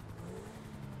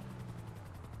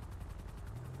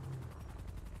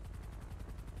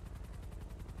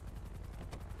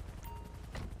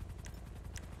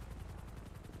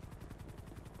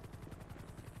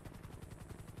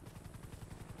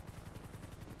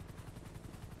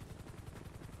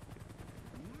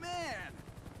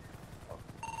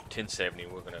 1070.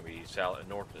 We're going to be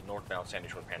northbound Sandy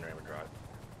Shore Panorama Drive.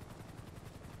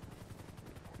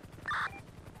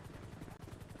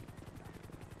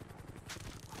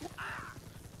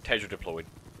 Taser deployed.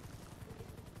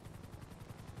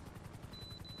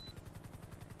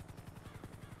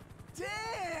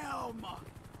 Damn!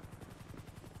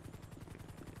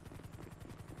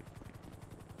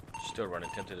 Still running.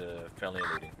 Attempted felony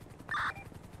eluding.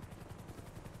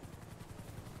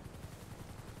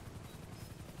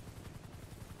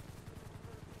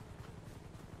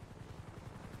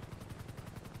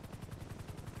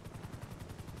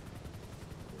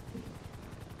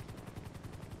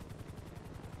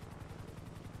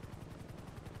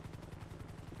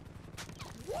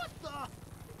 What the?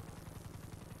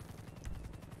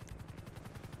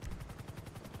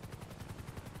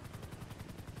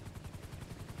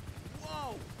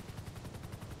 Whoa!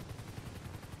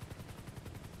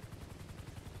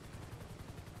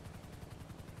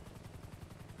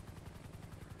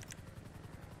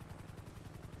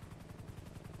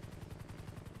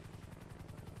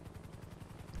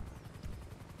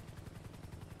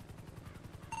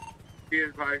 Be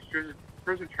advised,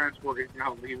 prison transport is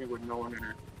now leaving with no one in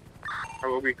it. I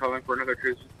will be calling for another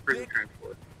prison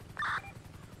transport.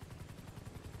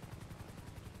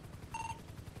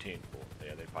 10-4.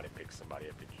 Yeah, they probably picked somebody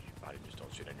up. You probably just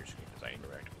don't see it on your screen because I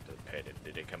interacted with the pet.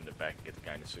 Did they come in the back and get the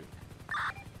guy in the suit?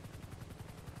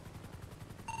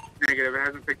 Negative, it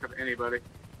hasn't picked up anybody.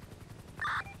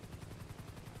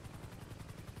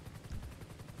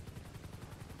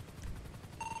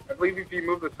 I believe if you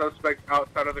move the suspects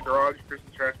outside of the garage, prison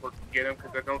transport can get them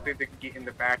because I don't think they can get in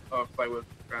the back of Playwood.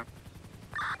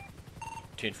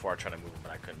 10-4, I tried to move him,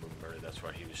 but I couldn't move him earlier. That's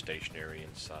why he was stationary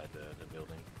inside the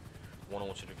building.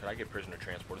 101, could I get prisoner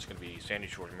transport? It's going to be Sandy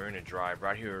Shores, Marina Drive,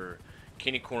 right here,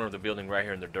 Kenny corner of the building, right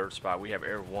here in the dirt spot. We have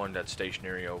Air 1 that's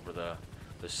stationary over the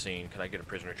scene. Can I get a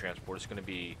prisoner transport? It's going to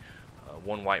be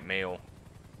one white male,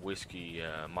 whiskey,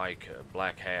 Mike,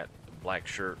 black hat, black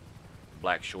shirt,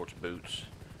 black shorts, boots.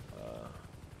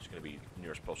 It's going to be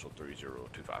nearest postal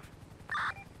 3025.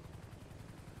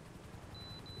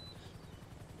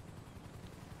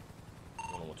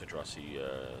 I see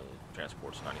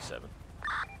transports 97.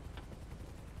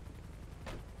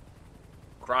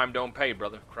 Crime don't pay,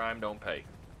 brother. Crime don't pay.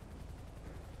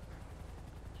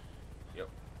 Yep.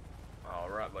 All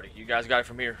right, buddy. You guys got it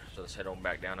from here, so let's head on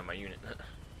back down to my unit.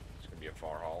 It's gonna be a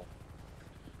far haul.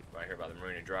 Right here by the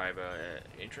Marina Drive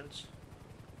entrance.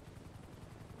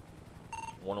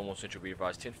 101 Central, be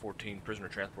advised. 1014 prisoner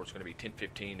transport is going to be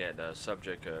 1015 at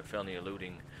subject felony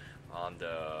eluding on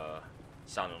the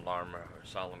silent alarm,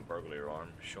 silent burglary alarm.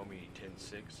 Show me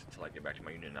 10-6 until I get back to my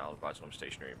unit, and I'll advise when I'm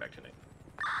stationary back tonight.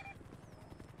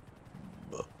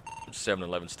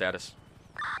 7-11 status.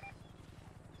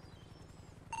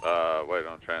 Wait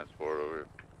on transport over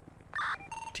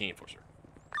here. 10-4, sir.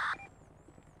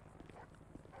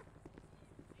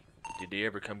 Did they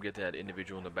ever come get that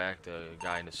individual in the back, the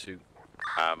guy in the suit?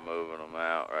 I'm moving them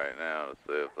out right now to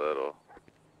see if that'll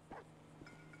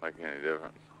make any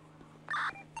difference.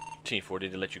 10-4,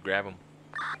 did they let you grab him?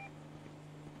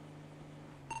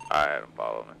 I had him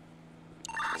follow me.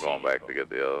 I'm going back to get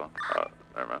the other one.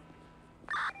 Never mind.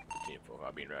 10-4,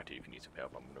 I'll be right to you if you need some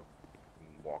help. I'm going to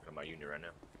walk to my unit right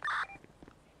now.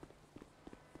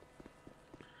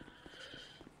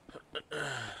 It's going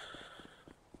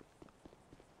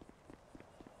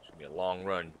to be a long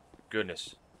run.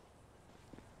 Goodness.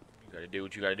 You got to do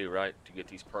what you got to do, right? To get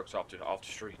these perks off the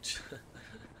streets.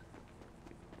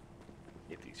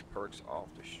 Get these perks off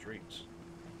the streets.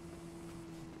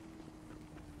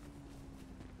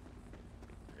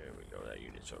 There we go. That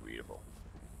unit's so readable.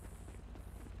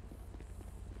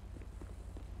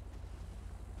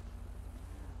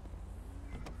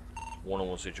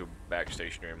 One-on-one Central back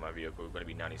stationary in my vehicle. We're going to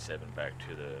be 97 back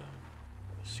to the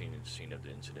scene of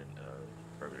the incident.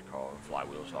 Burglary call.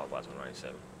 Flywheels. All advised on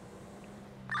 97.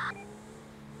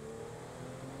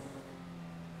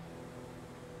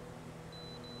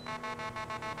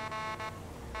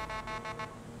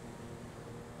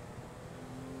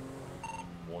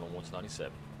 One-on-one's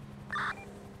 97.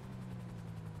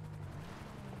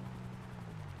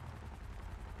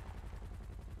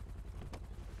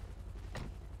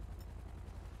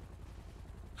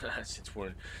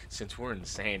 since we're in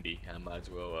Sandy, I might as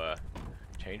well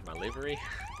change my livery.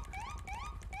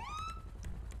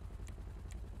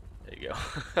 There you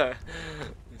go.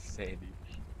 Sandy,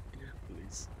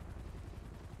 please.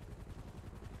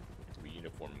 We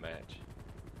uniform match.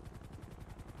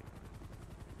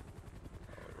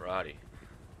 Alrighty.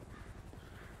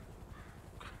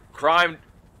 Crime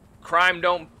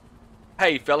don't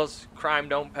pay, fellas. Crime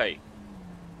don't pay.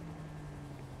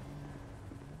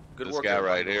 Good this work, guy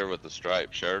everybody. right here with the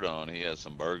striped shirt on, he has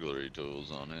some burglary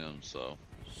tools on him, so.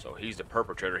 So he's the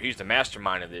perpetrator. He's the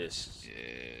mastermind of this.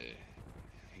 Yeah.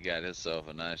 He got himself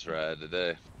a nice ride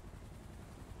today.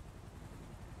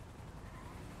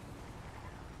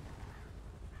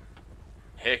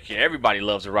 Heck yeah, everybody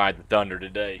loves to ride the thunder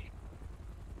today.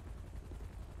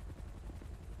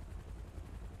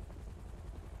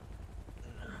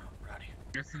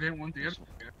 Guess they didn't want the other.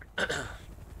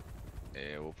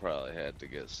 Yeah, we'll probably have to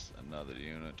get another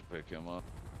unit to pick him up.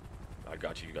 I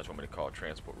got you. You guys want me to call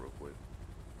transport real quick?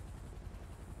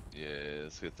 Yeah,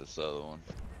 let's get this other one.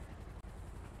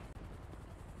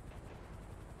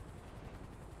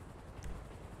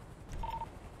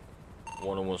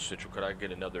 One Central, could I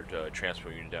get another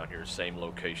transport unit down here? Same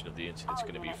location of the incident. It's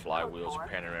going to be Flywheels,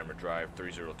 Panorama Drive,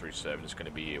 3037. It's going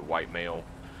to be a white male,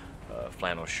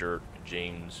 flannel shirt,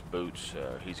 jeans, boots.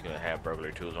 He's going to have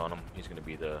burglary tools on him. He's going to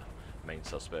be the main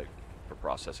suspect for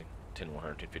processing. 10-100,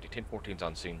 1050, 1014's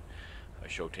on scene.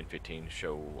 Show 1015.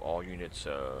 Show all units.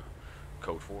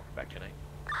 Code 4. Back 10-8.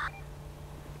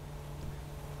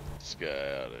 This guy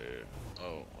out of here.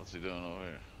 Oh, what's he doing over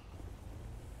here?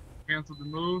 Cancel the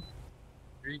move.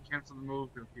 If you cancel the move,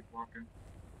 he'll keep walking.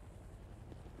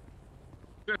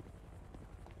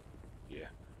 Yeah.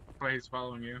 Why he's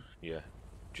following you. Yeah.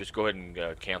 Just go ahead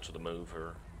and cancel the move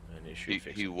or an issue.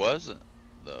 He wasn't,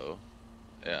 though.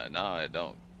 Yeah, no, I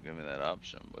don't give me that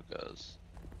option because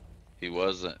he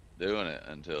wasn't doing it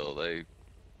until they.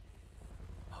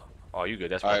 Oh, you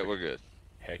good? That's all right. We're good.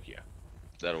 Heck yeah.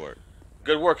 That'll work.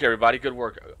 Good work, everybody. Good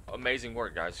work. Amazing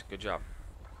work, guys. Good job.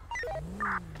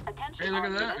 Attention, hey, look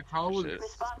at that. units. How was it?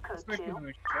 Respond code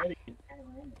 2.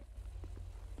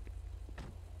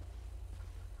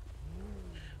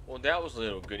 Well, that was a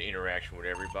little good interaction with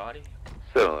everybody.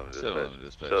 711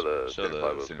 dispatch. Show the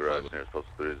Flywheels garage near post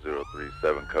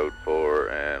 3037, code 4,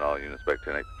 and all units back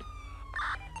 10-8.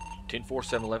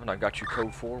 10-4-7-11, I got you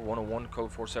code 4, 101,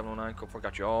 code 4, 709, code 4,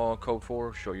 got you all code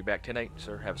 4, show you back 10-8,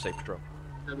 sir, have a safe patrol.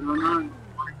 709.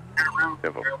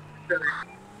 10-4.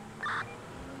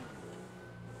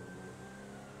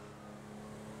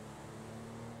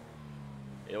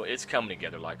 It's coming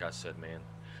together, like I said, man.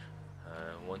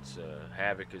 Once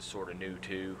Havoc is sort of new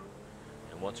too,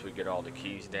 and once we get all the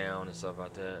keys down and stuff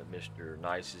like that, Mr.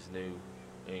 Nice is new,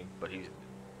 but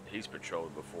he's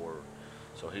patrolled before,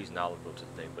 so he's knowledgeable to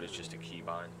the thing. But it's just a key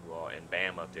bind. Well, and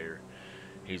Bam up there,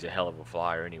 he's a hell of a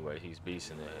flyer anyway. He's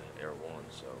beast in the Air One,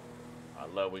 so I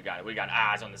love we got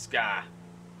eyes on the sky.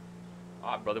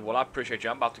 All right, brother. Well, I appreciate you.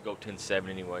 I'm about to go 10-7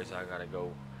 anyways. I gotta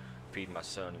go feed my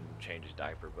son and change his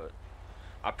diaper, but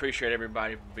I appreciate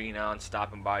everybody being on,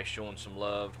 stopping by, showing some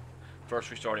love.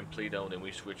 First we started in Paleto, then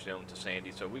we switched down to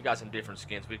Sandy. So we got some different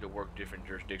skins. We could work different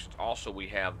jurisdictions. Also, we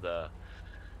have the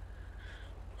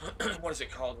what is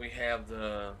it called? We have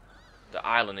the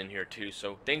island in here too.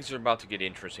 So things are about to get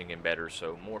interesting and better.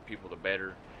 So more people, the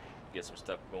better. Get some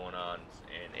stuff going on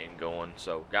and going.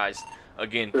 So guys,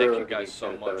 again, thank you guys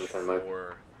so much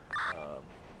for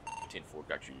 10-4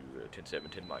 got you 10-7,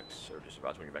 10 mics, or just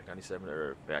about when you're back 97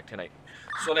 or back 10-8.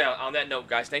 So now, on that note,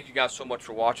 guys, thank you guys so much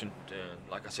for watching.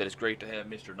 Like I said, it's great to have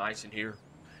Mr. Nice in here,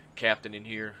 Captain in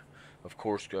here. Of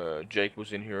course, Jake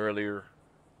was in here earlier.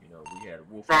 You know, we had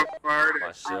Wolf,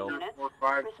 myself,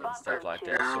 and stuff like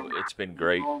that. So it's been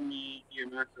great.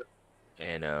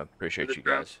 And appreciate you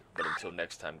guys. But until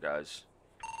next time, guys,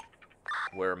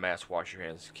 wear a mask, wash your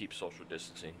hands, keep social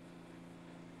distancing.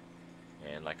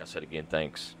 And like I said again,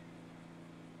 thanks.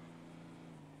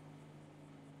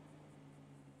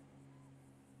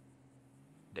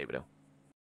 David O.